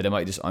that it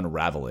might just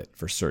unravel it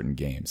for certain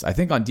games. I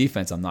think on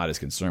defense, I'm not as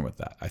concerned with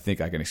that. I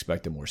think I can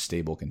expect a more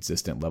stable,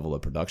 consistent level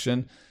of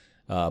production.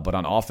 But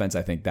on offense,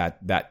 I think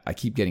that I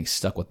keep getting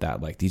stuck with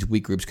that. Like these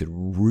weak groups could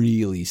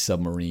really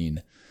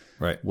submarine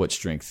what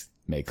strength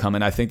may come.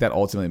 And I think that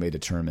ultimately may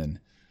determine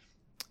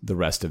the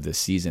rest of this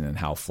season and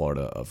how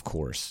Florida, of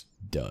course,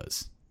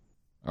 does.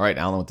 All right,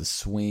 Alan, with the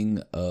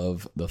swing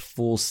of the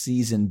full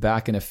season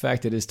back in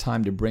effect, it is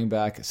time to bring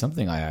back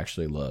something I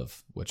actually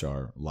love, which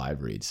are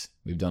live reads.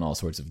 We've done all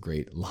sorts of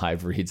great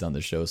live reads on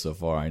the show so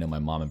far. I know my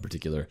mom in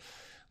particular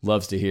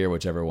loves to hear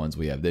whichever ones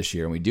we have this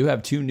year. And we do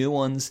have 2 new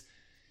ones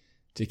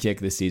to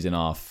kick this season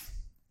off.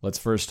 Let's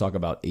first talk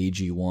about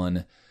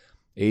AG1.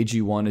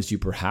 AG1, as you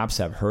perhaps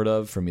have heard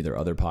of from either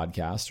other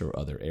podcasts or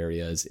other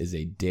areas, is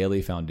a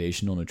daily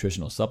foundational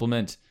nutritional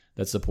supplement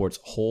that supports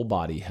whole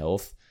body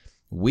health.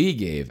 We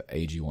gave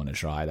AG1 a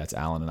try, that's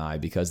Alan and I,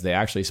 because they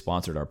actually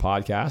sponsored our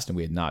podcast and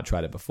we had not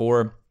tried it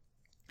before.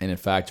 And in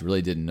fact,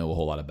 really didn't know a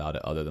whole lot about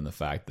it other than the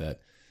fact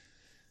that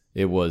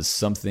it was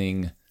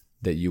something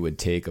that you would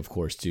take, of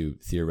course, to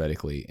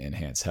theoretically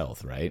enhance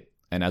health, right?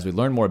 And as we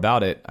learn more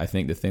about it, I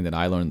think the thing that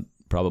I learned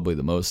probably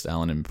the most,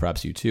 Alan, and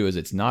perhaps you too, is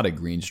it's not a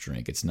greens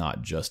drink. It's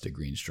not just a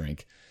greens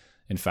drink.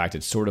 In fact,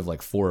 it's sort of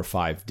like 4 or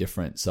 5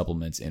 different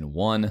supplements in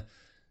one,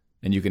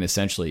 and you can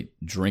essentially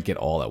drink it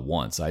all at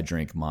once. I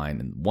drink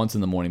mine once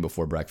in the morning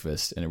before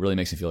breakfast, and it really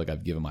makes me feel like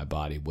I've given my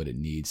body what it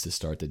needs to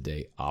start the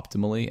day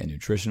optimally and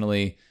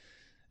nutritionally.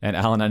 And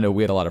Alan, I know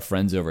we had a lot of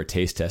friends over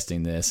taste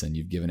testing this, and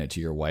you've given it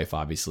to your wife,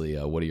 obviously.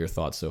 What are your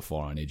thoughts so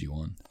far on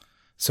AG1?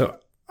 So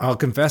I'll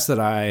confess that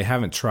I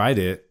haven't tried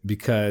it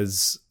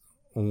because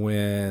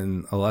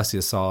when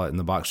Alessia saw it in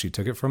the box, she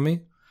took it from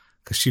me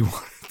because she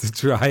wanted to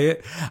try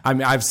it. I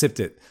mean, I've sipped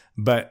it,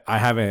 but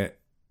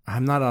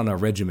I'm not on a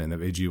regimen of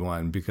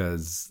AG1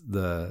 because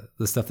the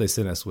stuff they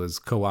sent us was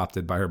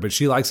co-opted by her, but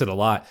she likes it a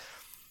lot.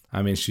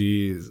 I mean,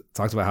 she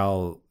talks about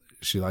how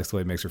she likes the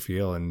way it makes her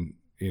feel. And,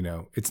 you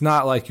know, it's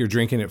not like you're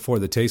drinking it for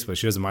the taste, but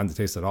she doesn't mind the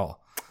taste at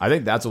all. I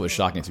think that's what was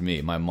shocking to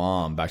me. My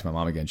mom, back to my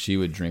mom again, she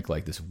would drink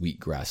like this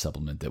wheatgrass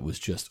supplement that was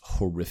just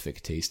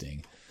horrific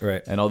tasting.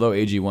 Right. And although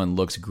AG1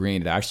 looks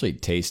green, it actually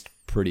tastes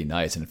pretty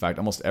nice. And in fact,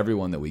 almost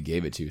everyone that we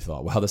gave it to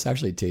thought, wow, this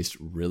actually tastes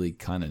really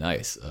kind of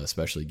nice,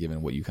 especially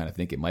given what you kind of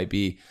think it might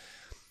be.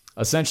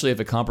 Essentially, if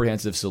a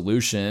comprehensive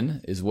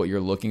solution is what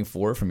you're looking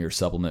for from your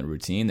supplement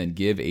routine, then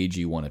give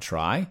AG1 a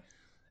try.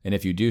 And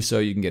if you do so,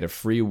 you can get a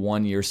free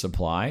 1-year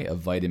supply of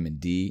vitamin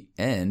D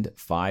and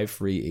 5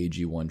 free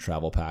AG1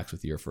 travel packs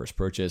with your first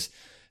purchase.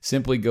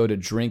 Simply go to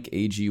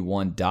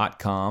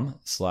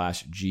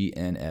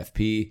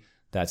drinkag1.com/GNFP.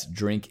 That's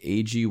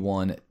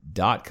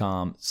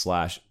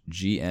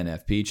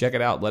drinkag1.com/GNFP. Check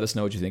it out. Let us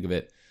know what you think of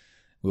it.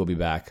 We'll be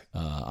back,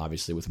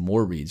 obviously, with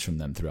more reads from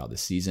them throughout the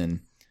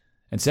season.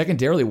 And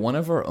secondarily, one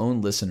of our own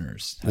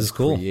listeners has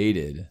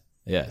created,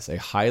 a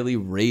highly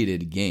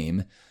rated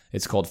game.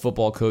 It's called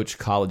Football Coach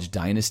College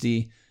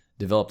Dynasty,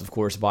 developed, of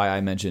course, by,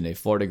 I mentioned, a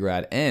Florida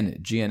grad and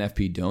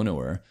GNFP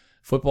donor.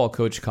 Football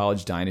Coach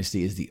College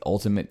Dynasty is the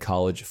ultimate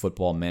college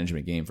football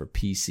management game for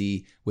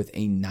PC with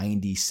a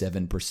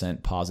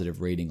 97%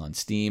 positive rating on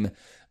Steam.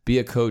 Be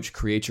a coach,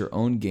 create your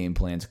own game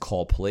plans,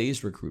 call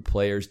plays, recruit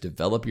players,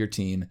 develop your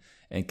team,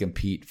 and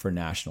compete for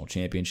national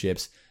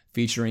championships.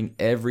 Featuring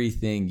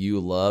everything you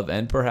love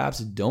and perhaps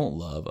don't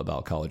love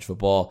about college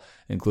football,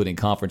 including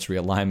conference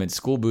realignment,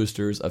 school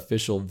boosters,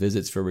 official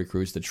visits for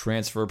recruits, the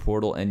transfer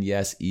portal, and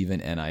yes, even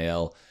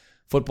NIL.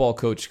 Football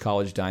Coach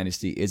College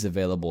Dynasty is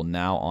available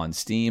now on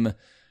Steam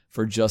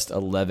for just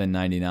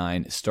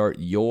 $11.99. Start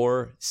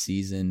your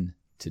season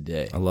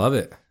today. I love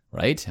it.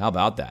 Right? How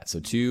about that?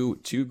 So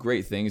two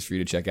great things for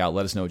you to check out.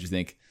 Let us know what you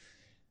think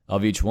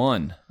of each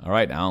one. All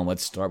right, Alan,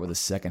 let's start with the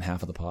second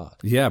half of the pod.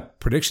 Yeah,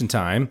 prediction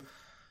time.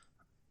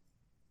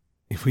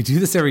 If we do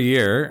this every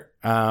year,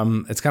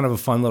 it's kind of a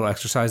fun little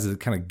exercise to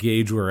kind of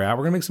gauge where we're at.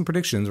 We're going to make some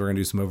predictions. We're going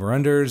to do some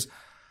over-unders.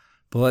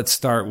 But let's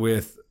start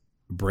with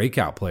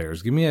breakout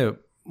players.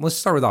 Let's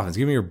start with offense.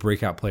 Give me your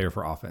breakout player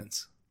for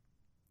offense.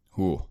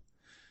 Ooh.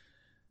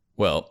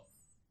 Well,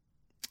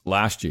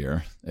 last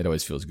year, it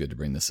always feels good to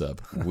bring this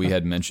up. We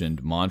had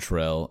mentioned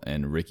Montrell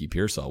and Ricky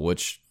Pearsall,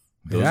 which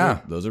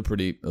those are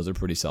pretty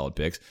solid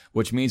picks,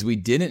 which means we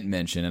didn't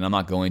mention, and I'm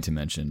not going to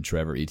mention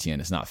Trevor Etienne.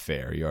 It's not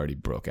fair. He already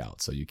broke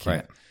out, so you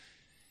can't. Right.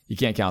 You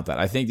can't count that.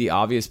 I think the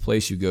obvious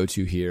place you go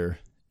to here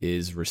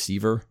is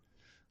receiver.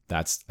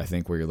 That's, I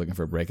think, where you're looking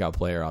for a breakout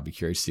player. I'll be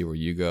curious to see where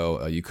you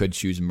go. You could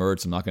choose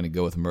Mertz. I'm not going to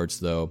go with Mertz,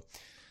 though,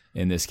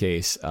 in this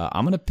case.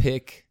 I'm going to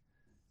pick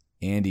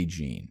Andy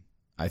Jean.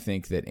 I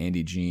think that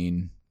Andy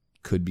Jean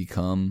could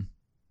become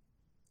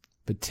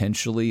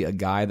potentially a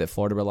guy that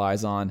Florida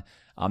relies on.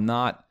 I'm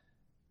not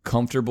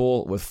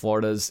comfortable with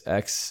Florida's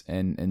X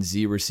and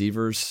Z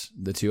receivers,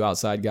 the 2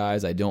 outside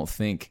guys. I don't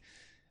think...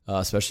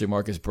 especially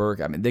Marcus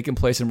Burke. I mean, they can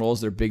play some roles.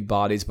 They're big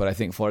bodies, but I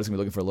think Florida's going to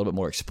be looking for a little bit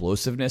more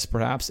explosiveness,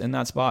 perhaps, in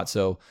that spot.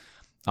 So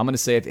I'm going to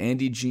say if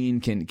Andy Jean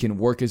can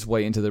work his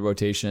way into the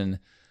rotation,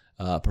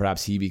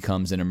 perhaps he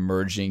becomes an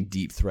emerging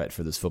deep threat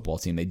for this football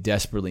team. They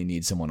desperately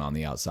need someone on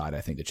the outside,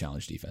 I think, to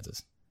challenge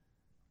defenses.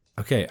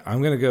 Okay,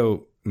 I'm going to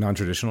go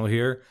non-traditional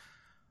here.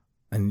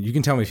 And you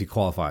can tell me if he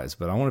qualifies,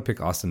 but I want to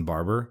pick Austin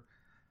Barber.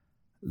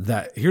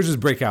 Here's his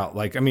breakout.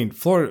 Like, I mean,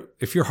 Florida,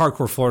 if you're a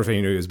hardcore Florida fan,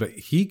 you know who he is, but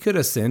he could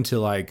ascend to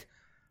like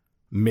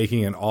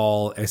making an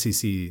all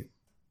SEC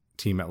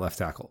team at left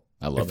tackle.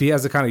 I love it. If he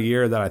has the kind of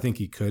year that I think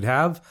he could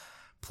have,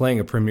 playing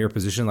a premier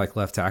position like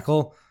left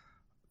tackle,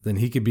 then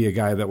he could be a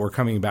guy that we're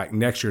coming back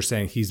next year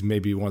saying he's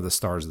maybe one of the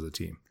stars of the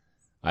team.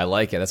 I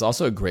like it. That's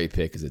also a great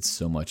pick because it's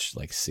so much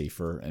like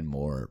safer and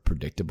more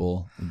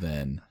predictable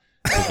than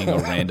picking a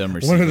random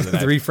receiver. One of the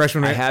three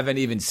freshmen. I haven't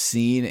even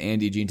seen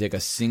Andy Jean take a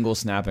single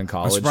snap in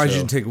college. I'm surprised you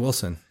didn't take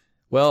Wilson.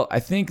 Well,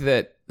 I think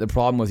that the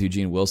problem with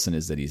Eugene Wilson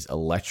is that he's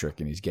electric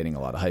and he's getting a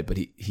lot of hype, but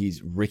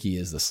Ricky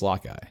is the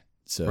slot guy.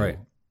 So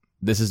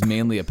This is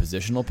mainly a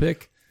positional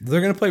pick.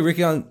 They're going to play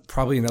Ricky on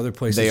probably another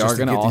place. They are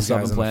going to also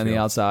have him play on the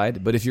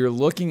outside. But if you're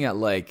looking at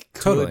like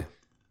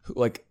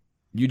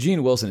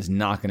Eugene Wilson is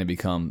not going to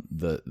become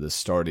the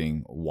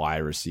starting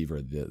wide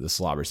receiver, the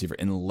slot receiver,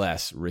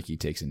 unless Ricky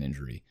takes an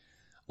injury.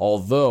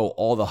 Although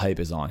all the hype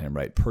is on him,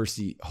 right?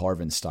 Percy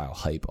Harvin style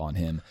hype on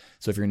him.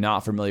 So if you're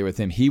not familiar with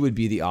him, he would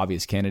be the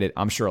obvious candidate.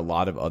 I'm sure a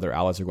lot of other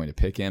outlets are going to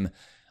pick him.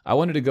 I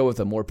wanted to go with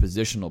a more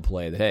positional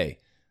play that, hey,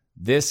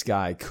 this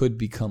guy could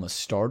become a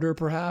starter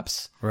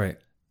perhaps. Right.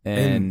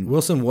 And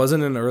Wilson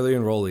wasn't an early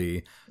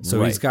enrollee,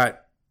 so he's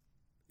got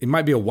 – it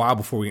might be a while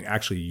before we can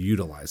actually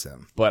utilize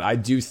him. But I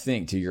do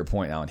think, to your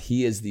point, Alan,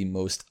 he is the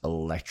most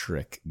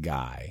electric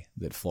guy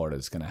that Florida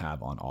is going to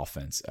have on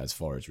offense as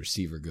far as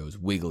receiver goes.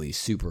 Wiggly,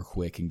 super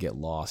quick, and get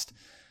lost.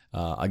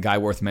 A guy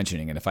worth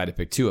mentioning, and if I had to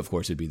pick two, of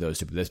course, it'd be those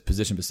two. But this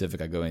position specific,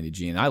 I go Andy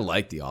Jean. I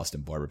like the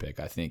Austin Barber pick.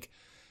 I think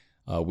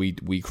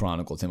we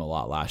chronicled him a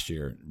lot last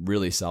year.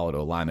 Really solid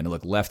O-lineman. And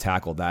look, left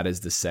tackle, that is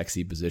the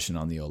sexy position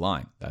on the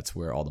O-line. That's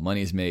where all the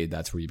money is made.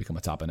 That's where you become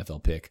a top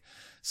NFL pick.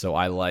 So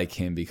I like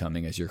him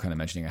becoming, as you're kind of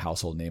mentioning, a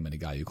household name and a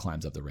guy who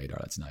climbs up the radar.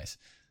 That's nice.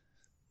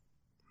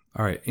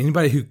 All right.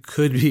 Anybody who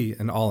could be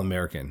an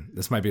All-American.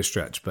 This might be a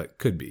stretch, but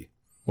could be.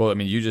 Well, I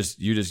mean, you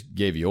just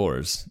gave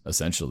yours,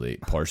 essentially,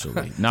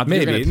 partially. Not that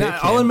maybe. You're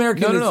Not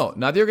All-American. No.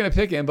 Not that you're going to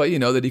pick him, but you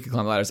know that he could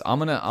climb ladders. I'm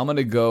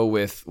gonna go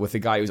with a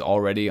guy who's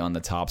already on the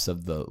tops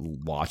of the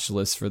watch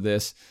list for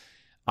this.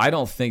 I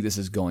don't think this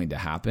is going to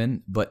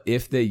happen, but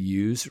if they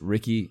use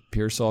Ricky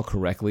Pearsall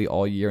correctly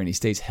all year and he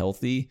stays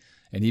healthy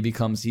and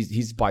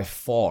he's by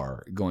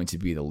far going to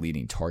be the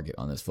leading target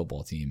on this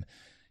football team,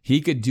 he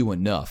could do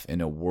enough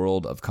in a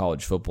world of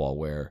college football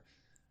where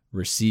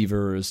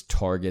receivers,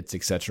 targets,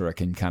 etc.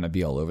 can kind of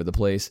be all over the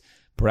place.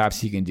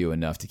 Perhaps he can do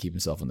enough to keep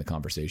himself in the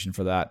conversation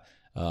for that.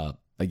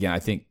 Again, I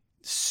think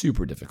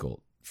super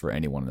difficult for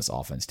anyone in this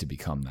offense to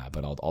become that,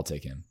 but I'll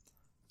take him.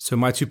 So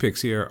my two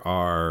picks here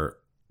are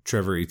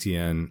Trevor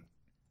Etienne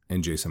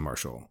and Jason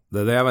Marshall.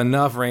 They have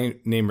enough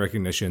name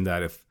recognition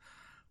that if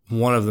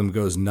one of them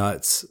goes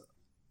nuts,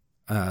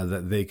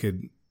 that they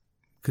could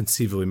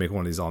conceivably make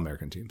one of these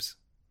All-American teams.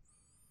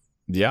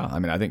 Yeah, I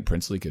mean, I think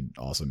Princely could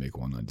also make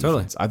one on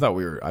defense.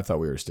 Totally. I thought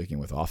we were sticking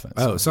with offense.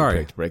 Oh, sorry. We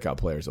picked breakout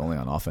players only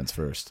on offense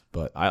first,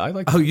 but I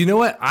like. Oh, you know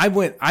what?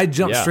 I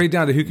jumped straight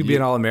down to who could be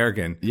an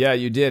All-American. Yeah,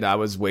 you did. I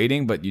was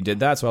waiting, but you did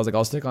that, so I was like,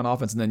 I'll stick on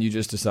offense, and then you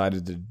just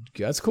decided to.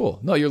 That's cool.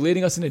 No, you're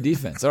leading us into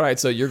defense. All right,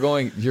 so you're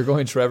going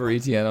Trevor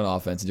Etienne on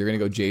offense, and you're going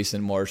to go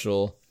Jason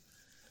Marshall.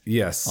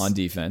 Yes, on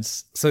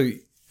defense. So,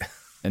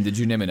 and did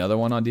you name another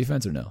one on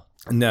defense or no?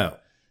 No.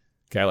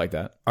 Okay, I like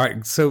that. All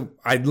right, so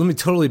let me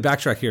totally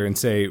backtrack here and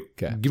say,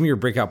 give me your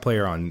breakout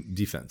player on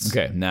defense.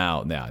 Okay,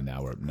 now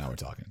we're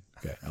talking.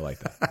 Okay, I like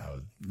that. I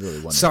was really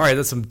wondering. Sorry,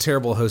 that's some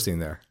terrible hosting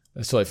there.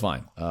 That's totally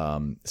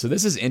fine. So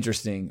this is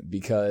interesting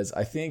because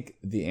I think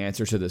the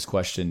answer to this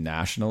question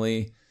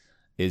nationally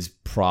is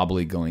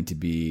probably going to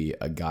be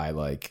a guy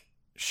like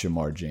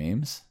Shamar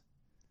James.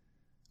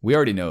 We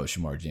already know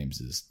Shamar James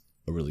is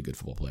a really good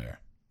football player,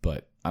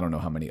 but I don't know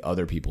how many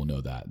other people know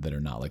that are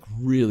not like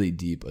really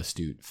deep,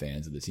 astute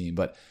fans of the team.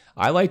 But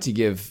I like to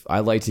give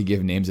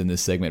names in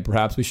this segment.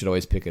 Perhaps we should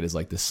always pick it as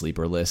like the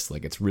sleeper list.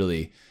 Like it's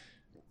really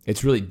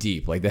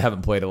deep. Like they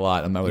haven't played a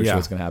lot. I'm not really sure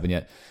what's going to happen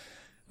yet.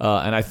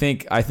 And I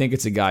think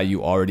it's a guy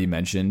you already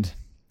mentioned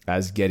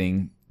as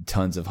getting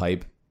tons of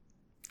hype,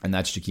 and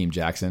that's Jakeem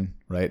Jackson,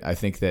 right? I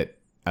think that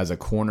as a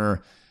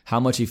corner, how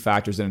much he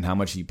factors in and how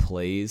much he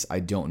plays, I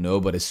don't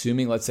know. But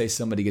assuming, let's say,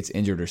 somebody gets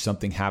injured or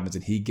something happens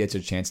and he gets a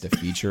chance to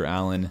feature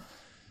Allen,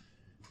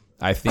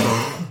 I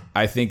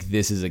think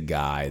this is a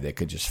guy that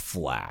could just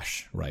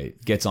flash, right?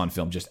 Gets on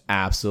film, just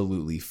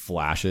absolutely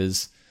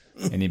flashes,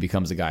 and he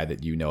becomes a guy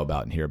that you know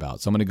about and hear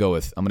about. So I'm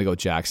gonna go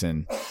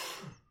Jackson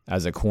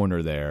as a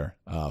corner there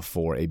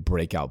for a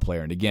breakout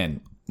player. And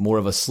again, more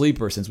of a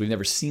sleeper since we've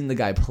never seen the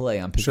guy play.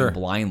 I'm picking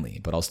blindly,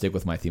 but I'll stick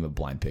with my theme of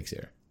blind picks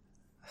here.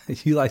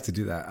 You like to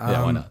do that.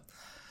 Yeah, why not?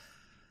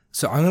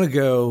 So I'm going to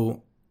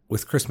go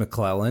with Chris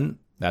McClellan.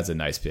 That's a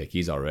nice pick.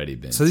 He's already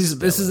been. So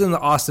this is in the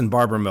Austin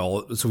Barber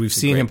mill. So we've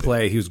seen him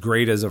play. He was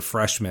great as a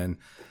freshman.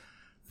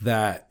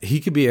 That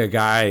he could be a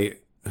guy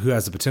who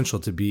has the potential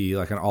to be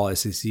like an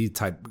all-SEC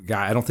type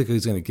guy. I don't think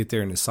he's going to get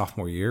there in his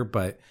sophomore year,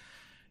 but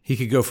he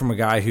could go from a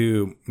guy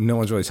who no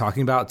one's really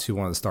talking about to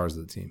one of the stars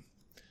of the team.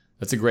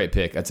 That's a great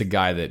pick. That's a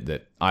guy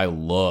that I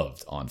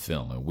loved on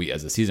film. And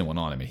as the season went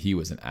on, I mean, he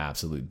was an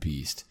absolute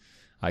beast.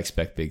 I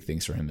expect big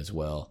things for him as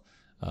well.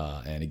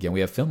 And again, we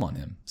have film on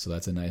him. So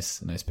that's a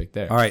nice pick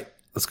there. All right.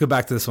 Let's go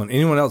back to this one.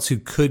 Anyone else who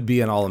could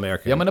be an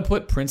All-American? Yeah, I'm going to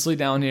put Princely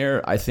down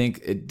here. I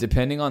think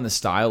depending on the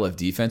style of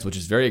defense, which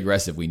is very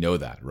aggressive, we know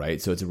that,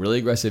 right? So it's a really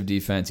aggressive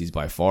defense. He's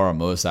by far our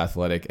most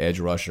athletic edge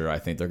rusher. I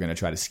think they're going to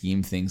try to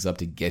scheme things up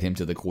to get him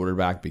to the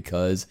quarterback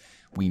because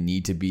we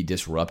need to be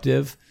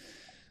disruptive.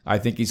 I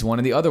think he's one,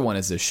 and the other one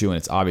is a shoe, and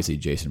it's obviously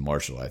Jason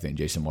Marshall. I think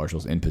Jason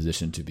Marshall's in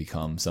position to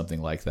become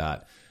something like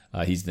that.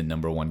 He's the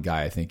number one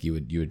guy I think you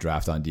would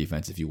draft on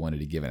defense if you wanted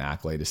to give an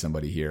accolade to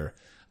somebody here.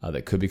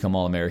 That could become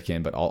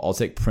All-American, but I'll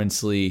take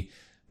Princely,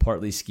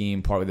 partly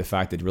scheme, partly the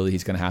fact that really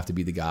he's going to have to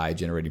be the guy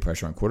generating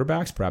pressure on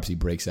quarterbacks. Perhaps he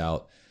breaks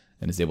out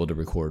and is able to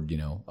record,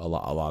 a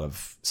lot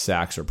of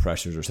sacks or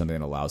pressures or something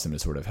that allows him to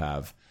sort of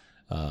have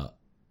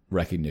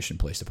recognition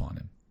placed upon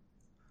him.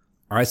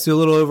 All right, let's do a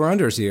little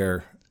over-unders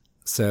here.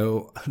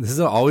 So this is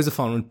always a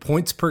fun one.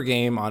 Points per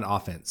game on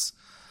offense.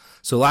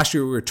 So last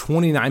year we were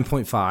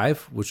 29.5,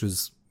 which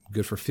was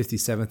good for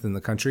 57th in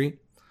the country.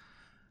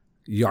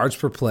 Yards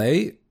per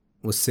play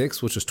was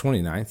 6, which was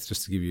 29th,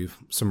 just to give you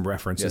some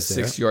references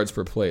there. 6 yards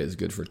per play is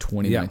good for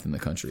 29th in the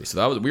country.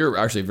 So we were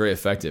actually very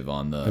effective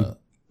on the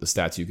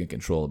stats you can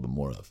control a bit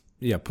more of.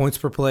 Yeah, points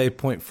per play,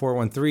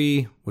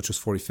 0.413, which was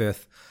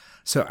 45th.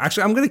 So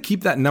actually, I'm going to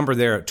keep that number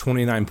there at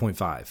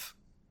 29.5.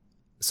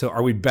 So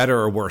are we better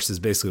or worse is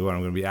basically what I'm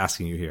going to be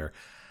asking you here.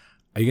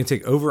 Are you going to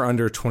take over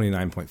under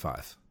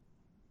 29.5?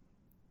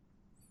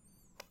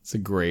 It's a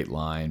great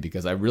line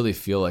because I really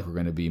feel like we're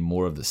going to be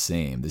more of the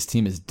same. This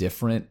team is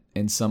different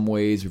in some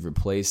ways. We've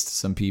replaced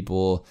some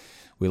people.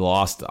 We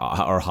lost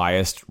our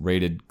highest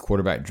rated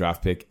quarterback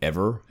draft pick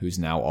ever, who's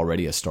now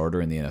already a starter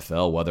in the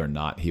NFL. Whether or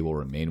not he will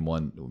remain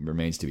one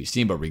remains to be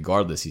seen. But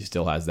regardless, he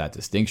still has that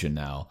distinction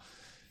now.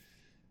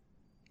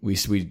 We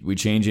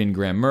change in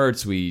Graham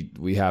Mertz.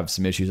 We have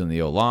some issues on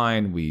the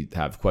O-line. We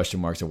have question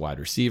marks at wide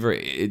receiver.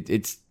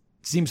 It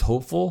seems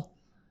hopeful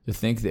to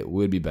think that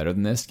we'd be better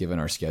than this given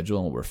our schedule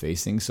and what we're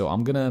facing. So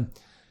I'm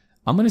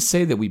gonna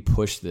say that we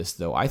push this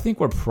though. I think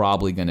we're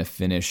probably gonna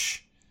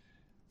finish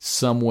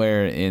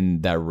somewhere in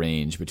that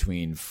range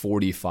between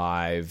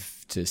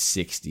 45 to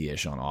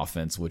 60-ish on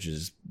offense, which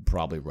is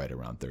probably right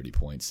around 30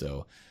 points.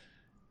 So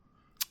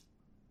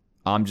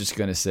I'm just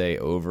gonna say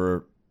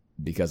over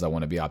because I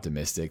want to be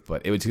optimistic,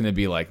 but it's gonna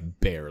be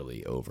like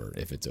barely over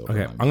if it's over.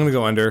 Okay, I'm gonna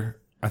go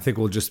under. I think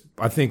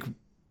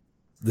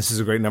this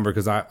is a great number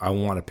because I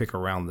want to pick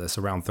around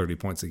 30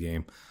 points a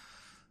game.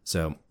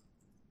 So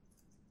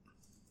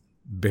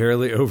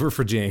barely over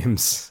for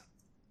James,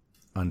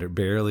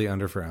 barely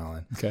under for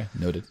Allen. Okay,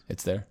 noted.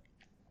 It's there.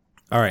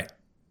 All right.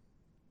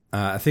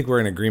 I think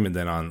we're in agreement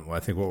then on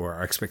what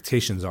our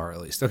expectations are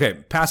at least. Okay,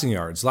 passing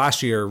yards.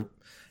 Last year,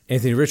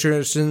 Anthony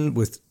Richardson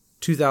with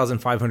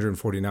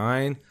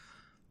 2,549.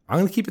 I'm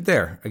going to keep it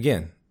there.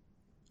 Again,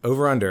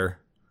 over under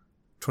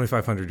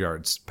 2,500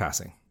 yards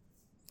passing.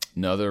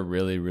 Another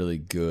really, really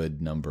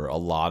good number. A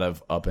lot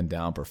of up and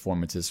down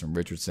performances from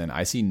Richardson.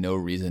 I see no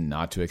reason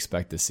not to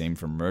expect the same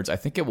from Mertz. I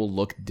think it will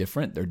look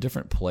different. They're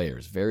different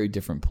players, very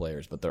different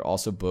players, but they're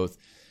also both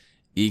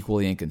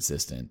equally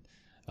inconsistent.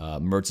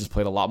 Mertz has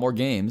played a lot more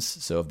games,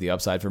 so if the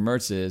upside for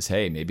Mertz is,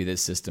 hey, maybe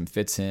this system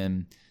fits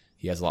him,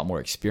 he has a lot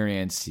more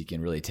experience, he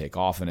can really take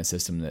off in a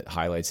system that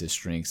highlights his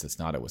strengths that's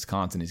not at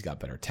Wisconsin, he's got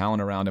better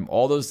talent around him.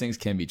 All those things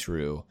can be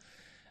true.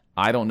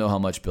 I don't know how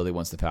much Billy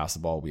wants to pass the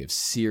ball. We have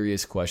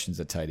serious questions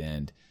at tight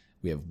end.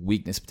 We have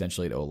weakness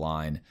potentially at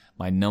O-line.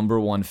 My number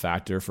one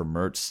factor for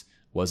Mertz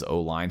was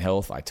O-line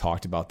health. I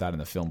talked about that in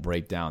the film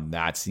breakdown.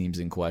 That seems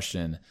in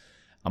question.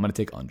 I'm going to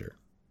take under.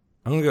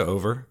 I'm going to go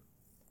over.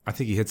 I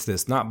think he hits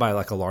this, not by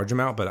like a large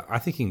amount, but I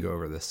think he can go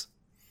over this.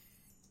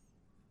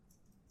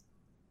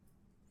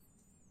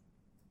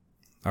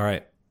 All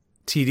right.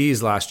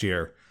 TDs last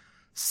year,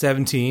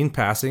 17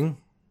 passing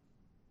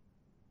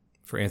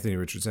for Anthony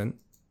Richardson.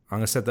 I'm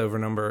going to set the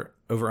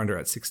over under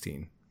at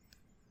 16.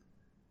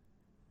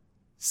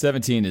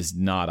 17 is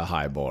not a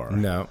high bar.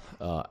 No.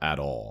 At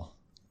all.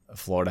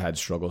 Florida had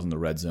struggles in the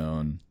red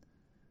zone.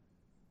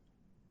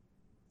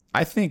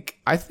 I think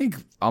I'm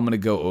going to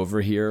go over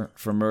here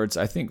for Mertz.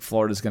 I think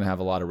Florida's going to have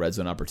a lot of red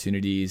zone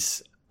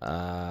opportunities.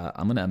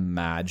 I'm going to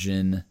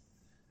imagine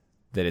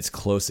that it's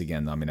close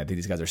again. I mean, I think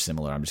these guys are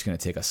similar. I'm just going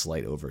to take a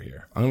slight over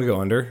here. I'm going to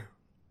go under.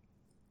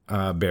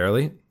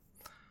 Barely.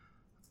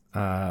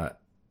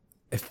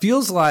 It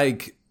feels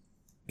like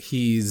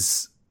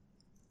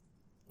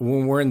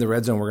when we're in the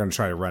red zone, we're going to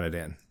try to run it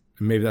in.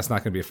 And maybe that's not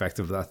going to be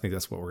effective, but I think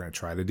that's what we're going to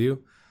try to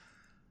do.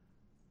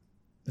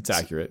 That's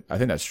accurate. I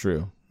think that's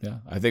true. Yeah.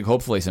 I think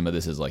hopefully some of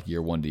this is like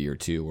year 1 to year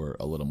 2, we're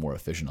a little more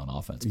efficient on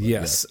offense.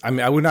 Yes. I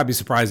mean, I would not be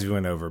surprised if we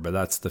went over, but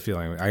that's the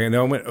feeling. I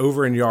know I went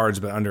over in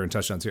yards, but under in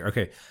touchdowns here.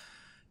 Okay.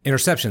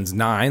 Interceptions,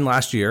 9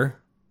 last year.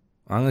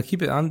 I'm going to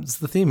keep it. It's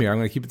the theme here. I'm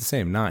going to keep it the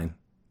same, 9.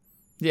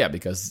 Yeah,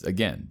 because,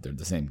 again, they're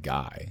the same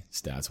guy,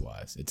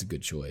 stats-wise. It's a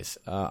good choice.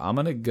 I'm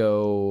going to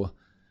go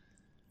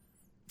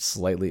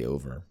slightly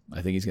over.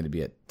 I think he's going to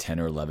be at 10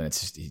 or 11.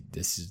 It's just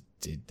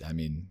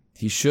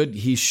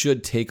he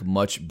should take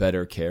much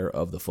better care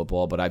of the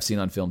football, but I've seen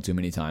on film too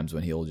many times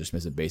when he'll just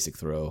miss a basic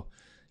throw.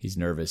 He's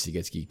nervous, he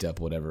gets geeked up,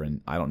 whatever,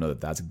 and I don't know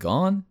that that's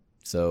gone.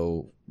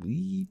 So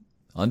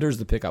under is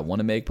the pick I want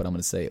to make, but I'm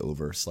going to say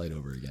over, slight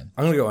over again.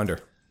 I'm going to go under.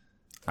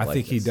 I like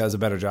think this. he does a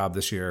better job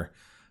this year,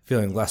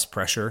 feeling less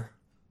pressure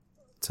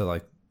to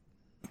like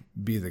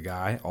be the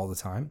guy all the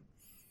time.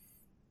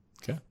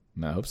 Okay.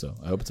 I hope so.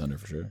 I hope it's under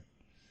for sure.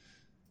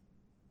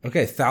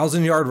 Okay,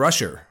 1,000-yard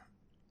rusher.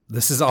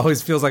 This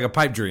always feels like a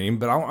pipe dream,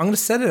 but I'm going to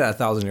set it at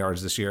 1,000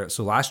 yards this year.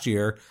 So last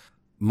year,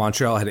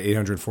 Montreal had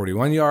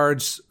 841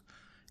 yards.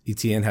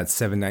 ETN had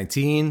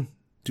 719.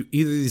 Do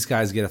either of these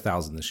guys get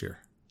 1,000 this year?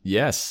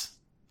 Yes,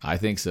 I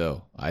think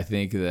so. I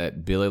think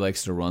that Billy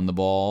likes to run the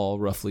ball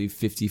roughly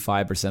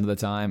 55% of the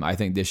time. I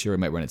think this year he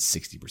might run it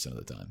 60% of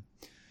the time.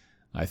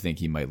 I think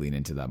he might lean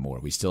into that more.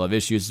 We still have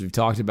issues as we've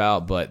talked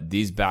about, but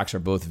these backs are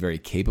both very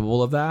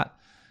capable of that.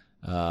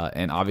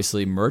 And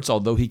obviously Mertz,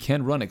 although he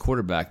can run at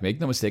quarterback, make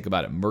no mistake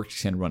about it,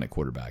 Mertz can run at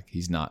quarterback.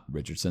 He's not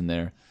Richardson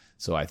there.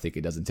 So I think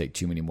it doesn't take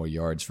too many more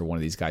yards for one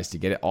of these guys to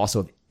get it.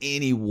 Also, if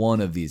any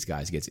one of these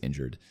guys gets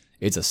injured,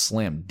 it's a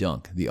slam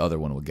dunk. The other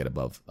one will get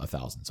above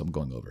 1,000. So I'm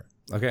going over.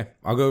 Okay,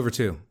 I'll go over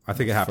too. I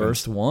think it happens.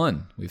 First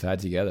one we've had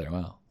together.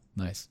 Wow,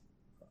 nice.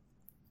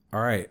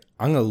 All right,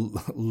 I'm going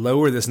to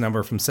lower this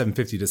number from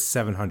 750 to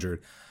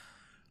 700.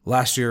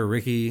 Last year,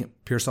 Ricky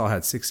Pearsall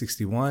had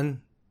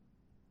 661.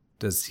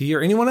 Does he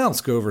or anyone else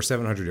go over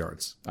 700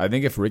 yards? I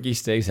think if Ricky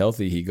stays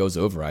healthy, he goes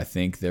over. I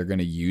think they're going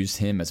to use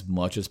him as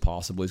much as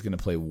possible. He's going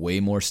to play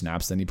way more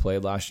snaps than he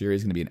played last year.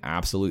 He's going to be an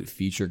absolute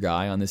feature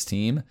guy on this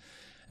team.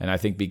 And I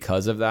think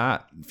because of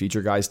that,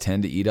 feature guys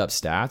tend to eat up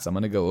stats. I'm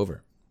going to go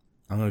over.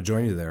 I'm going to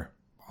join you there.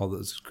 All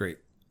those great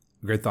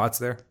thoughts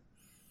there.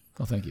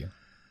 Oh, thank you.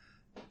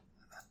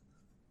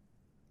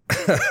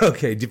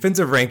 Okay,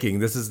 defensive ranking.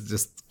 This is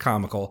just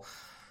comical.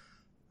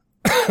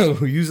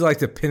 We usually like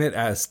to pin it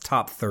as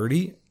top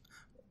 30.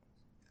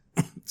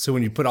 So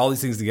when you put all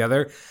these things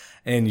together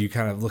and you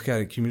kind of look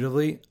at it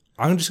cumulatively,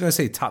 I'm just going to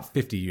say top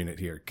 50 unit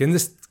here. Can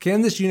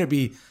this unit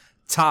be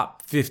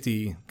top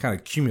 50 kind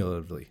of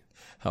cumulatively?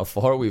 How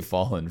far we've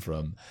fallen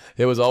from,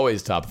 it was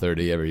always top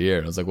 30 every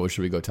year. I was like, well,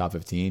 should we go top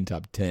 15,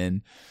 top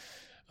 10?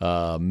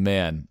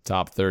 Man,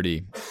 top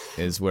 30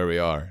 is where we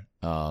are.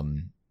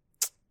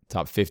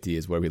 Top 50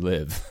 is where we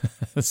live.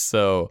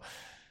 So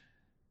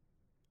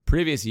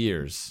previous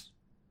years,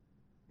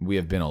 we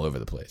have been all over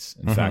the place.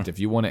 In fact, if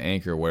you want to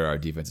anchor where our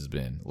defense has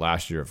been,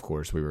 last year, of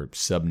course, we were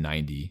sub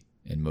 90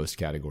 in most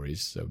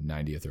categories, so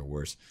 90th or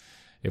worse.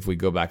 If we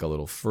go back a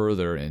little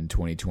further in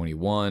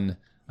 2021,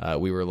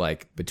 we were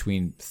like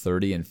between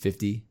 30 and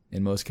 50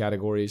 in most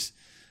categories.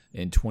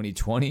 In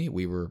 2020,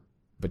 we were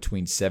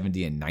between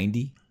 70 and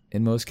 90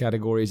 in most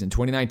categories. In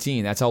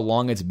 2019, that's how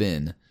long it's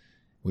been,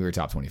 we were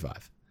top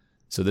 25.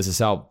 So this is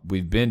how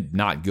we've been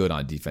not good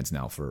on defense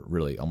now for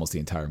really almost the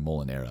entire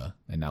Mullen era,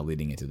 and now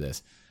leading into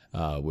this.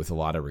 With a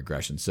lot of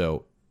regression.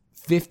 So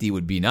 50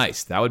 would be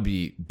nice. That would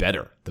be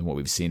better than what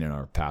we've seen in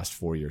our past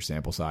 4-year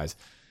sample size.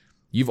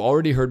 You've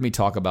already heard me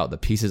talk about the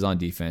pieces on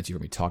defense. You've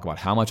heard me talk about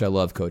how much I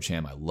love Coach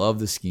Ham. I love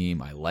the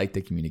scheme. I like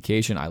the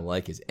communication. I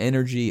like his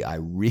energy. I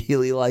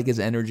really like his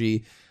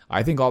energy.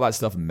 I think all that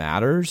stuff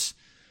matters.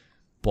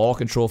 Ball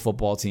control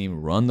football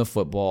team, run the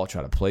football,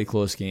 try to play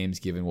close games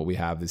given what we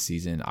have this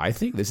season. I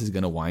think this is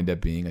going to wind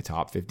up being a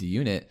top 50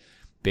 unit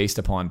based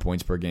upon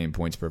points per game,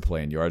 points per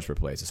play, and yards per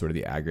play. It's sort of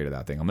the aggregate of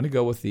that thing. I'm going to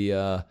go with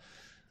the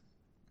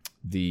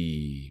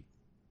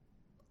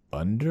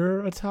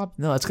under a top.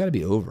 No, it's got to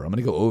be over. I'm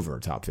going to go over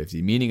top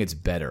 50, meaning it's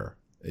better.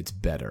 It's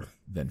better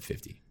than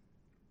 50.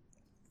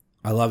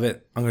 I love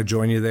it. I'm going to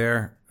join you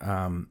there.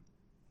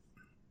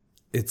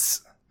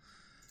 It's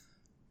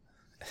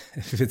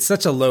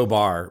such a low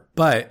bar,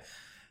 but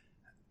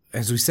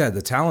as we said,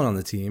 the talent on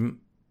the team,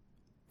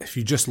 if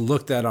you just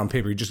looked at it on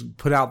paper, you just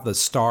put out the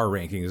star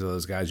rankings of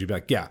those guys, you'd be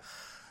like, yeah,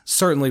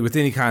 certainly with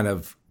any kind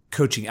of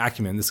coaching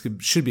acumen, this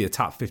should be a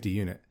top 50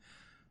 unit.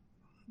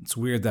 It's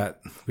weird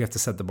that we have to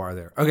set the bar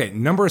there. Okay,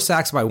 number of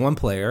sacks by one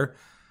player.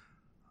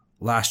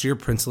 Last year,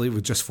 Princely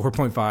with just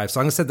 4.5. So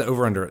I'm going to set the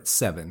over-under at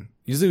 7.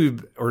 Usually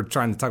we're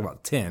trying to talk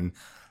about 10.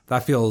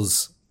 That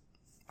feels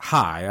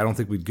high. I don't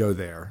think we'd go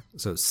there.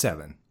 So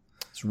 7.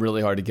 It's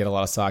really hard to get a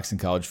lot of sacks in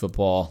college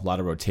football. A lot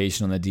of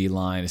rotation on the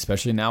D-line,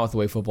 especially now with the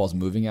way football's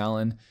moving,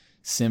 Alan.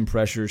 Sim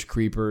pressures,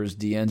 creepers,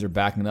 DNs are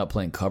backing up,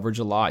 playing coverage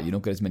a lot. You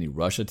don't get as many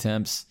rush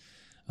attempts.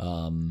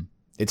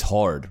 It's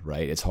hard,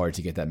 right? It's hard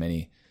to get that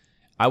many.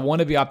 I want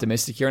to be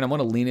optimistic here, and I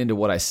want to lean into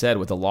what I said.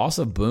 With the loss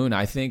of Boone,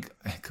 I think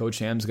Coach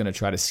Ham's going to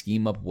try to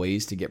scheme up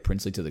ways to get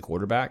Princely to the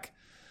quarterback.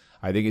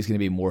 I think he's going to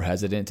be more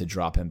hesitant to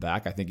drop him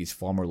back. I think he's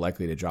far more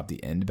likely to drop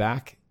the end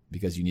back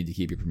because you need to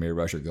keep your premier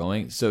rusher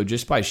going. So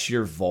just by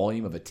sheer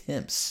volume of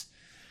attempts,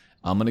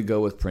 I'm going to go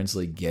with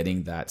Princely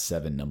getting that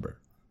 7 number.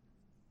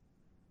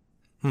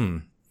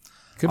 Could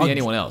be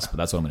anyone else, but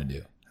that's what I'm going to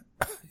do.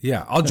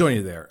 Yeah, I'll join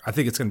you there. I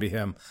think it's going to be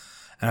him,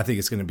 and I think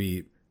it's going to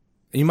be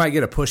 – you might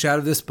get a push out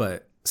of this,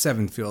 but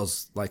 7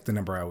 feels like the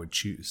number I would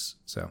choose.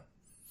 So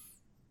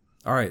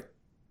All right.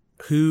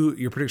 Who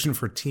your prediction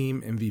for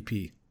team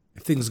MVP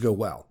if things go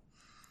well?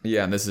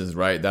 Yeah, and this is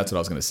right. That's what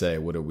I was going to say.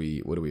 What are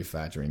we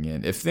factoring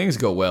in? If things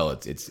go well,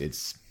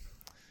 it's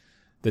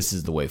this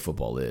is the way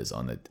football is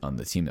on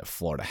the team that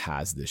Florida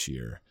has this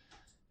year,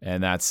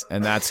 and that's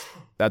going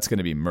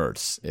to be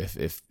Mertz.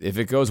 If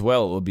it goes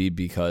well, it will be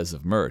because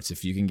of Mertz.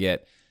 If you can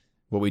get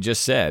what we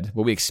just said,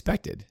 what we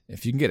expected,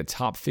 if you can get a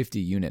top 50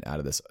 unit out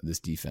of this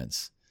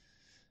defense,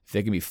 if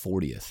they can be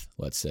 40th,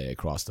 let's say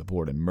across the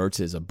board, and Mertz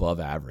is above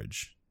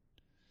average,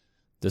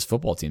 this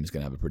football team is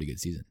going to have a pretty good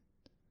season.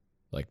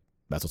 Like,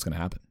 that's what's going to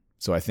happen.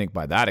 So I think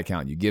by that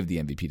account, you give the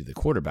MVP to the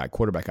quarterback.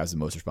 Quarterback has the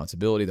most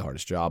responsibility, the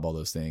hardest job, all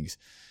those things.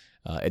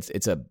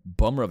 It's a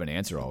bummer of an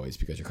answer always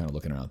because you're kind of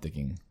looking around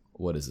thinking,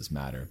 what does this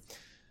matter?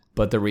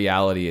 But the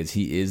reality is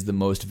he is the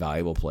most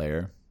valuable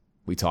player.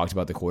 We talked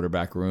about the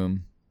quarterback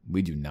room.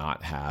 We do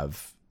not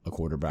have a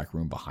quarterback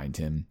room behind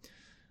him.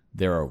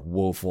 There are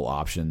woeful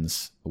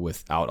options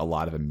without a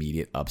lot of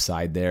immediate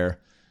upside there.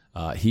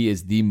 He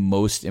is the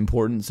most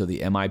important, so the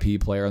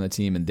MIP player on the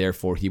team, and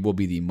therefore he will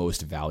be the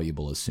most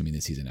valuable, assuming the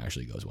season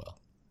actually goes well.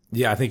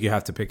 Yeah, I think you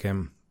have to pick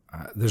him.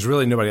 There's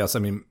really nobody else. I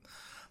mean,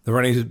 the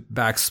running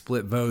back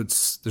split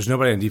votes. There's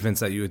nobody on defense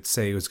that you would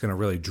say was going to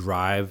really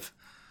drive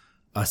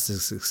us to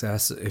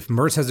success. If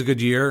Mertz has a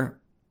good year,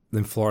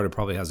 then Florida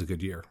probably has a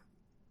good year.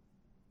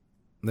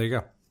 There you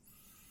go.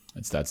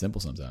 It's that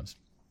simple sometimes.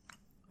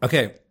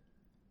 Okay.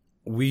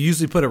 We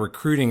usually put a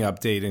recruiting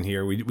update in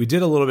here. We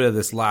did a little bit of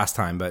this last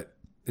time, but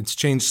it's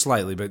changed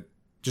slightly, but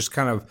just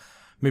kind of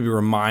maybe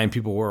remind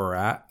people where we're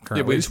at currently.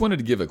 Yeah, we just wanted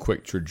to give a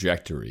quick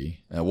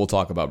trajectory. We'll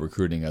talk about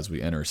recruiting as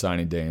we enter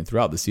signing day and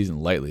throughout the season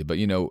lightly. But,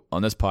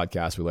 on this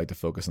podcast, we like to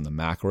focus on the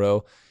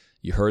macro.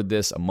 You heard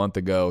this a month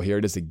ago. Here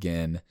it is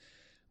again.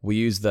 We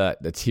use the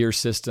tier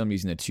system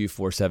using the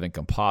 247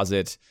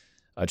 composite.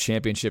 A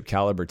championship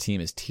caliber team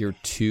is tier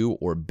 2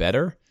 or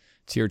better.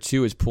 Tier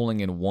 2 is pulling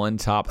in 1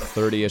 top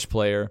 30-ish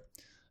player,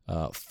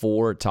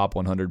 4 top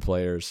 100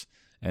 players,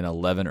 and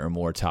 11 or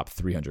more top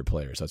 300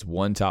 players. That's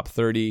 1 top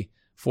 30,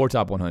 4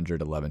 top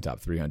 100, 11 top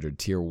 300.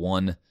 Tier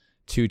 1,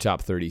 2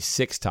 top 30,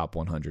 6 top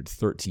 100,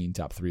 13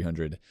 top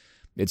 300.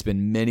 It's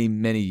been many,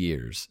 many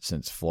years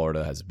since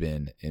Florida has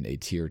been in a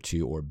tier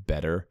 2 or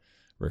better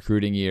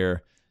recruiting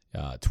year.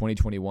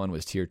 2021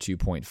 was tier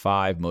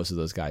 2.5. Most of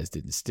those guys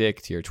didn't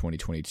stick. Tier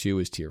 2022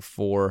 was tier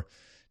 4.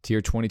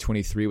 Tier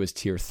 2023 was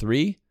tier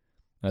 3.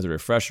 As a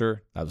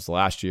refresher, that was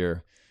last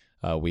year.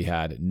 We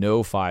had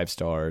no 5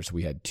 stars.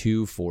 We had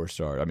 2 4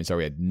 stars.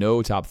 We had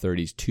no top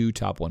 30s, 2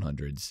 top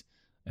 100s,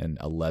 and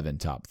 11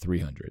 top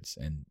 300s.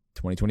 And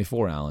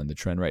 2024, Alan, the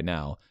trend right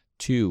now,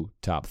 2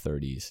 top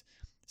 30s,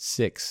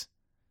 6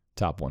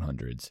 top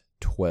 100s,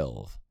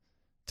 12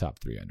 top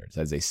 300s.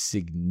 That's a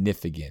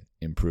significant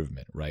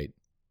improvement, right?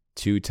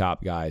 2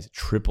 top guys,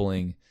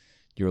 tripling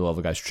your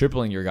level guys,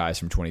 tripling your guys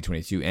from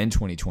 2022 and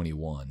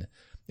 2021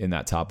 in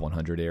that top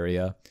 100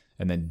 area,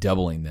 and then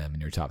doubling them in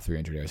your top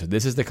 300 area. So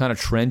this is the kind of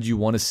trend you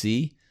want to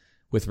see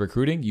with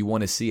recruiting. You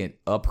want to see an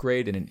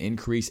upgrade and an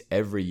increase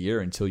every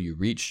year until you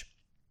reach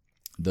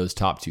those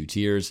top 2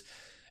 tiers.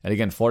 And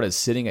again, Florida is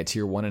sitting at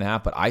tier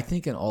 1.5, but I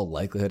think in all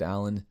likelihood,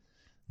 Alan,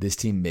 this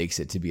team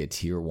makes it to be a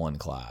tier 1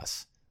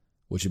 class,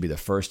 which would be the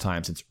first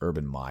time since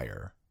Urban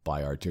Meyer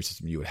by our tier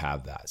system you would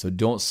have that. So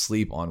don't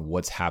sleep on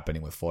what's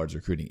happening with Florida's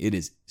recruiting. It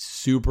is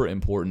super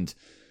important.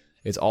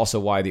 It's also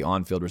why the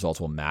on-field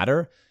results will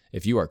matter.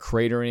 If you are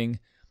cratering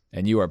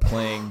and you are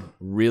playing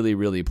really,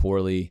 really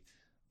poorly,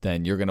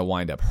 then you're going to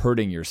wind up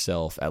hurting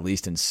yourself, at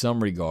least in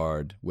some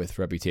regard, with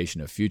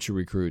reputation of future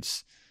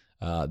recruits.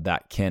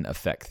 That can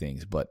affect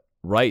things. But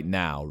right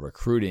now,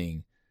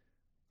 recruiting,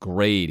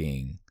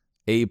 grading,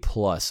 A+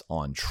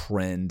 on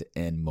trend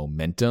and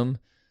momentum,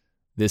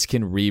 this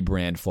can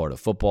rebrand Florida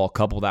football.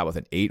 Couple that with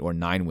an 8 or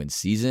 9 win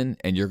season,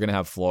 and you're going to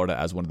have Florida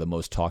as one of the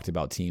most talked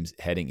about teams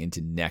heading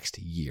into next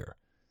year.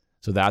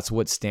 So that's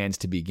what stands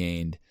to be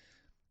gained.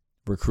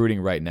 Recruiting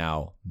right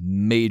now,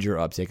 major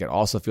uptick. It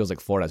also feels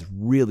like Florida has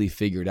really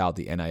figured out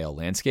the NIL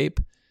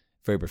landscape.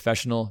 Very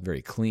professional,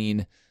 very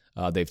clean.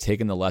 They've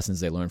taken the lessons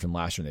they learned from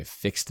last year and they've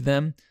fixed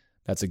them.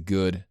 That's a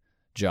good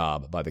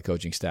job by the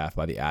coaching staff,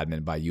 by the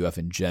admin, by UF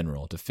in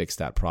general to fix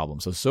that problem.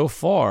 So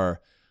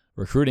far,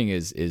 recruiting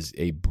is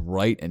a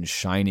bright and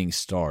shining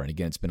star. And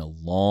again, it's been a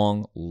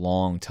long,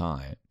 long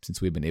time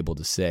since we've been able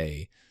to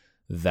say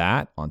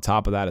that. On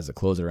top of that, as a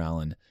closer,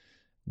 Alan,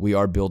 we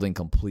are building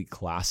complete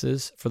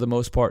classes for the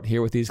most part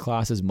here with these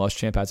classes.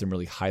 Muschamp had some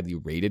really highly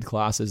rated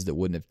classes that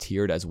wouldn't have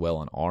tiered as well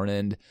on our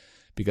end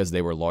because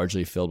they were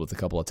largely filled with a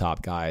couple of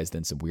top guys,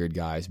 then some weird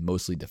guys,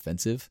 mostly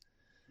defensive.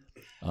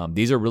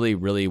 These are really,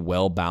 really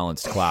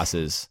well-balanced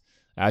classes,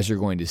 as you're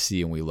going to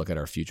see when we look at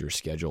our future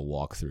schedule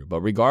walkthrough.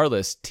 But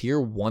regardless, tier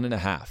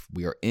 1.5,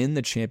 we are in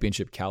the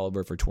championship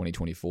caliber for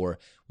 2024.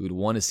 We would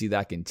want to see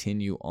that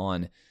continue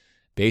on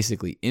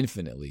basically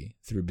infinitely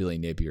through Billy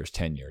Napier's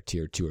tenure,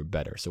 tier 2 or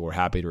better. So we're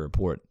happy to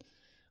report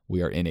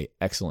we are in an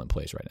excellent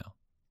place right now.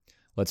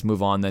 Let's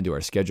move on then to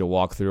our schedule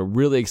walkthrough.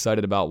 Really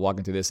excited about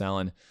walking through this,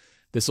 Alan.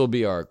 This will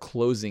be our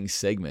closing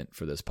segment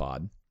for this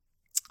pod,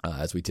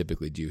 as we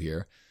typically do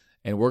here.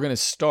 And we're going to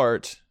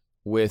start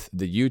with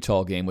the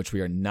Utah game, which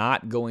we are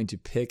not going to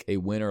pick a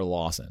win or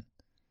loss in.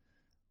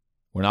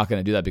 We're not going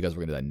to do that because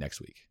we're going to do that next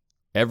week.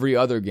 Every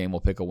other game we'll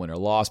pick a win or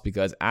loss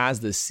because as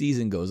the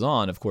season goes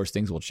on, of course,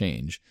 things will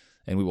change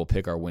and we will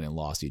pick our win and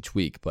loss each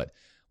week. But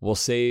we'll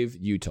save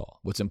Utah.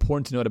 What's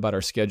important to note about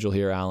our schedule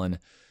here, Alan,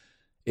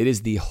 it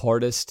is the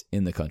hardest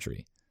in the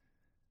country.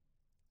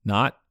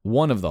 Not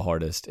one of the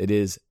hardest. It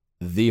is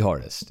the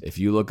hardest. If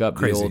you look up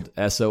the old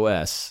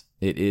SOS,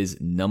 it is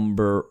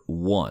number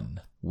 1.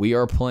 We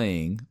are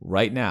playing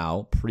right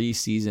now,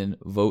 preseason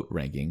vote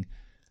ranking,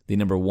 the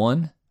number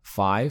 1,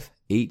 5,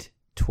 8,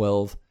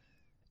 12,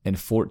 and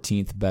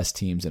 14th best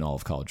teams in all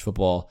of college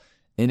football,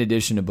 in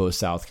addition to both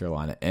South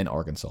Carolina and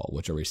Arkansas,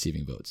 which are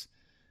receiving votes.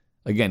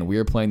 Again, we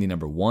are playing the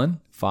number 1,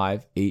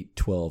 5, 8,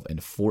 12, and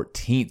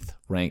 14th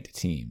ranked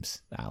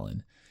teams,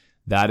 Alan.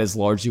 That is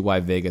largely why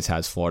Vegas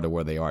has Florida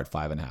where they are at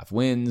 5.5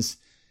 wins.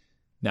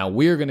 Now,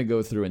 we're going to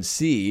go through and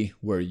see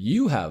where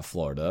you have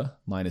Florida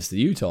minus the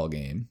Utah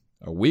game.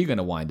 Are we going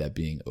to wind up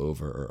being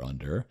over or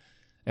under?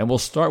 And we'll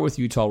start with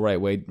Utah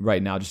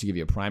right now just to give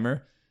you a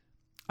primer.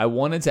 I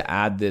wanted to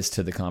add this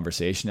to the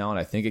conversation now, and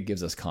I think it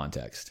gives us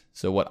context.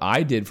 So what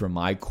I did for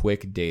my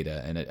quick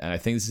data, and I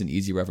think this is an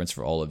easy reference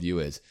for all of you,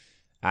 is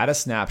at a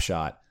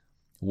snapshot,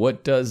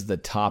 what does the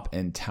top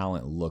end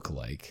talent look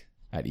like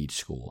at each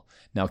school?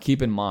 Now,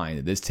 keep in mind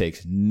that this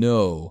takes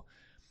no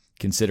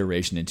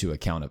consideration into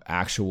account of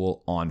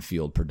actual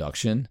on-field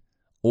production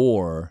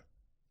or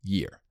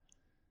year.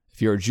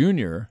 If you're a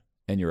junior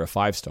and you're a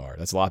 5-star,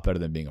 that's a lot better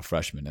than being a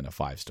freshman and a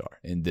 5-star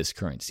in this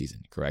current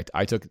season, correct?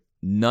 I took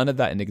none of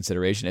that into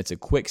consideration. It's a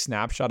quick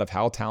snapshot of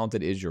how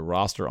talented is your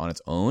roster on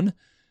its own.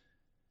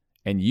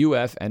 And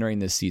UF entering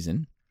this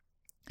season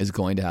is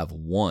going to have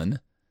 1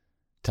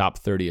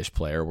 top 30-ish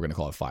player, we're going to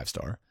call it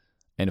 5-star,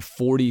 and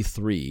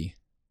 43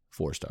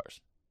 4-stars.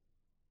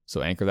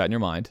 So anchor that in your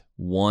mind.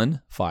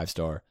 1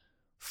 5-star,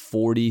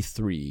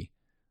 43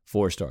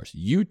 4-stars.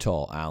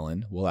 Utah,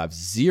 Allen, will have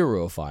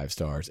 0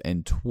 5-stars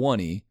and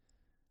 20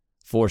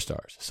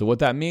 4-stars. So what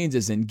that means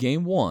is in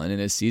game 1, in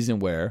a season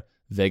where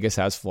Vegas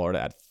has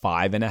Florida at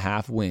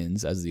 5.5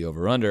 wins as the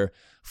over-under,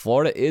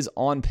 Florida is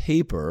on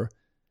paper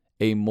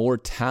a more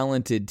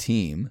talented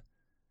team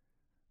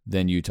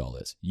than Utah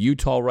is.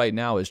 Utah right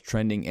now is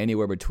trending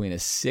anywhere between a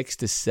 6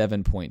 to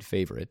 7 point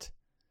favorite.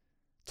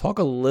 Talk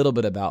a little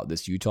bit about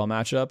this Utah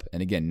matchup.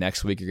 And again,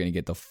 next week you're going to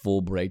get the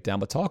full breakdown,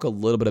 but talk a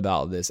little bit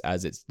about this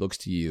as it looks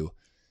to you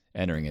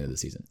entering into the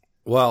season.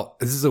 Well,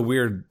 this is a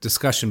weird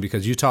discussion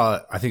because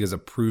Utah, I think, is a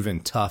proven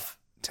tough,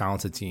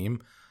 talented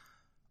team.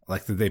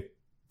 Like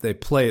they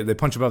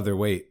punch above their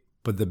weight,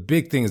 but the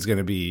big thing is going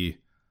to be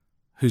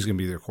who's going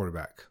to be their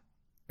quarterback.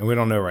 And we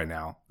don't know right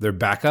now. Their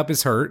backup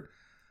is hurt.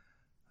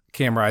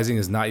 Cam Rising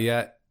is not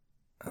yet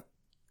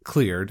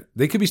cleared.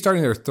 They could be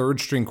starting their 3rd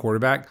string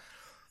quarterback.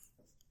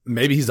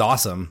 Maybe he's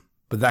awesome,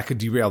 but that could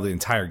derail the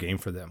entire game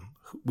for them.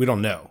 We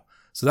don't know.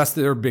 So that's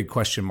their big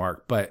question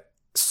mark. But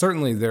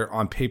certainly they're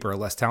on paper a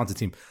less talented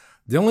team.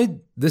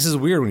 This is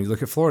weird when you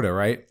look at Florida,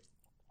 right?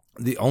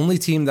 The only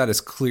team that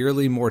is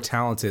clearly more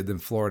talented than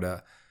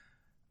Florida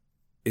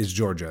is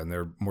Georgia, and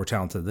they're more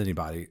talented than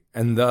anybody.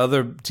 And the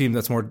other team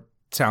that's more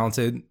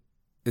talented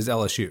is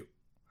LSU.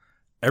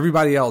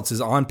 Everybody else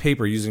is on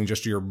paper, using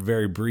just your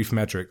very brief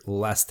metric,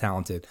 less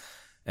talented,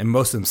 and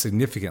most of them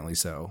significantly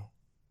so.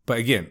 But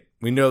again,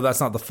 we know that's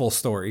not the full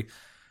story.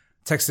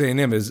 Texas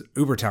A&M is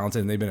uber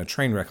talented, and they've been a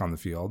train wreck on the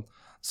field.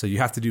 So you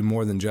have to do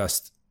more than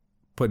just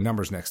put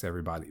numbers next to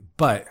everybody.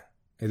 But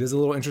it is a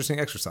little interesting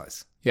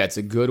exercise. Yeah, it's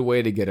a good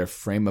way to get a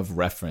frame of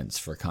reference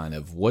for kind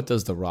of what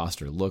does the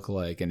roster look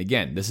like. And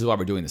again, this is why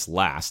we're doing this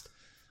last.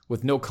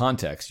 With no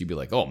context, you'd be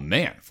like, oh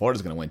man,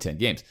 Florida's going to win 10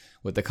 games.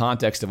 With the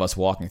context of us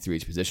walking through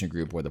each position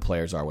group where the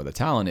players are, where the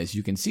talent is,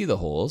 you can see the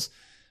holes.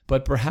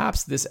 But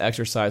perhaps this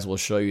exercise will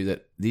show you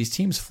that these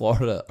teams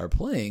Florida are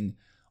playing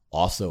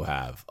also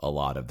have a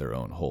lot of their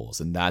own holes.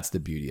 And that's the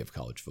beauty of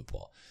college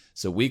football.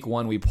 So week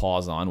 1, we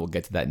pause on. We'll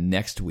get to that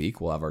next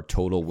week. We'll have our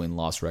total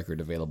win-loss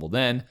record available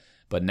then.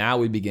 But now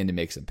we begin to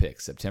make some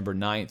picks. September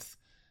 9th,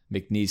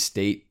 McNeese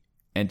State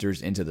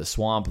enters into the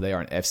swamp. They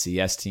are an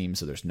FCS team,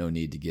 so there's no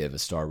need to give a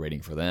star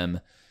rating for them.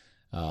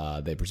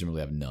 They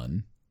presumably have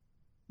none.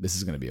 This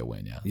is going to be a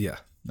win, yeah? Yeah.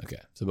 Okay,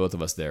 so both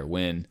of us there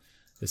win.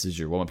 This is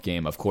your warm-up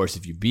game. Of course,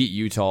 if you beat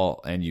Utah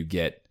and you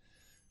get,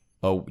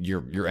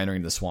 you're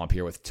entering the swamp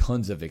here with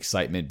tons of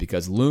excitement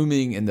because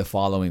looming in the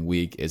following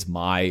week is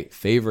my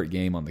favorite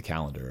game on the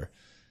calendar,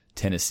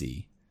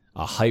 Tennessee.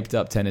 A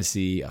hyped-up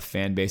Tennessee, a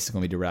fan base is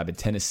going to be rabid.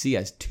 Tennessee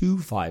has 2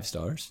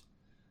 5-stars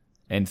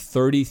and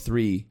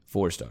 33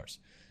 4-stars.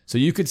 So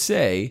you could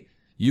say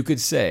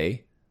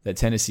that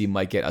Tennessee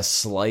might get a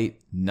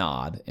slight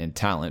nod in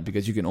talent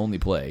because you can only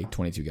play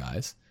 22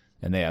 guys,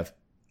 and they have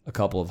a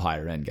couple of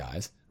higher-end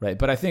guys, right?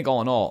 But I think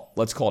all in all,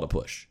 let's call it a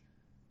push.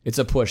 It's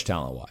a push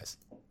talent-wise.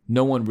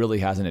 No one really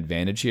has an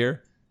advantage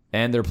here,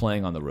 and they're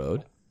playing on the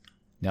road.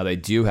 Now, they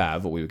do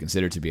have what we would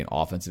consider to be an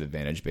offensive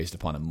advantage based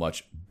upon a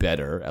much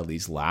better, at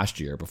least last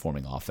year,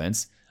 performing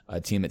offense,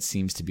 a team that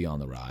seems to be on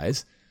the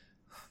rise.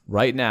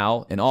 Right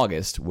now, in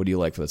August, what do you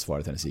like for this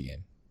Florida-Tennessee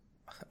game?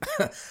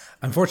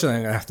 Unfortunately,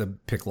 I'm going to have to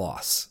pick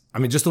loss. I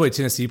mean, just the way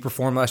Tennessee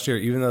performed last year,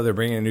 even though they're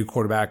bringing a new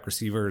quarterback,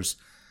 receivers,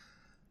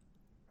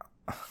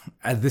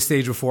 at this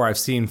stage before I've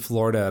seen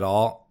Florida at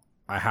all,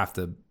 I have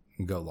to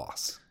go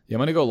loss. Yeah, I'm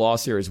going to go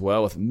loss here as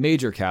well with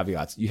major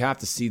caveats. You have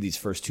to see these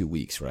first 2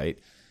 weeks, right?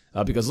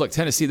 Because, look,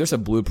 Tennessee, there's a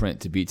blueprint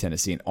to beat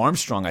Tennessee. And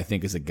Armstrong, I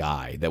think, is a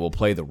guy that will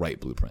play the right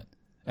blueprint.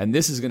 And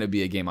this is going to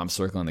be a game I'm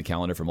circling on the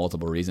calendar for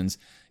multiple reasons.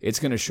 It's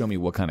going to show me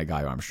what kind of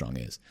guy Armstrong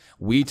is.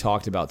 We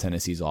talked about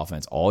Tennessee's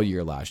offense all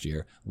year last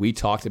year. We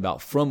talked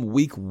about from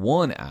week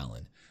 1,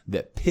 Allen,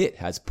 that Pitt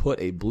has put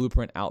a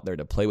blueprint out there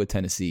to play with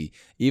Tennessee,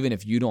 even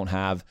if you don't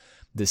have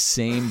the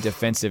same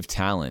defensive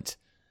talent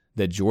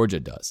that Georgia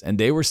does. And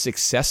they were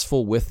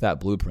successful with that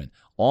blueprint.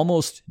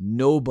 Almost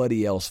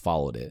nobody else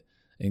followed it,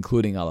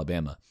 including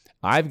Alabama.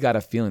 I've got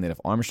a feeling that if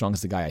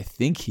Armstrong's the guy I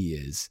think he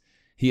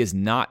is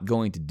not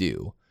going to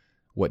do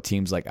what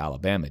teams like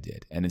Alabama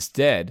did. And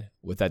instead,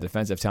 with that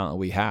defensive talent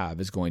we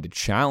have, is going to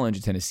challenge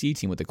a Tennessee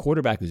team with a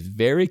quarterback who's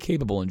very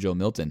capable in Joe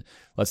Milton.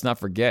 Let's not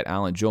forget,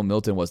 Allen, Joe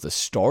Milton was the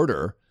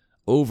starter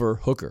over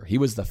Hooker. He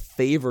was the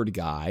favored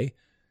guy.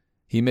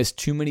 He missed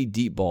too many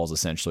deep balls,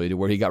 essentially, to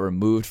where he got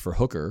removed for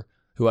Hooker,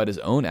 who had his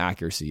own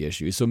accuracy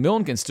issues. So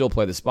Milton can still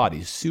play the spot.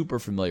 He's super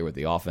familiar with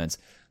the offense.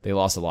 They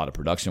lost a lot of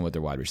production with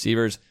their wide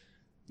receivers.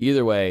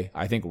 Either way,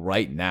 I think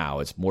right now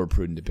it's more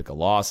prudent to pick a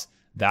loss.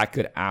 That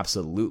could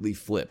absolutely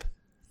flip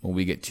when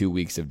we get 2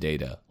 weeks of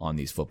data on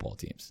these football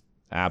teams.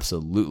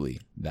 Absolutely,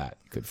 that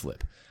could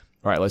flip.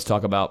 All right, let's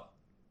talk about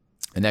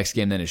the next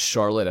game then is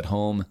Charlotte at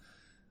home.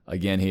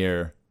 Again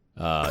here,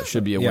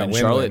 should be a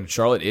win.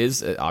 Charlotte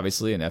is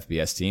obviously an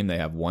FBS team. They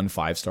have 1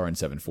 5-star and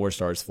 7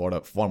 4-stars.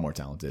 Florida, far more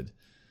talented.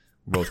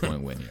 Both going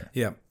to win here.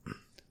 Yeah.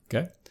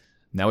 Okay.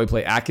 Now we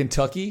play at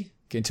Kentucky.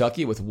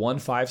 Kentucky with 1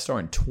 5-star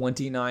and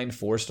 29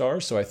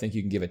 4-stars. So I think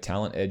you can give a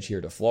talent edge here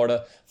to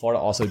Florida.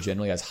 Florida also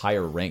generally has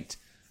higher ranked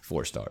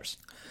 4-stars.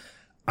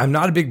 I'm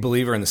not a big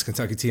believer in this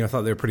Kentucky team. I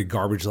thought they were pretty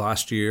garbage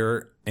last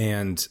year,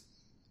 and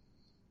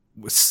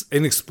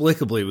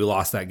inexplicably we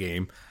lost that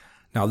game.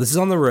 Now, this is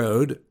on the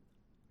road,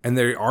 and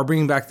they are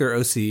bringing back their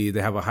OC.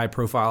 They have a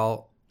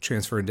high-profile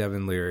transfer in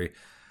Devin Leary.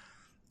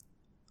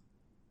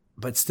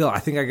 But still, I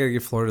think I got to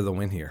give Florida the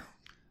win here.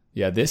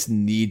 Yeah, I'm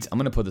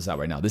going to put this out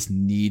right now. This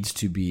needs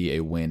to be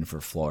a win for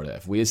Florida.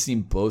 If we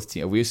assume both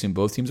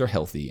teams are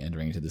healthy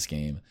entering into this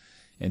game,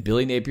 and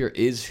Billy Napier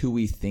is who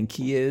we think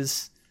he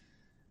is,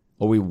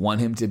 or we want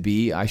him to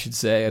be, I should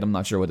say. I'm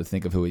not sure what to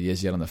think of who he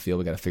is yet on the field.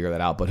 We got to figure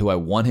that out. But who I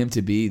want him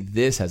to be,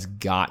 this has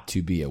got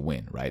to be a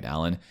win, right,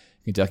 Alan?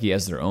 Kentucky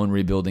has their own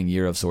rebuilding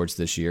year of sorts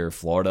this year.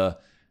 Florida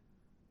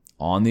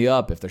on the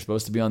up. If they're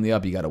supposed to be on the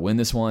up, you got to win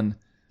this one.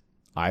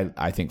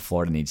 I think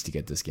Florida needs to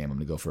get this game. I'm going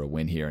to go for a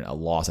win here, and a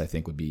loss I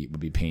think would be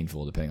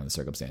painful depending on the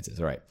circumstances.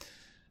 All right.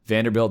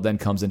 Vanderbilt then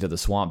comes into the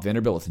swamp.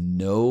 Vanderbilt with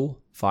no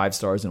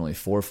 5-stars and only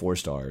 4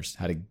 4-stars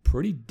had a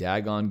pretty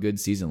daggone good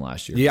season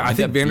last year. Yeah, I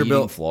think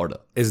Vanderbilt Florida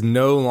is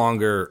no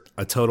longer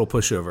a total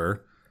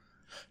pushover.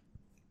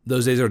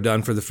 Those days are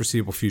done for the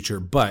foreseeable future.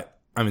 But,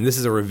 I mean, this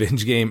is a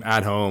revenge game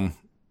at home.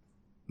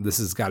 This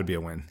has got to be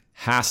a win.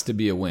 Has to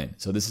be a win.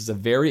 So this is a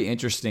very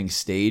interesting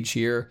stage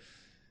here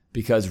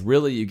because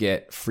really you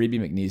get freebie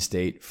McNeese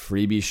State,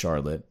 freebie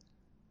Charlotte.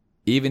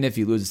 Even if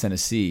you lose to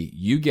Tennessee,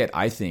 you get,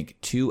 I think,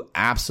 2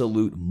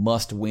 absolute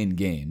must-win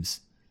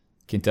games.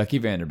 Kentucky,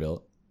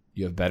 Vanderbilt.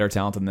 You have better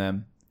talent than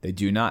them. They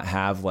do not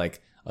have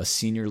like a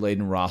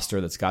senior-laden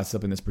roster that's got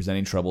something that's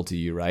presenting trouble to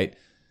you, right?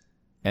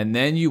 And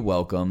then you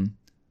welcome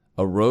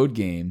a road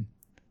game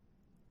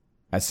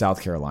at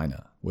South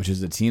Carolina, which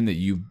is a team that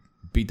you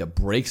beat the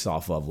brakes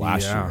off of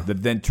last year,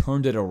 that then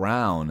turned it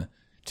around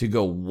to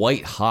go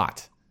white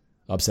hot,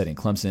 upsetting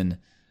Clemson,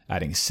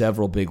 adding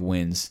several big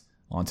wins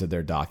onto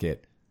their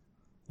docket.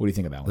 What do you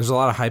think of that one? There's a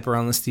lot of hype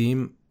around this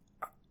team.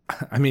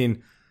 I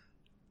mean,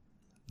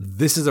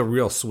 this is a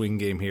real swing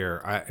game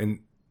here.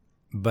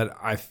 But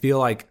I feel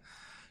like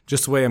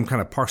just the way I'm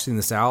kind of parsing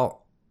this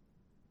out,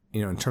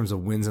 in terms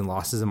of wins and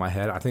losses in my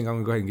head, I think I'm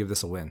going to go ahead and give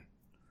this a win.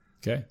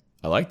 Okay.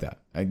 I like that.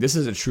 This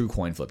is a true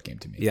coin flip game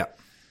to me. Yeah.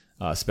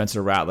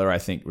 Spencer Rattler, I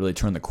think, really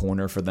turned the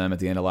corner for them at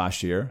the end of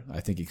last year.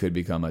 I think he could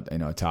become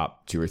a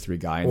top 2 or 3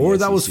 guy in the SEC.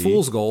 That was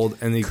fool's gold,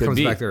 and he comes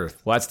back to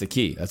earth. Well, that's the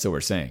key. That's what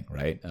we're saying,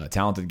 right? A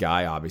talented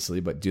guy,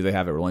 obviously, but do they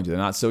have it rolling? Do they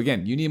not? So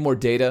again, you need more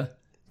data.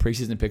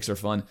 Preseason picks are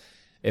fun.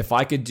 If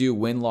I could do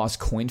win-loss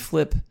coin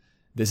flip,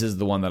 this is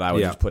the one that I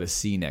would just put a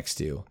C next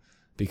to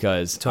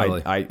because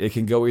totally. It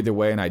can go either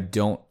way, and I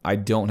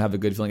don't have a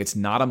good feeling. It's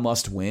not a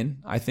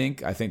must-win. I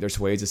think there's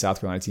ways the South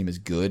Carolina team is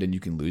good, and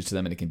you can lose to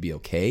them, and it can be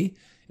okay.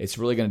 It's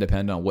really going to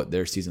depend on what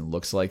their season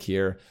looks like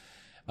here,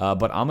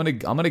 but I'm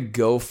gonna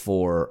go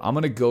for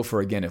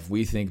again. If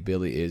we think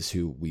Billy is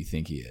who we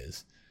think he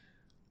is,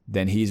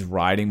 then he's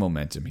riding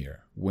momentum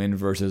here. Win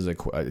versus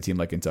a team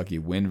like Kentucky.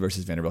 Win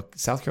versus Vanderbilt.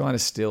 South Carolina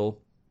is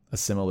still a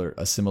similar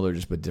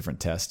just but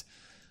different test.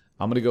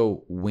 I'm gonna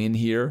go win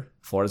here.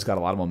 Florida's got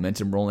a lot of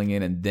momentum rolling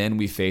in, and then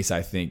we face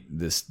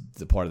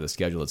the part of the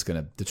schedule that's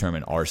going to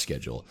determine our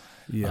schedule.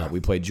 Yeah, we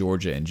play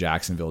Georgia and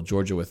Jacksonville.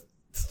 Georgia with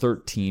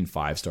 13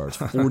 5-stars,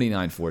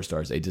 49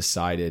 4-stars, a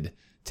decided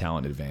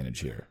talent advantage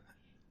here.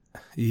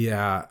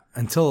 Yeah,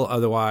 until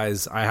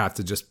otherwise, I have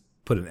to just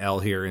put an L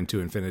here into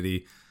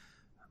infinity.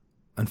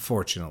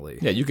 Unfortunately.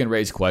 Yeah, you can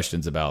raise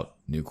questions about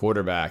new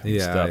quarterback and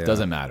stuff. Yeah.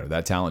 Doesn't matter.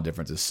 That talent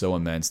difference is so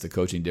immense. The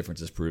coaching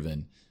difference is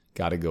proven.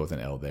 Got to go with an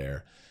L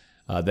there.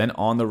 Then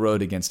on the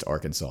road against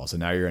Arkansas. So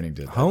now you're running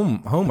to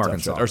home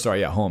Arkansas.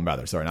 Home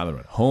rather. Sorry, not the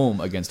road.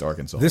 Home against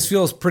Arkansas. This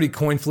feels pretty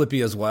coin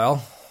flippy as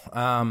well.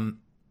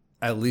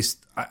 At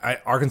least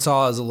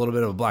Arkansas is a little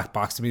bit of a black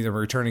box to me. They're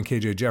returning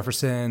KJ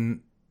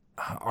Jefferson.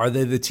 Are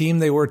they the team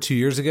they were 2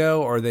 years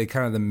ago, or are they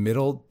kind of the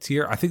middle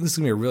tier? I think this is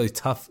going to be a really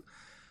tough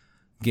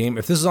game.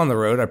 If this is on the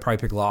road, I'd probably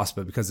pick loss,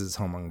 but because it's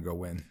home, I'm going to go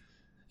win.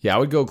 Yeah, I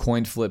would go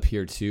coin flip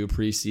here too,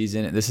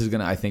 preseason. This is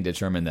going to, I think,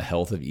 determine the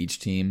health of each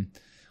team.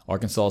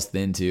 Arkansas is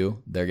thin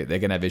too. They're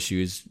going to have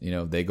issues. You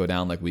know, they go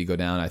down like we go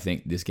down. I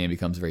think this game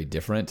becomes very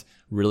different.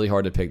 Really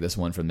hard to pick this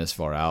one from this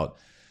far out.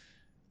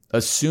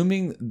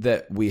 Assuming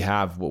that we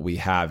have what we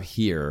have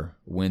here,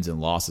 wins and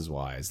losses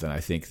wise, then I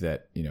think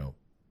that, you know,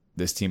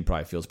 this team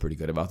probably feels pretty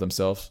good about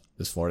themselves.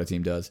 This Florida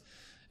team does.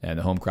 And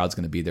the home crowd's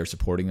going to be there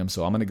supporting them.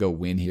 So I'm going to go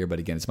win here. But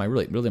again, it's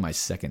really my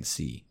second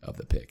C of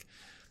the pick.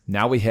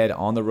 Now we head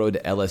on the road to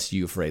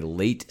LSU for a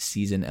late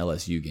season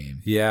LSU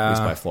game. Yeah. At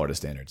least by Florida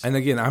standards. And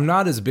again, I'm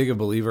not as big a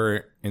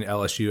believer in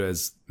LSU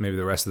as maybe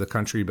the rest of the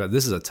country, but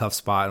this is a tough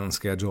spot on the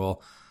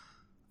schedule.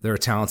 They're a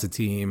talented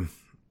team.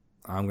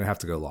 I'm going to have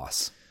to go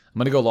loss. I'm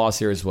going to go loss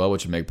here as well,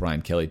 which would make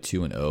Brian Kelly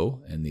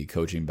 2-0 in the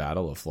coaching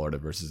battle of Florida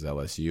versus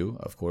LSU.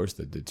 Of course,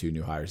 the two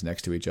new hires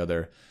next to each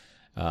other.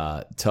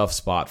 Tough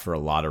spot for a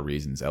lot of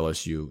reasons.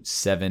 LSU,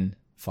 7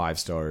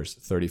 5-stars,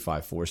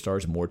 35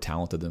 4-stars, more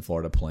talented than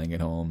Florida playing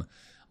at home.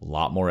 A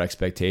lot more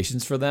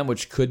expectations for them,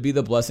 which could be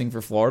the blessing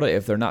for Florida.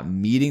 If they're not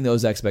meeting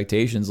those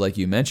expectations, like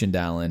you mentioned,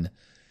 Alan,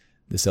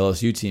 this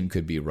LSU team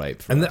could be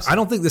ripe for us. I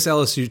don't think this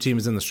LSU team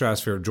is in the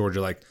stratosphere of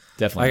Georgia.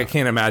 Definitely I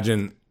can't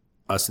imagine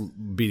us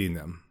beating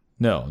them.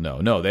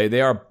 No.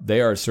 They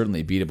are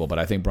certainly beatable, but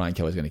I think Brian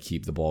Kelly's going to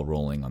keep the ball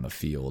rolling on the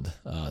field.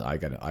 I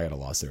got a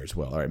loss there as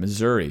well. All right,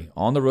 Missouri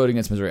on the road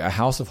against Missouri, a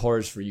house of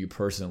horrors for you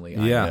personally.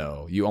 I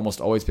know you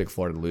almost alwast pick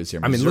Florida to lose here.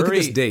 Missouri, look at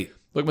this date.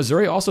 Look,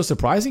 Missouri also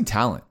surprising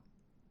talent.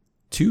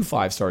 2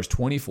 5-stars,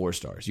 24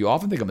 stars. You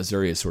often think of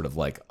Missouri as sort of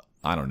like,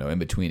 I don't know, in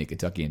between a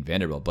Kentucky and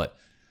Vanderbilt, but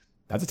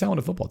that's a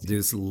talented football team.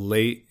 It's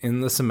late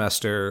in the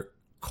semester,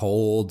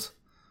 cold.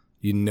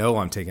 You know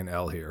I'm taking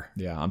L here.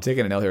 Yeah, I'm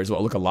taking an L here as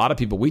well. Look, a lot of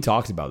people, we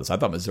talked about this. I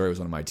thought Missouri was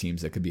one of my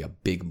teams that could be a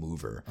big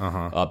mover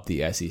up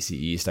the SEC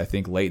East. I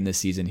think late in the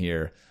season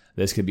here,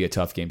 this could be a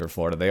tough game for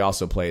Florida. They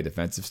also play a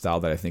defensive style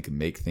that I think can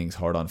make things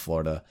hard on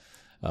Florida.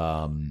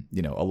 A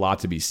lot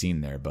to be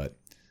seen there, but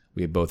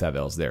we both have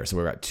L's there. So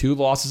we've got 2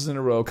 losses in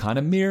a row, kind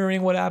of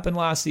mirroring what happened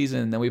last season.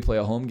 And then we play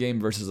a home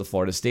game versus the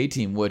Florida State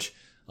team, which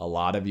a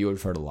lot of you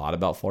have heard a lot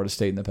about Florida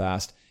State in the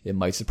past. It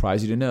might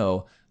surprise you to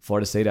know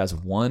Florida State has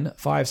 1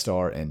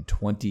 5-star and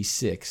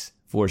 26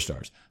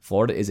 4-stars.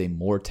 Florida is a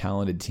more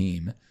talented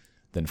team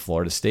than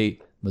Florida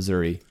State,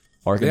 Missouri,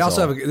 Arkansas. They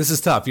also have this is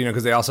tough,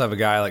 because they also have a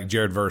guy like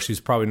Jared Verse who's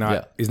probably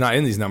not he's not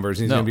in these numbers.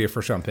 He's going to be a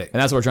first-round pick. And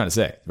that's what we're trying to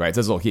say, right?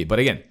 That's a little key. But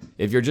again,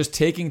 if you're just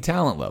taking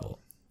talent level,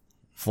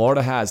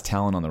 Florida has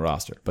talent on the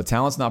roster, but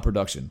talent's not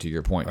production, to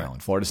your point, Alan.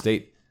 Florida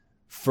State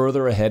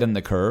further ahead in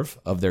the curve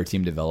of their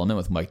team development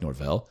with Mike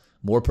Norvell,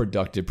 more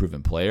productive,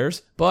 proven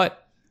players,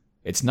 but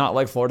it's not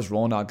like Florida's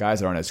rolling out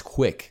guys that aren't as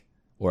quick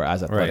or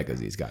as athletic as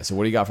these guys. So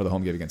what do you got for the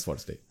home game against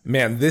Florida State?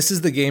 Man, this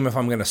is the game, if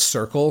I'm going to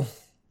circle,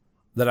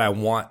 that I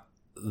want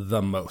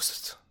the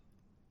most.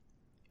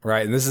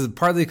 Right? And this is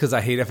partly because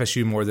I hate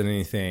FSU more than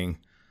anything.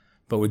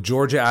 But with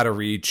Georgia out of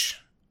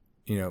reach,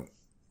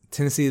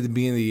 Tennessee at the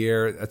beginning of the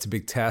year, that's a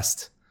big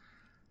test.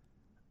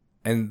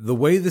 And the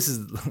way this is,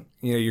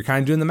 you're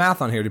kind of doing the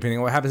math on here, depending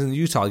on what happens in the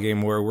Utah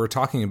game, where we're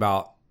talking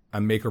about a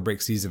make or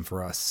break season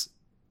for us.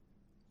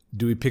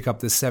 Do we pick up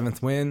this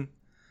 7th win,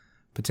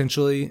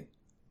 potentially?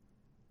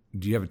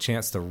 Do you have a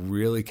chance to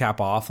really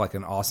cap off like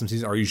an awesome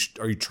season? Are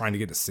you trying to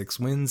get to 6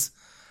 wins?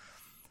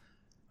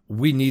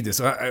 We need this.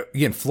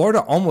 Again,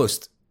 Florida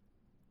almost,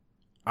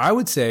 I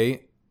would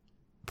say,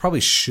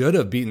 probably should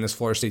have beaten this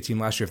Florida State team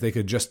last year if they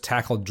could just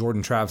tackle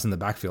Jordan Travis in the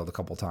backfield a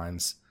couple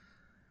times.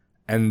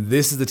 And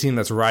this is the team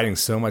that's riding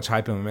so much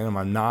hype and momentum.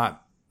 I'm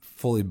not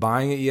fully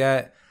buying it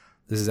yet.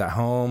 This is at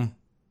home.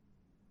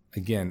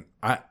 Again,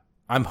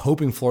 I'm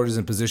hoping Florida's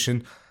in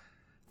position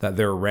that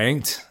they're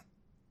ranked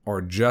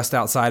or just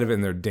outside of it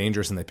and they're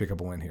dangerous and they pick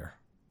up a win here.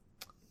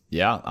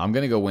 Yeah, I'm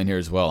going to go win here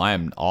as well. I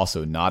am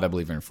also not a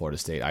believer in Florida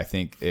State. I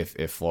think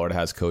if Florida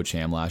has Coach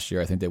Ham last year,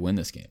 I think they win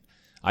this game.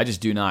 I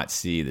just do not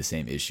see the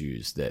same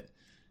issues that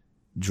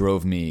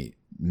drove me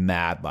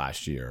mad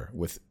last year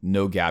with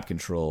no gap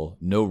control,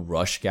 no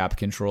rush gap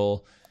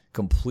control,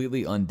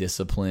 completely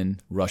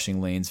undisciplined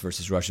rushing lanes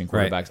versus rushing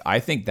quarterbacks. Right. I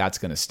think that's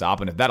going to stop.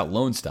 And if that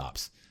alone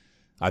stops,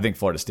 I think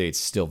Florida State's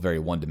still very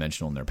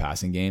one-dimensional in their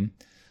passing game.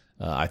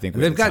 I think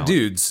they've got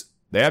dudes.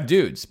 They have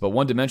dudes, but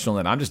one-dimensional.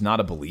 And I'm just not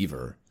a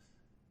believer.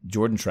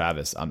 Jordan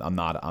Travis, I'm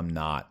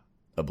not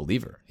a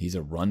believer. He's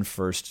a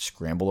run-first,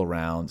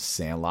 scramble-around,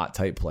 sandlot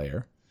type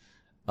player.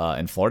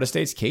 And Florida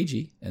State's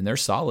cagey, and they're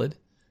solid.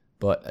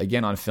 But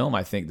again, on film,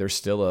 I think there's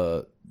still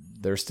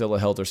a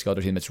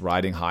helter-skelter team that's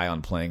riding high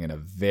on playing in a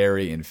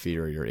very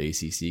inferior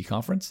ACC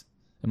conference,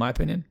 in my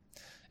opinion.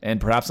 And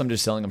perhaps I'm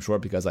just selling them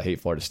short because I hate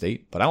Florida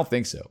State, but I don't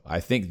think so. I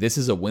think this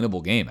is a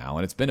winnable game,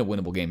 Alan. It's been a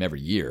winnable game every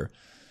year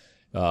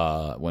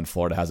when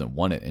Florida hasn't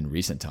won it in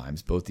recent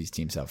times. Both these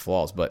teams have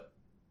flaws, but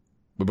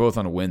we're both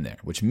on a win there,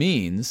 which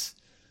means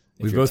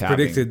we both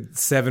predicted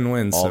 7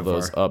 wins all so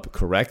those far. Up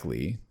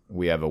correctly.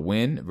 We have a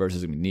win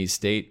versus McNeese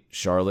State,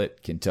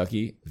 Charlotte,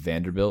 Kentucky,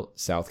 Vanderbilt,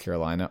 South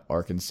Carolina,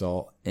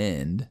 Arkansas,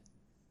 and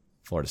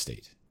Florida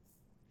State.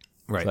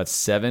 Right. So that's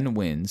 7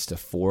 wins to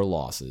 4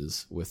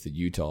 losses with the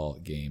Utah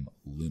game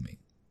looming.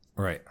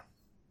 Right.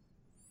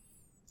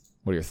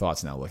 What are your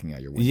thoughts now looking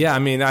at your wins? Yeah, I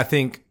mean, I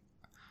think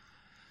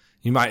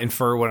you might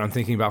infer what I'm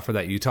thinking about for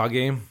that Utah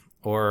game.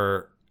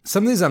 Or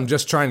some of these I'm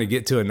just trying to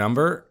get to a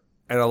number,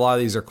 and a lot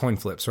of these are coin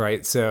flips,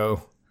 right?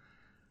 So,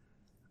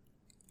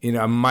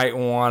 I might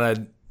want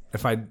to,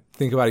 if I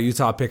think about a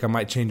Utah pick, I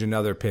might change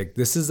another pick.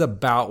 This is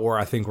about where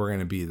I think we're going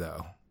to be,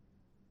 though.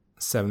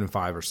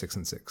 7-5 or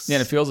 6-6. Yeah,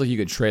 and it feels like you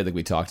could trade, like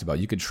we talked about.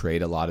 You could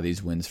trade a lot of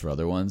these wins for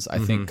other ones. I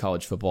think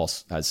college football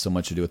has so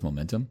much to do with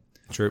momentum.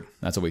 True.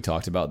 That's what we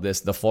talked about.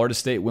 The Florida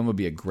State win would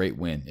be a great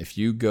win. If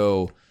you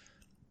go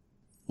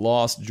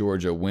lost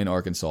Georgia, win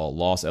Arkansas,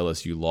 lost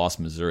LSU,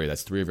 lost Missouri,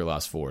 that's 3 of your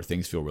last 4.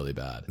 Things feel really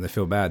bad. And they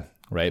feel bad.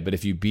 Right? But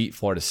if you beat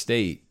Florida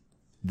State,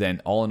 then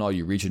all in all,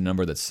 you reach a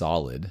number that's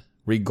solid,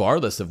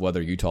 regardless of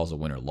whether Utah's a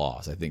win or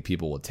loss. I think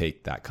people will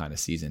take that kind of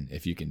season.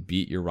 If you can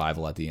beat your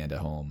rival at the end at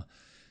home,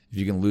 if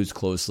you can lose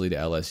closely to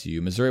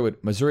LSU.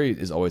 Missouri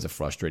is always a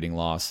frustrating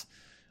loss,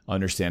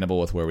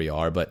 understandable with where we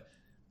are. But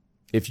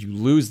if you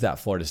lose that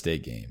Florida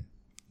State game,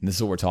 and this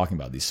is what we're talking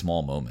about, these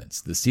small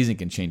moments, the season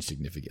can change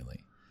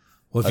significantly.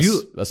 Well,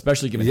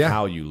 especially given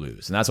how you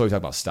lose. And that's why we talk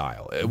about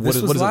style.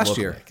 This was last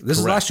year. Like? This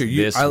is last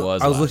year. I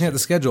was looking at the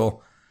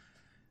schedule.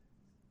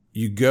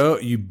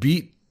 You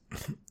beat,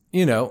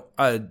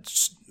 a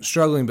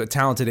struggling but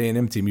talented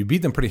A&M team. You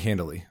beat them pretty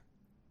handily.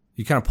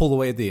 You kind of pulled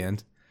away at the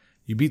end.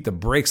 You beat the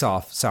brakes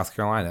off South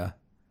Carolina,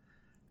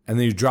 and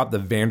then you drop the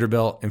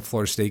Vanderbilt and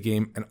Florida State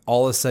game, and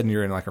all of a sudden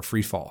you're in like a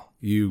free fall.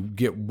 You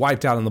get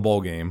wiped out in the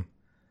bowl game.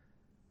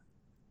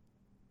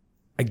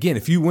 Again,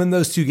 if you win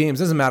those 2 games,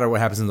 doesn't matter what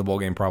happens in the bowl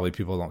game. Probably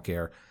people don't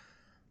care.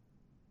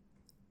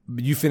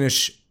 But you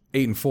finish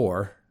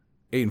 8-4,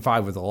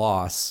 8-5 with a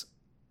loss.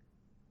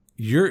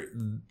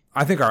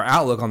 I think our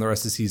outlook on the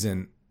rest of the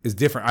season is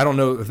different. I don't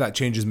know if that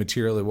changes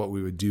materially what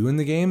we would do in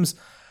the games,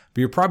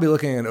 but you're probably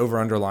looking at an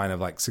over-under line of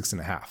like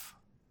 6.5.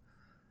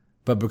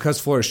 But because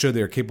Florida showed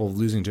they are capable of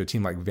losing to a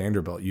team like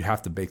Vanderbilt, you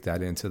have to bake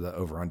that into the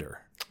over-under.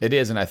 It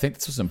is, and I think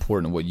this was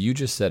important. What you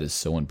just said is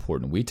so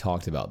important. We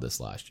talked about this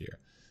last year.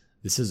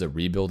 This is a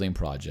rebuilding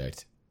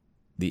project.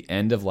 The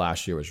end of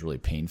last year was really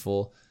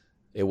painful.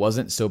 It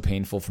wasn't so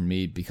painful for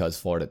me because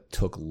Florida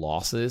took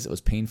losses. It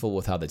was painful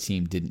with how the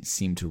team didn't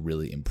seem to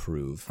really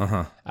improve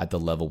at the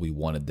level we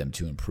wanted them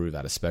to improve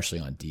at, especially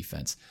on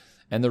defense.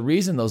 And the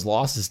reason those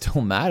losses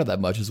don't matter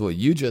that much is what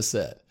you just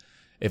said.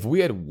 If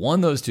we had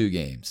won those 2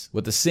 games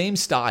with the same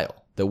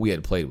style that we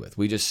had played with,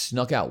 we just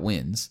snuck out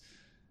wins,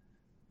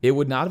 it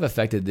would not have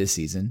affected this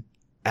season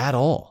at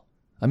all.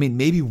 I mean,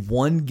 maybe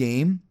 1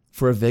 game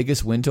for a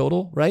Vegas win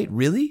total, right?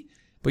 Really?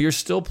 But you're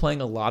still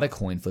playing a lot of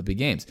coin flippy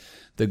games.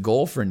 The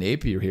goal for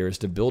Napier here is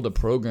to build a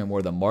program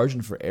where the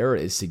margin for error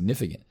is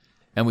significant.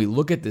 And we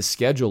look at this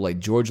schedule like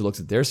Georgia looks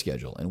at their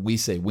schedule, and we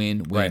say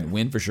win,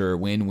 win for sure,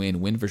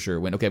 win for sure,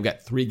 win. Okay, I've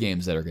got 3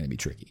 games that are going to be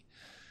tricky,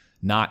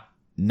 not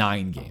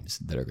 9 games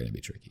that are going to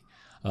be tricky.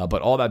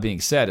 But all that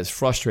being said, as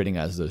frustrating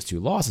as those 2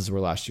 losses were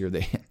last year,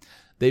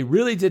 they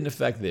really didn't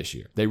affect this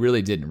year. They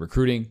really didn't.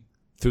 Recruiting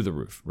through the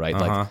roof, right?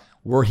 Like,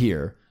 we're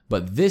here.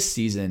 But this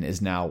season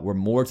is now, we're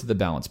more to the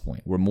balance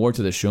point. We're more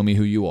to the show me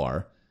who you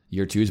are.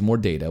 Year 2 is more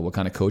data. What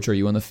kind of coach are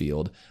you on the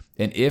field?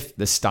 And if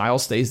the style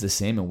stays the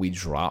same and we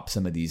drop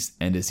some of these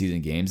end of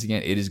season games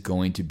again, it is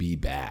going to be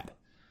bad.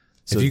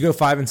 So if you go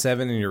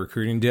 5-7 and your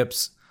recruiting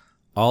dips,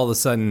 all of a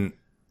sudden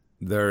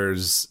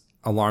there's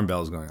alarm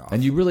bells going off.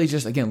 And you really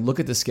just, again, look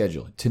at the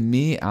schedule. To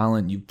me,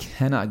 Alan, you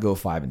cannot go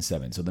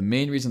 5-7. So the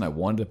main reason I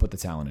wanted to put the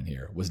talent in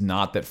here was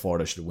not that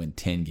Florida should win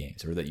 10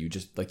 games or that you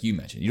just, like you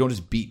mentioned, you don't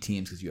just beat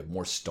teams because you have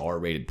more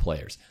star-rated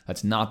players.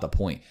 That's not the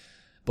point.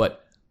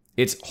 But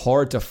it's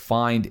hard to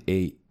find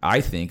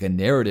I think, a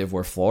narrative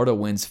where Florida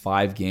wins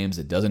 5 games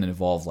that doesn't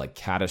involve like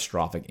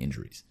catastrophic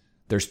injuries.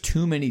 There's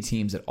too many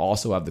teams that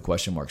also have the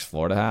question marks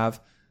Florida have.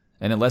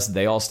 And unless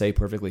they all stay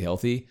perfectly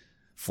healthy,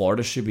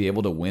 Florida should be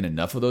able to win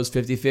enough of those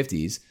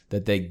 50-50s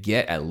that they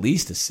get at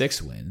least to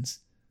 6 wins.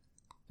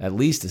 At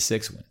least to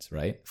 6 wins,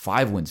 right?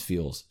 5 wins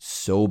feels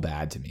so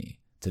bad to me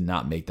to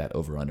not make that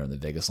over-under, and the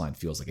Vegas line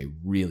feels like a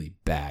really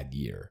bad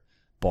year,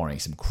 barring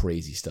some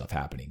crazy stuff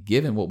happening,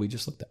 given what we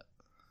just looked at.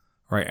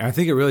 Right. And I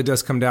think it really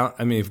does come down.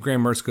 I mean, if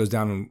Graham Mertz goes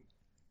down in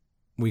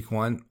week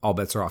 1, all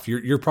bets are off.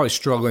 You're probably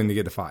struggling to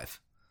get to 5.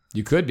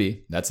 You could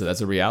be. That's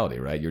a reality,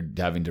 right? You're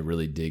having to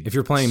really dig. If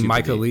you're playing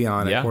Micah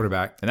Leon at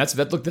quarterback. And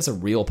that's a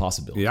real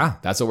possibility. Yeah.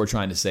 That's what we're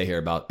trying to say here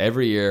about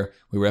every year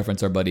we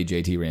reference our buddy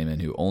JT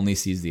Raymond, who only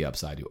sees the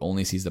upside, who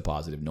only sees the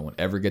positive. No one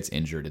ever gets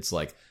injured. It's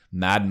like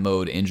Madden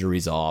mode,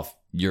 injuries off,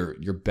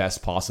 your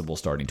best possible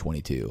starting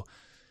 22.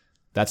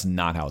 That's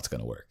not how it's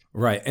going to work.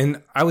 Right.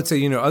 And I would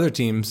say, other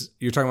teams,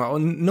 you're talking about, well,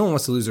 no one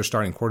wants to lose their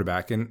starting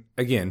quarterback. And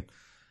again,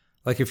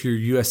 like if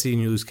you're USC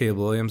and you lose Caleb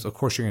Williams, of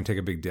course you're going to take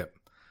a big dip.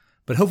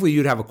 But hopefully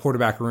you'd have a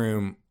quarterback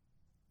room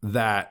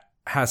that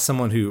has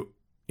someone who,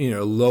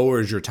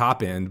 lowers your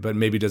top end, but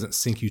maybe doesn't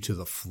sink you to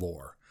the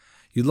floor.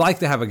 You'd like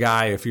to have a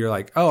guy, if you're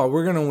like, oh,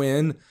 we're going to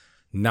win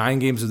 9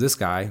 games with this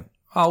guy.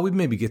 Oh, we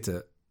maybe get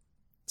to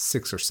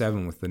 6 or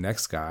 7 with the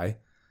next guy.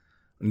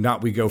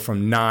 Not we go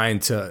from 9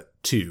 to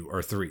 2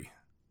 or 3.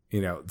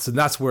 So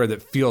that's where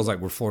that feels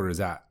like where Florida is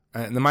at.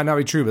 And that might not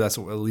be true, but that's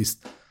at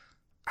least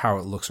how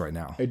it looks right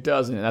now. It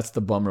does, and that's the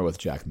bummer with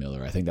Jack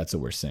Miller. I think that's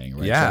what we're saying,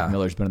 right? Yeah. Jack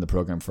Miller's been in the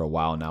program for a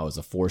while now as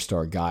a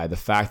 4-star guy. The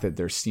fact that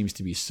there seems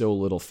to be so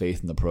little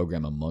faith in the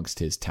program amongst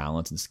his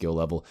talents and skill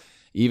level,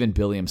 even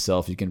Billy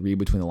himself, you can read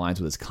between the lines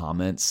with his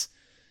comments,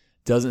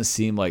 doesn't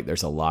seem like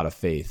there's a lot of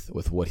faith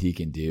with what he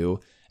can do.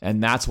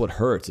 And that's what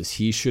hurts, is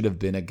he should have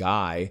been a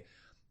guy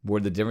where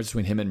the difference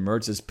between him and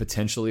Mertz is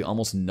potentially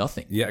almost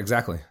nothing. Yeah,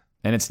 exactly.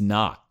 And it's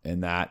not,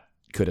 and that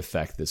could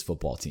affect this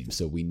football team.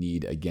 So we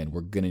need, again,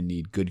 we're going to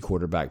need good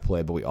quarterback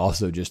play, but we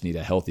also just need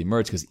a healthy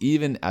Mertz, because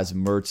even as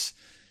Mertz,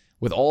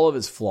 with all of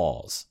his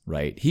flaws,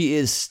 right, he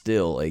is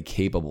still a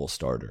capable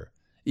starter.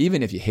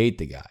 Even if you hate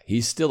the guy,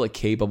 he's still a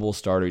capable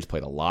starter. He's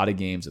played a lot of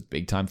games with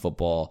big-time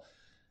football.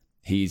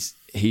 He's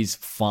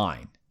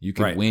fine. You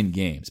can win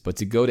games. But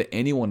to go to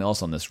anyone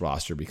else on this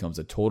roster becomes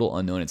a total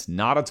unknown. It's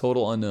not a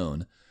total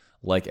unknown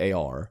like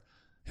AR,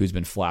 who's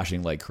been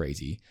flashing like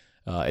crazy.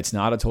 It's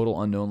not a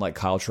total unknown like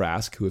Kyle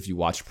Trask, who if you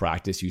watched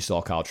practice, you saw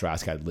Kyle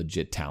Trask had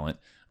legit talent,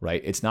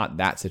 right? It's not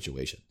that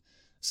situation.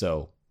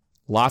 So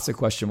lots of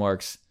question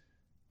marks.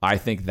 I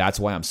think that's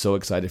why I'm so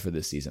excited for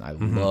this season. I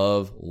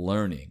love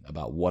learning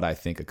about what I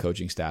think a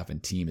coaching staff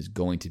and team is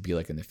going to be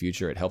like in the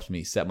future. It helps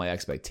me set my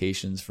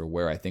expectations for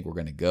where I think we're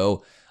going to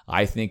go.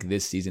 I think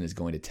this season is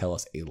going to tell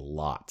us a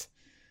lot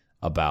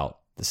about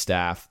the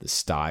staff, the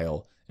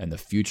style, and the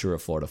future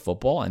of Florida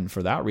football. And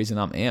for that reason,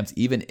 I'm amped,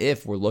 even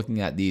if we're looking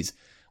at these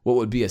what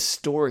would be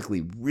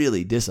historically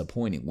really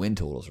disappointing win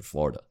totals for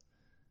Florida.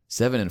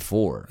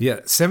 7-4. Yeah,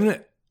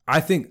 7. I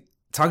think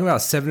talking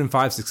about a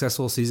 7-5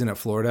 successful season at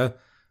Florida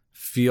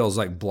feels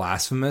like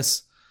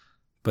blasphemous,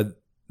 but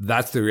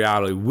that's the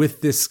reality with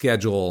this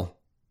schedule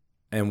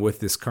and with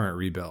this current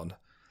rebuild.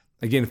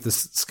 Again, if the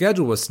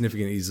schedule was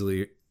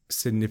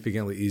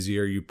significantly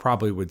easier, you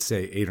probably would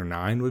say 8 or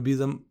 9 would be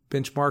the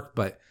benchmark,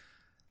 but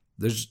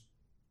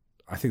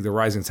I think the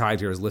rising tide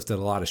here has lifted a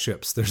lot of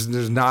ships.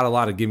 There's not a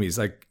lot of gimmies.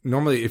 Like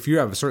normally, if you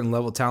have a certain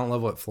talent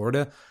level at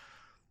Florida,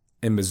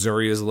 and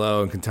Missouri is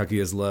low, and Kentucky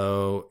is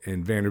low,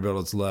 and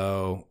Vanderbilt is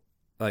low,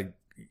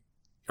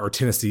 or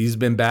Tennessee's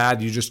been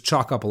bad, you just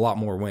chalk up a lot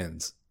more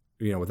wins,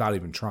 without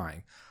even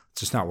trying. It's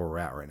just not where we're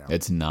at right now.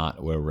 It's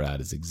not where we're at.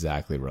 It's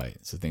exactly right.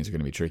 So things are going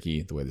to be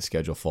tricky. The way the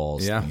schedule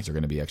falls, things are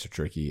going to be extra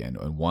tricky. And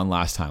one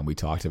last time, we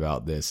talked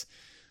about this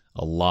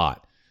a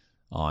lot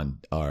on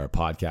our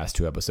podcast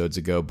 2 episodes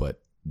ago,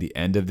 but the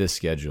end of this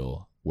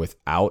schedule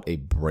without a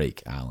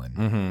break,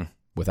 Alan,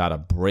 without a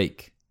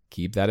break,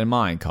 keep that in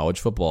mind. College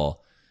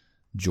football,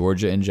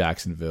 Georgia in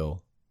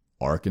Jacksonville,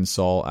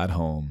 Arkansas at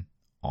home,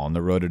 on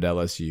the road at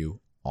LSU,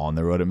 on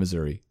the road at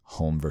Missouri,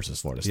 home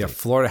versus Florida State. Yeah,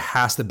 Florida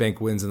has to bank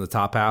wins in the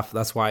top half.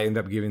 That's why I end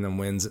up giving them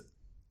wins,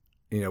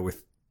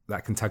 with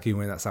that Kentucky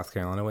win, that South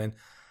Carolina win,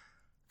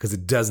 because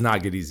it does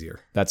not get easier.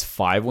 That's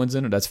 5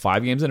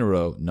 games in a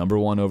row. Number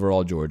 1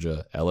 overall,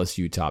 Georgia.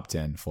 LSU top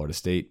 10. Florida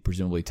State,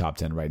 presumably top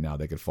 10 right now.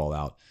 They could fall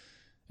out.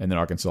 And then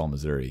Arkansas and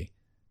Missouri.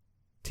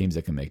 Teams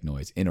that can make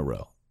noise in a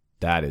row.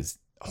 That is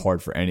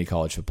hard for any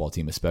college football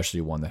team,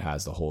 especially one that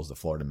has the holes that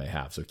Florida may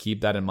have. So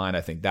keep that in mind.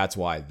 I think that's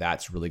why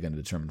that's really going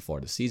to determine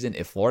Florida's season.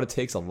 If Florida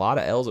takes a lot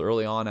of L's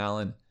early on,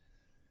 Alan,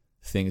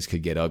 things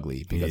could get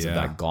ugly because of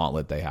that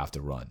gauntlet they have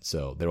to run.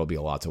 So there will be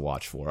a lot to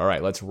watch for. All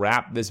right, let's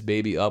wrap this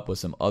baby up with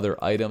some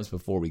other items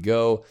before we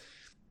go.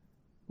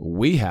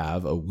 We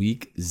have a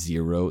week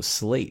 0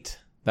 slate.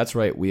 That's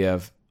right. We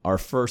have our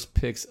first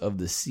picks of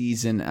the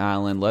season,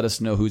 Alan. Let us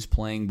know who's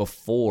playing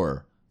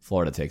before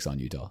Florida takes on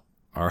Utah.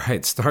 All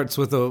right, starts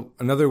with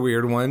another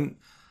weird one.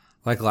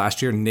 Like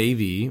last year,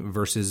 Navy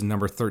versus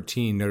number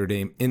 13, Notre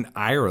Dame in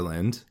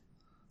Ireland.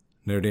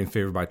 Notre Dame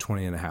favored by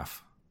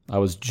 20.5. I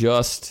was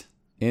just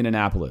in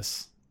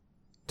Annapolis,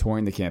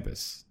 touring the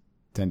campus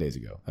 10 days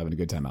ago, having a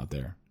good time out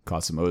there.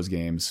 Caught some O's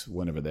games,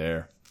 went over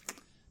there.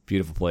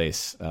 Beautiful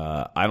place.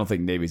 I don't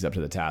think Navy's up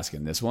to the task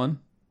in this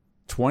one.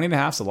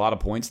 20.5 is a lot of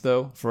points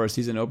though for a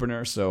season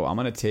opener, so I'm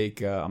gonna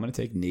take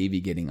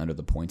Navy getting under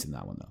the points in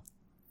that one though.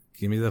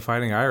 Give me the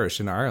Fighting Irish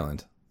in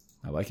Ireland.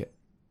 I like it.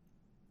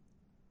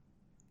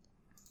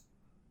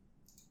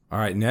 All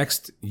right,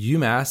 next,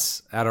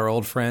 UMass at our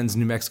old friends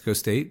New Mexico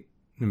State.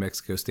 New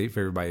Mexico State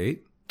favored by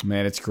 8.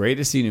 Man, it's great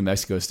to see New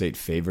Mexico State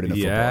favored in a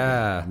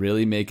football game.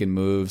 Really making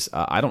moves.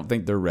 I don't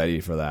think they're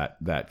ready for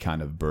that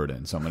kind of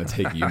burden, so I'm going to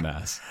take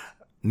UMass.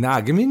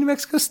 Nah, give me New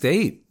Mexico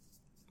State.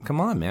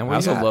 Come on, man. I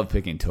also love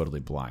picking totally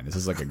blind. This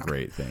is like a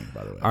great thing,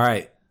 by the way. All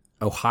right.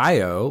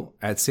 Ohio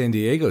at San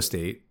Diego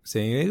State.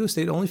 San Diego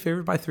State only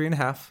favored by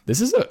 3.5. This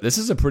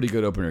is a pretty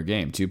good opener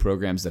game. Two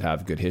programs that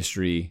have good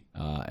history,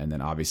 and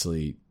then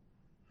obviously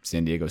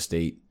San Diego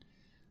State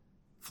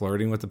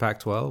Flirting with the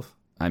Pac-12.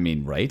 I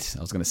mean, right?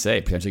 I was going to say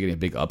potentially getting a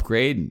big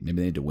upgrade. Maybe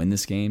they need to win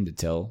this game to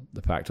tell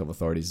the Pac-12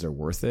 authorities they're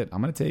worth it.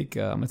 I'm going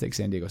to take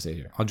San Diego State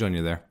here. I'll join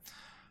you there.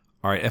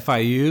 All right,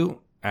 FIU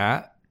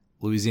at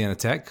Louisiana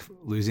Tech.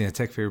 Louisiana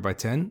Tech favored by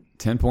 10.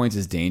 10 points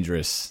is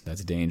dangerous.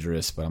 That's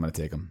dangerous, but I'm going to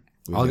take them.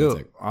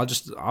 I'll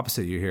just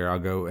opposite you here. I'll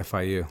go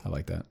FIU. I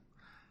like that.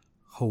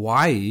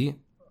 Hawaii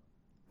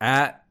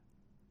at,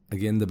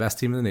 again, the best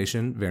team in the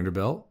nation,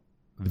 Vanderbilt.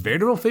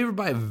 Vanderbilt favored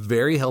by a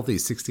very healthy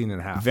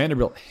 16.5.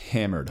 Vanderbilt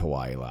hammered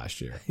Hawaii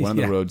last year. Went on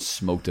the road,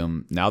 smoked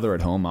them. Now they're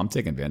at home. I'm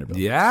taking Vanderbilt.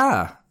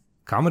 Yeah.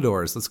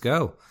 Commodores, let's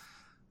go.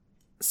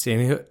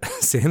 San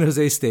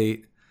Jose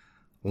State,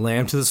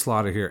 lamb to the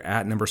slaughter here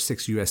at number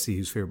 6 USC,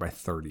 who's favored by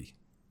 30.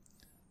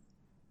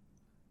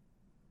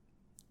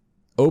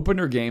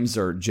 Opener games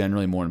are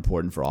generally more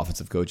important for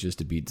offensive coaches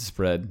to beat the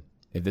spread.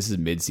 If this is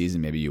midseason,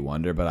 maybe you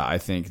wonder, but I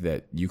think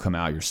that you come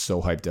out, you're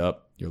so hyped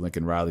up. You're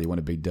Lincoln Riley, you won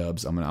a big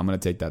dubs. I'm gonna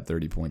take that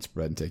 30-point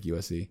spread and take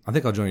USC. I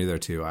think I'll join you there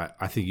too.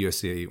 I think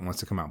USC wants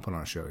to come out and put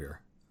on a show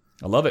here.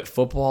 I love it.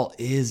 Football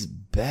is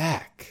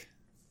back.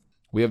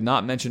 We have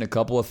not mentioned a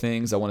couple of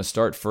things. I want to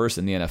start first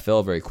in the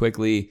NFL very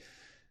quickly.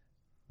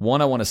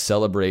 One, I want to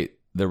celebrate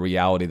the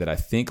reality that I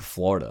think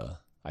Florida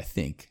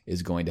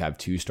is going to have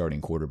 2 starting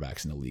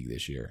quarterbacks in the league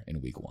this year in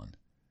week 1.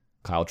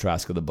 Kyle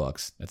Trask of the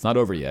Bucs. That's not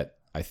over yet.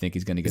 I think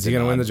he's going to get. Is he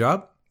going to win the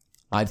job?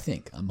 I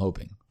think. I'm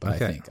hoping. But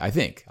okay. I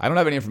think. I don't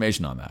have any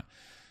information on that.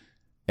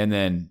 And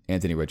then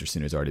Anthony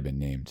Richardson has already been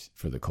named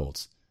for the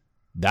Colts.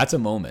 That's a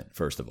moment,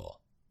 first of all.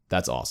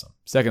 That's awesome.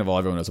 Second of all,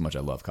 everyone knows how much I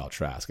love Kyle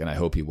Trask, and I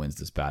hope he wins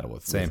this battle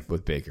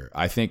with Baker.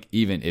 I think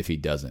even if he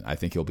doesn't, I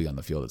think he'll be on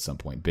the field at some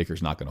point.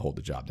 Baker's not going to hold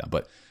the job down.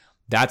 But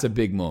that's a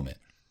big moment.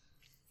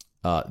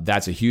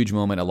 That's a huge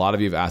moment. A lot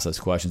of you have asked us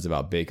questions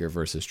about Baker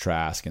versus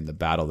Trask and the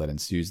battle that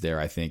ensues there.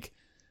 I think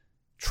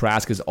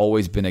Trask has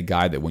always been a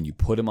guy that when you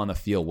put him on the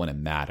field when it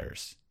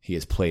matters, he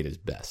has played his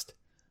best.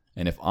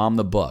 And if I'm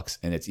the Bucs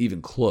and it's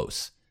even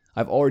close,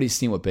 I've already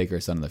seen what Baker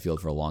has done on the field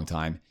for a long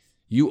time.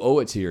 You owe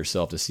it to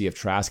yourself to see if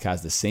Trask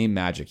has the same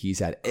magic he's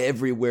had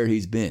everywhere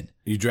he's been.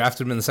 You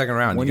drafted him in the second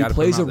round. When he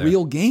plays a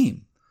real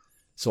game.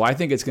 So I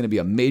think it's going to be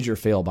a major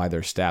fail by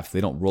their staff if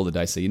they don't roll the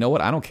dice. Say, you know what?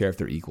 I don't care if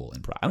they're equal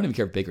in price. I don't even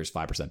care if Baker's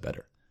 5%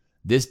 better.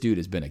 This dude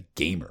has been a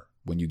gamer.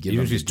 When you give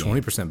him, even if he's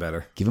 20%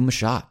 better, give him a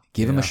shot.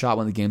 Give him a shot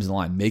when the game's in the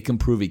line. Make him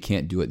prove he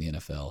can't do it in the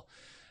NFL.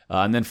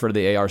 And then for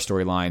the AR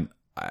storyline,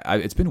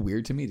 it's been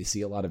weird to me to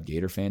see a lot of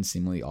Gator fans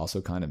seemingly also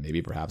kind of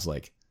maybe perhaps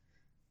like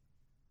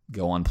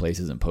go on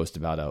places and post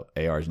about how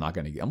AR is not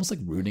going to get almost like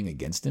rooting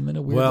against him in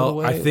a weird way.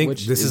 Well, I think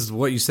this is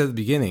what you said at the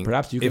beginning.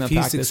 Perhaps you can if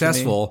he's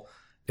successful,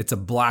 it's a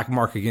black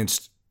mark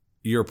against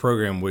your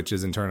program, which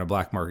is in turn a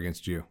black mark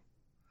against you.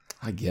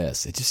 I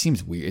guess it just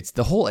seems weird. It's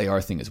the whole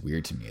AR thing is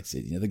weird to me. It's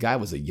the guy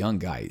was a young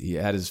guy. He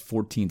had his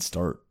 14th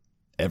start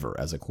ever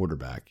as a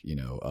quarterback.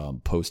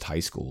 Post high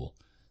school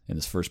in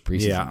his first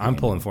preseason. Yeah, I'm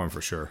pulling for him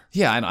for sure.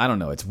 Yeah, I don't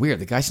know. It's weird.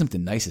 The guy's the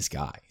nicest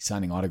guy.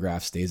 Signing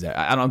autographs, stays there.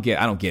 I don't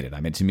get it.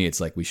 I mean, to me, it's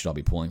like we should all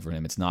be pulling for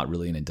him. It's not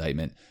really an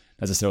indictment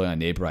necessarily on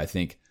Napier. I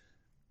think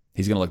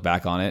he's going to look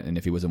back on it, and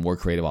if he was a more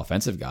creative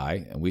offensive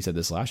guy, and we said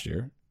this last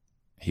year,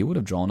 he would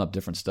have drawn up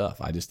different stuff.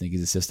 I just think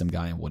he's a system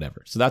guy and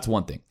whatever. So that's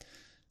one thing.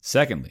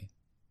 Secondly,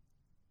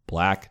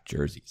 black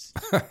jerseys.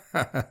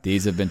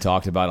 These have been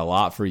talked about a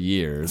lot for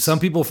years. Some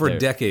people for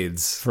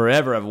decades.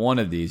 Forever have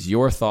wanted these.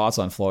 Your thoughts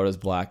on Florida's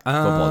black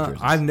football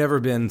jerseys? I've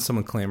never been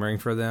someone clamoring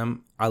for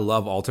them. I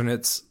love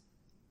alternates,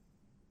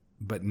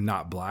 but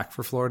not black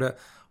for Florida.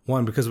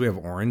 One, because we have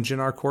orange in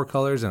our core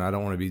colors, and I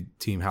don't want to be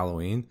Team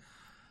Halloween.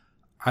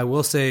 I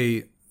will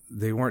say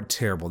they weren't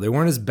terrible. They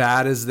weren't as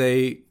bad as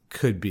they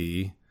could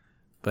be,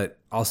 but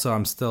also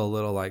I'm still a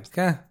little like,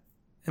 it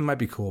might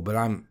be cool, but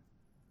I'm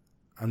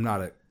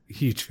not a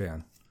huge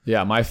fan.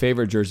 Yeah, my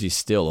favorite jersey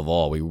still of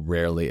all we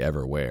rarely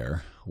ever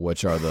wear,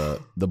 which are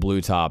the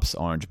blue tops,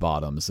 orange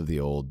bottoms of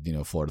the old,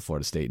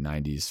 Florida State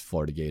 90s,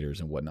 Florida Gators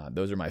and whatnot.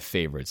 Those are my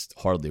favorites,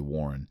 hardly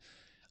worn.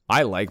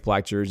 I like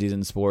black jerseys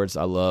in sports.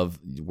 I love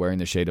wearing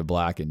the shade of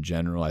black in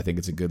general. I think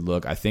it's a good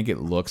look. I think it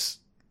looks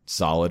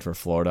solid for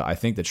Florida. I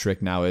think the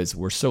trick now is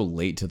we're so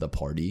late to the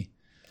party.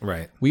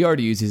 Right. We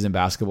already use these in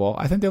basketball.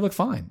 I think they look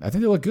fine. I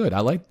think they look good. I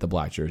like the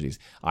black jerseys.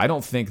 I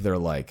don't think they're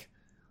like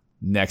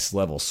next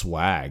level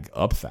swag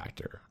up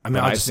factor. I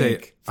mean, I'll just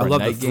say I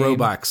love the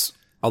throwbacks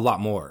a lot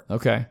more.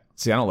 Okay.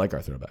 See, I don't like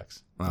our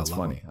throwbacks. That's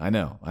funny. I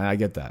know. I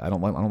get that. I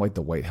don't like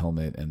the white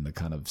helmet and the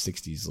kind of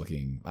 60s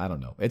looking. I don't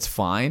know. It's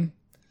fine,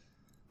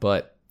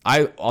 but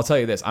I'll tell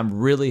you this. I'm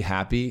really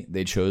happy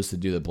they chose to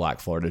do the black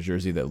Florida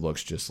jersey that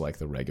looks just like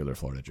the regular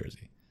Florida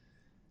jersey.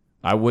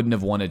 I wouldn't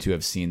have wanted to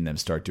have seen them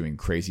start doing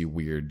crazy,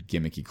 weird,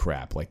 gimmicky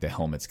crap. Like the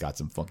helmet's got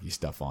some funky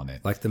stuff on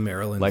it. Like the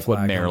Maryland Like flag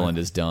what Maryland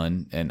has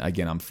done. And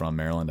again, I'm from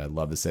Maryland. I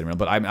love the state of Maryland.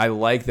 But I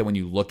like that when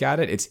you look at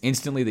it, it's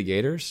instantly the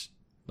Gators,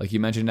 like you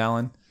mentioned,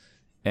 Alan.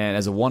 And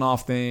as a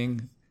one-off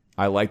thing,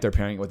 I like they're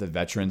pairing it with a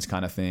veterans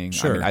kind of thing.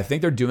 Sure. I mean, I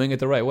think they're doing it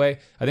the right way.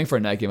 I think for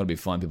a night game, it'll be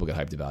fun. People get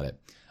hyped about it.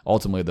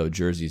 Ultimately, though,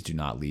 jerseys do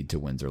not lead to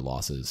wins or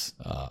losses.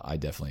 I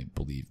definitely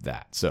believe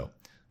that. So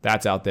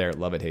that's out there.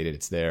 Love it, hate it.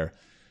 It's there.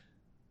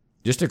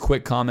 Just a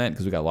quick comment,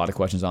 because we got a lot of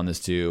questions on this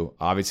too.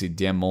 Obviously,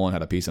 Dan Mullen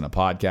had a piece on a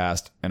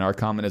podcast, and our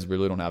comment is we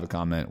really don't have a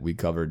comment. We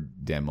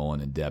covered Dan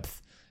Mullen in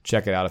depth.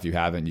 Check it out if you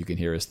haven't. You can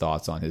hear his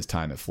thoughts on his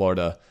time at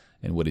Florida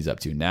and what he's up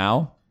to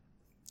now.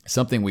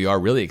 Something we are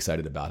really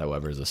excited about,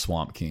 however, is a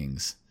Swamp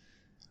Kings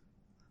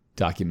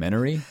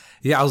documentary.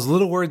 Yeah, I was a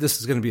little worried this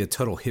was going to be a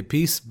total hit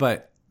piece,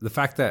 but the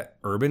fact that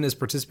Urban is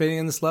participating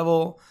in this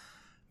level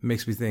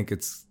makes me think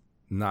it's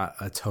not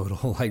a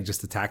total, like,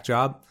 just a tack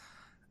job.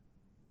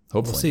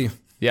 Hopefully. We'll see.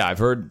 Yeah, I've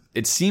heard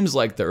it seems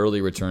like the early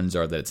returns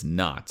are that it's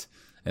not,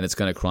 and it's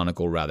going to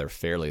chronicle rather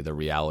fairly the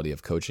reality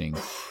of coaching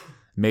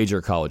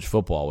major college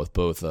football with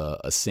both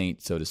a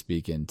saint, so to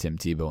speak, in Tim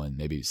Tebow and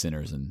maybe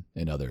sinners and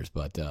others.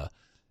 But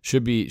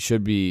should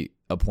be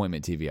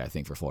appointment TV, I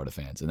think, for Florida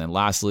fans. And then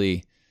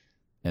lastly,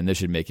 and this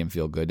should make him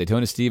feel good,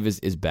 Daytona Steve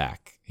is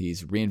back.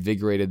 He's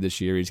reinvigorated this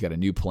year. He's got a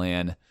new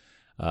plan.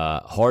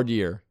 Hard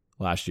year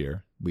last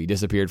year. We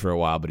disappeared for a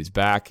while, but he's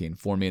back. He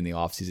informed me in the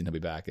offseason he'll be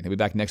back, and he'll be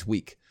back next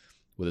week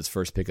with his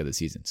first pick of the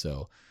season.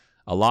 So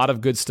a lot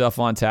of good stuff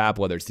on tap,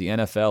 whether it's the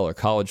NFL or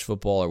college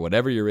football or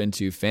whatever you're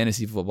into,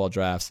 fantasy football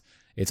drafts.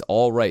 It's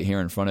all right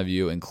here in front of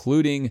you,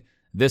 including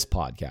this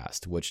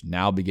podcast, which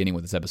now beginning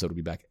with this episode will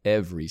be back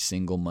every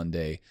single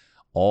Monday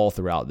all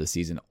throughout the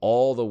season,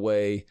 all the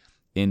way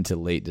into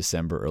late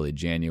December, early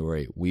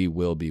January. We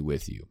will be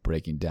with you,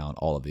 breaking down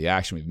all of the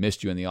action. We've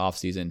missed you in the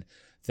offseason.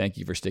 Thank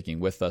you for sticking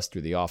with us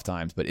through the off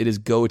times. But it is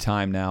go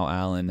time now,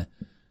 Alan.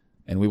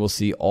 And we will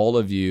see all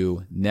of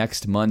you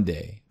next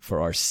Monday for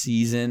our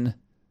season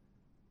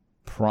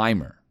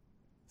primer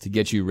to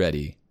get you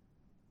ready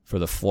for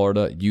the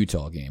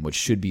Florida-Utah game, which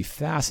should be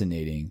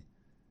fascinating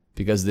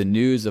because the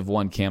news of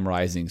one Cam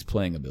Rising's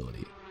playing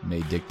ability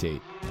may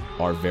dictate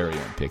our very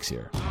own picks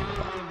here on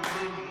the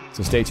pod.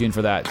 So stay tuned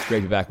for that. It's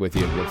great to be back with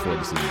you. Look forward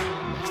to seeing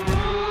you next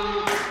time.